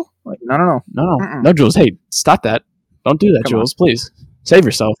all. Like, no, Jules. Hey, stop that! Don't do that, Jules. Please save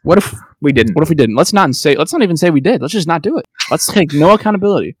yourself. What if we didn't? Let's not even say we did. Let's just not do it. Let's take no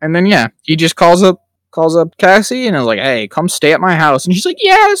accountability. And then he just calls up Cassie and is like, hey, come stay at my house. And she's like,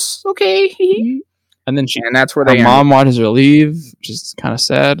 yes, okay. And then that's where her mom watches her leave, which is kind of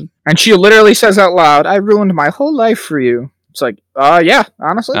sad. And she literally says out loud, I ruined my whole life for you. It's like, yeah,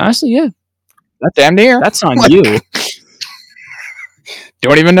 honestly. Honestly, yeah. That's damn near. That's on you.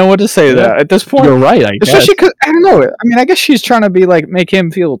 Don't even know what to say to that at this point. You're right, I guess. Especially because, I don't know. I mean, I guess she's trying to be like, make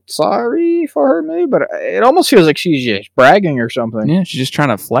him feel sorry for her, maybe, but it almost feels like she's just bragging or something. Yeah, she's just trying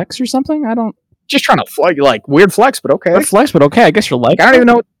to flex or something? Just trying to flex, like, weird flex, but okay. Weird flex, but okay. I guess you're like, I don't even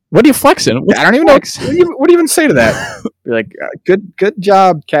know. What are you flexing? I don't even know. What do you even say to that? You're like, good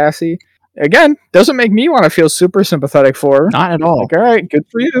job, Cassie. Again, doesn't make me want to feel super sympathetic for her. Not at all. Like, all right, good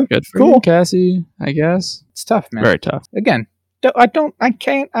for you. Good for you, Cassie, I guess. It's tough, man. Very tough. Again,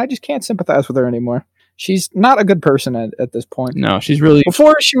 I just can't sympathize with her anymore. She's not a good person at this point. No, she's really...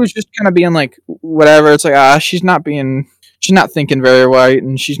 Before, she was just kind of being like, whatever. It's like, she's not thinking very right,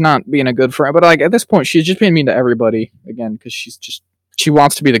 and she's not being a good friend. But like at this point, she's just being mean to everybody again because she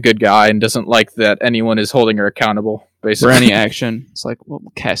wants to be the good guy and doesn't like that anyone is holding her accountable, basically. For any action. It's like, well,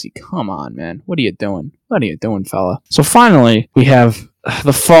 Cassie, come on, man. What are you doing? What are you doing, fella? So finally, we have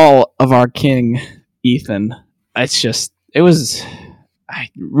the fall of our king, Ethan. It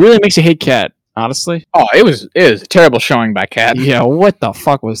really makes you hate Kat, honestly. Oh, it was a terrible showing by Kat. Yeah, what the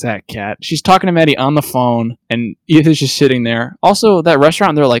fuck was that, Kat? She's talking to Maddie on the phone, and Ethan's just sitting there. Also, that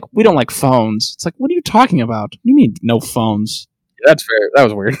restaurant, they're like, we don't like phones. It's like, what are you talking about? What do you mean, no phones? That's fair. That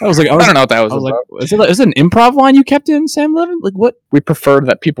was weird. I don't know what that was about. Like, is it an improv line you kept in, Sam Levin? Like, what? We prefer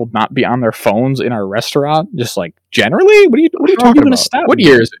that people not be on their phones in our restaurant. Just like generally, what are you talking about? What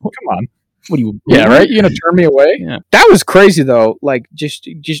year is it? Come on. What do you? Yeah, right. You're gonna turn me away? Yeah. That was crazy though. Like just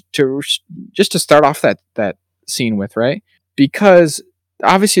to start off that scene with, right? Because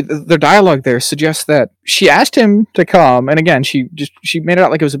obviously the dialogue there suggests that she asked him to come, and again she made it out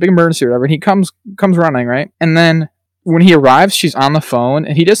like it was a big emergency or whatever. And he comes running, right? And then when he arrives, she's on the phone,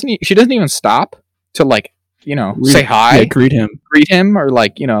 and she doesn't even stop to like, say hi, greet him, or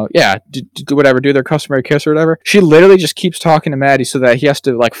like, do whatever, do their customary kiss or whatever. She literally just keeps talking to Maddie so that he has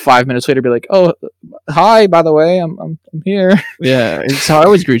to like 5 minutes later be like, oh, hi, by the way, I'm here. Yeah, it's how I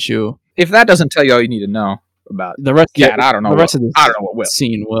always greet you. If that doesn't tell you all you need to know about the rest, I don't know. The rest of this I don't know what will.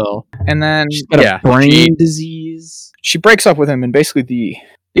 Scene will. And then she's got a brain disease. She breaks up with him in basically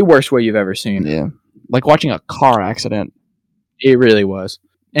the worst way you've ever seen. Yeah, like watching a car accident. It really was.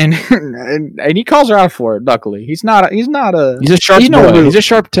 And and he calls her out for it. Luckily, he's a sharp boy. He's a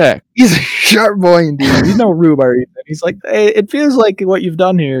sharp tech. He's a sharp boy indeed. He's no rube or anything. He's like, hey, it feels like what you've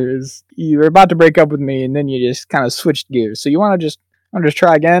done here is you're about to break up with me, and then you just kind of switched gears. So you want to just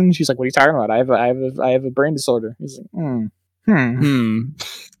try again? She's like, what are you talking about? I have a brain disorder. He's like, And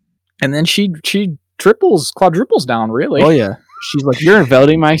then she quadruples down. Really? Oh yeah. She's like, you're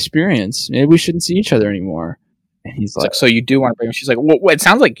invalidating my experience. Maybe we shouldn't see each other anymore. And he's like, so you do want to break up? She's like, well, it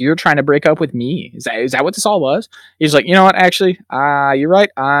sounds like you're trying to break up with me. Is that what this all was? He's like, you know what? Actually, you're right.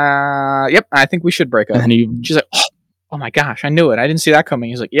 Yep, I think we should break up. And she's like, oh my gosh, I knew it. I didn't see that coming.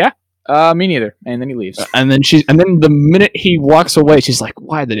 He's like, yeah, me neither. And then he leaves. And then the minute he walks away, she's like,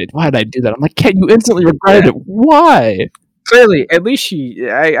 why did I do that? I'm like, Kat, you instantly regretted it. Why? Clearly, at least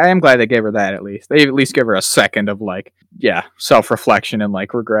I am glad they gave her that. At least they at least give her a second of self-reflection and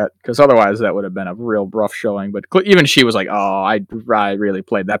regret, because otherwise that would have been a real rough showing. But even she was like, oh, I really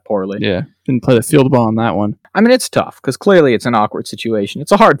played that poorly. Yeah, didn't play the field ball on that one. I mean, it's tough because clearly it's an awkward situation.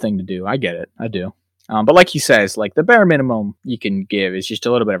 It's a hard thing to do. I get it. I do. But like he says, the bare minimum you can give is just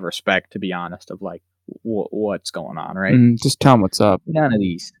a little bit of respect, to be honest, of what's going on, right? Just tell him what's up. None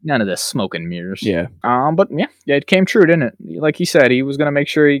of the smoke and mirrors. Yeah. But yeah, it came true, didn't it? Like he said, he was going to make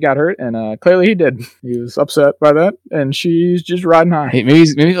sure he got hurt, and clearly he did. He was upset by that, and she's just riding high. Hey,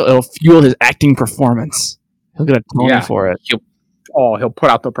 maybe it'll fuel his acting performance. He'll get a Tony for it. He'll put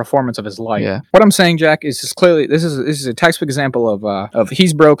out the performance of his life. Yeah. What I'm saying, Jack, is just clearly this is a textbook example of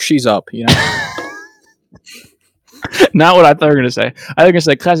he's broke, she's up. You know. Not what I thought you were going to say. I thought you were going to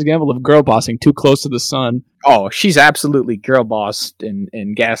say classic example of girl bossing too close to the sun. Oh, she's absolutely girl bossed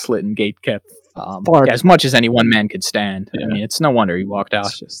and gaslit and gatekept as much as any one man could stand. Yeah. I mean, it's no wonder he walked out.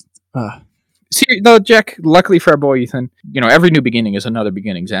 It's just, See, though, Jack, luckily for our boy Ethan, every new beginning is another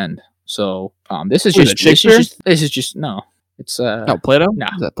beginning's end. So this is just no. It's Plato? No.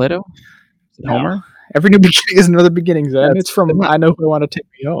 Is that Plato? Is it Homer? Every new beginning is another beginning's end. It's from I Know Who I Want to Take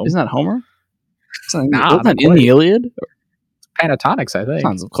Me Home. Isn't that Homer? Isn't that in the Iliad? Pentatonics, I think.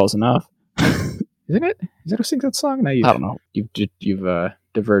 Sounds close enough. Isn't it? Is that who sings that song? No, I don't know. You've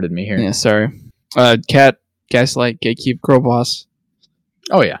diverted me here. Yeah, sorry. Cat, Gaslight, Gatekeep, Girl Boss.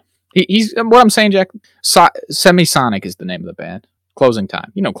 Oh yeah, he's what I'm saying, Jack. Semisonic is the name of the band. Closing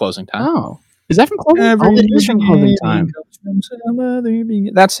Time. You know Closing Time. Oh, is that from Closing Time?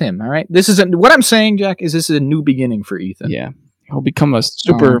 That's him. All right. What I'm saying, Jack, is this is a new beginning for Ethan. Yeah. He'll become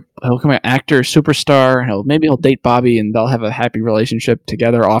he'll become an actor, superstar. He'll date Bobby, and they'll have a happy relationship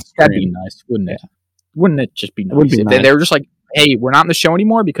together off screen. That'd be nice, wouldn't it? Wouldn't it just be nice? They were just like, hey, we're not in the show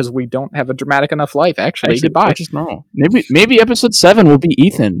anymore because we don't have a dramatic enough life. Actually goodbye. Just normal. Maybe episode 7 will be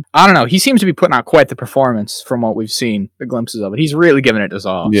Ethan. I don't know. He seems to be putting out quite the performance from what we've seen, the glimpses of it. He's really giving it his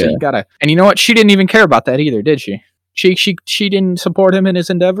all. Yeah. So and you know what? She didn't even care about that either, did she? She didn't support him in his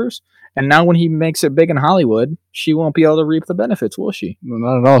endeavors. And now when he makes it big in Hollywood, she won't be able to reap the benefits, will she? No,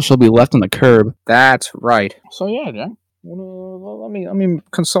 not at all. She'll be left on the curb. That's right. So yeah, Jack. Let me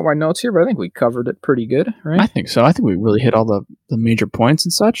consult my notes here, but I think we covered it pretty good, right? I think so. I think we really hit all the major points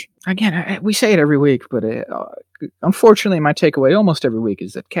and such. Again, we say it every week, but unfortunately, my takeaway almost every week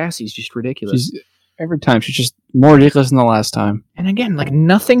is that Cassie's just ridiculous. Every time she's just more ridiculous than the last time. And again,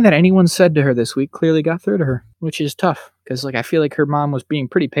 nothing that anyone said to her this week clearly got through to her, which is tough. Because I feel like her mom was being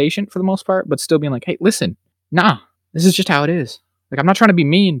pretty patient for the most part, but still being like, hey, listen, nah, this is just how it is. I'm not trying to be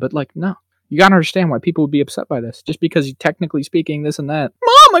mean, but no. You gotta understand why people would be upset by this. Just because technically speaking, this and that.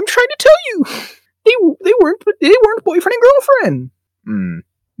 Mom, I'm trying to tell you. They weren't boyfriend and girlfriend. I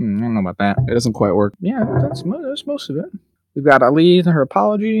don't know about that. It doesn't quite work. Yeah, that's most of it. We've got Ali and her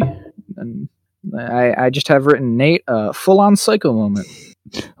apology, and I just have written Nate full-on psycho moment.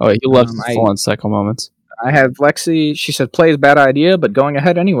 Oh, he loves full-on psycho moments. I have Lexi. She said, "Play is a bad idea, but going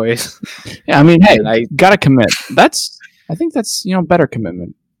ahead anyways." Yeah, I mean, hey, I gotta commit. I think that's better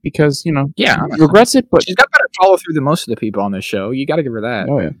commitment because regrets it, but she's got better follow through than most of the people on this show. You got to give her that.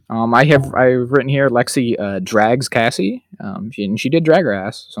 Oh yeah. I've written here Lexi drags Cassie. She did drag her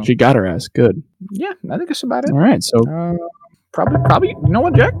ass. So. She got her ass. Good. Yeah, I think that's about it. All right, so probably. You know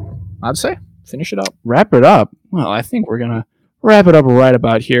what, Jack? I'd say finish it up. Wrap it up. Well, I think we're gonna wrap it up right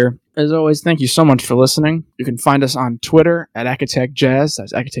about here. As always, thank you so much for listening. You can find us on Twitter at AcatechJazz,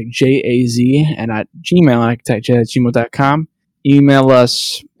 that's AcatechJAZ, and at Gmail, AcatechJazz@gmail.com. Email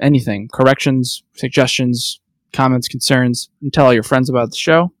us anything, corrections, suggestions, comments, concerns, and tell all your friends about the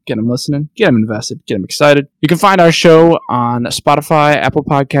show. Get them listening, get them invested, get them excited. You can find our show on Spotify, Apple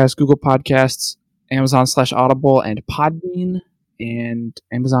Podcasts, Google Podcasts, Amazon/Audible, and Podbean, and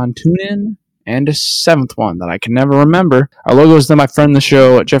Amazon TuneIn, and a 7th one that I can never remember. Our logo is done by friend of the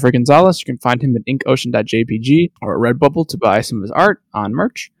show, Jeffrey Gonzalez. You can find him at inkocean.jpg or at Redbubble to buy some of his art on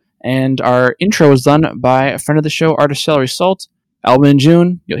merch. And our intro was done by a friend of the show, Artist Celery Salt. Album in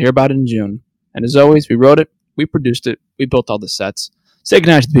June. You'll hear about it in June. And as always, we wrote it, we produced it, we built all the sets. Say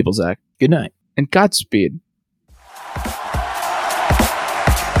goodnight to the people, Zach. Good night. And Godspeed.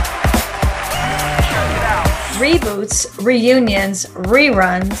 Reboots, reunions,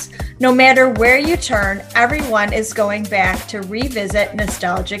 reruns, no matter where you turn, everyone is going back to revisit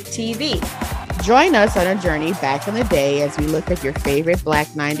nostalgic TV. Join us on a journey back in the day as we look at your favorite Black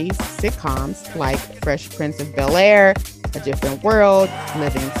 90s sitcoms like Fresh Prince of Bel-Air, A Different World,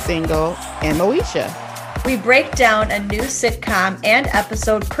 Living Single, and Moesha. We break down a new sitcom and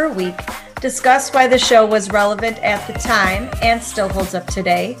episode per week, discuss why the show was relevant at the time and still holds up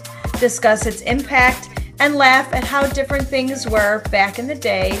today, discuss its impact, and laugh at how different things were back in the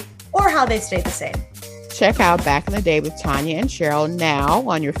day or how they stayed the same. Check out Back in the Day with Tanya and Cheryl now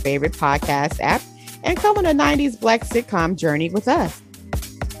on your favorite podcast app and come on a 90s Black sitcom journey with us.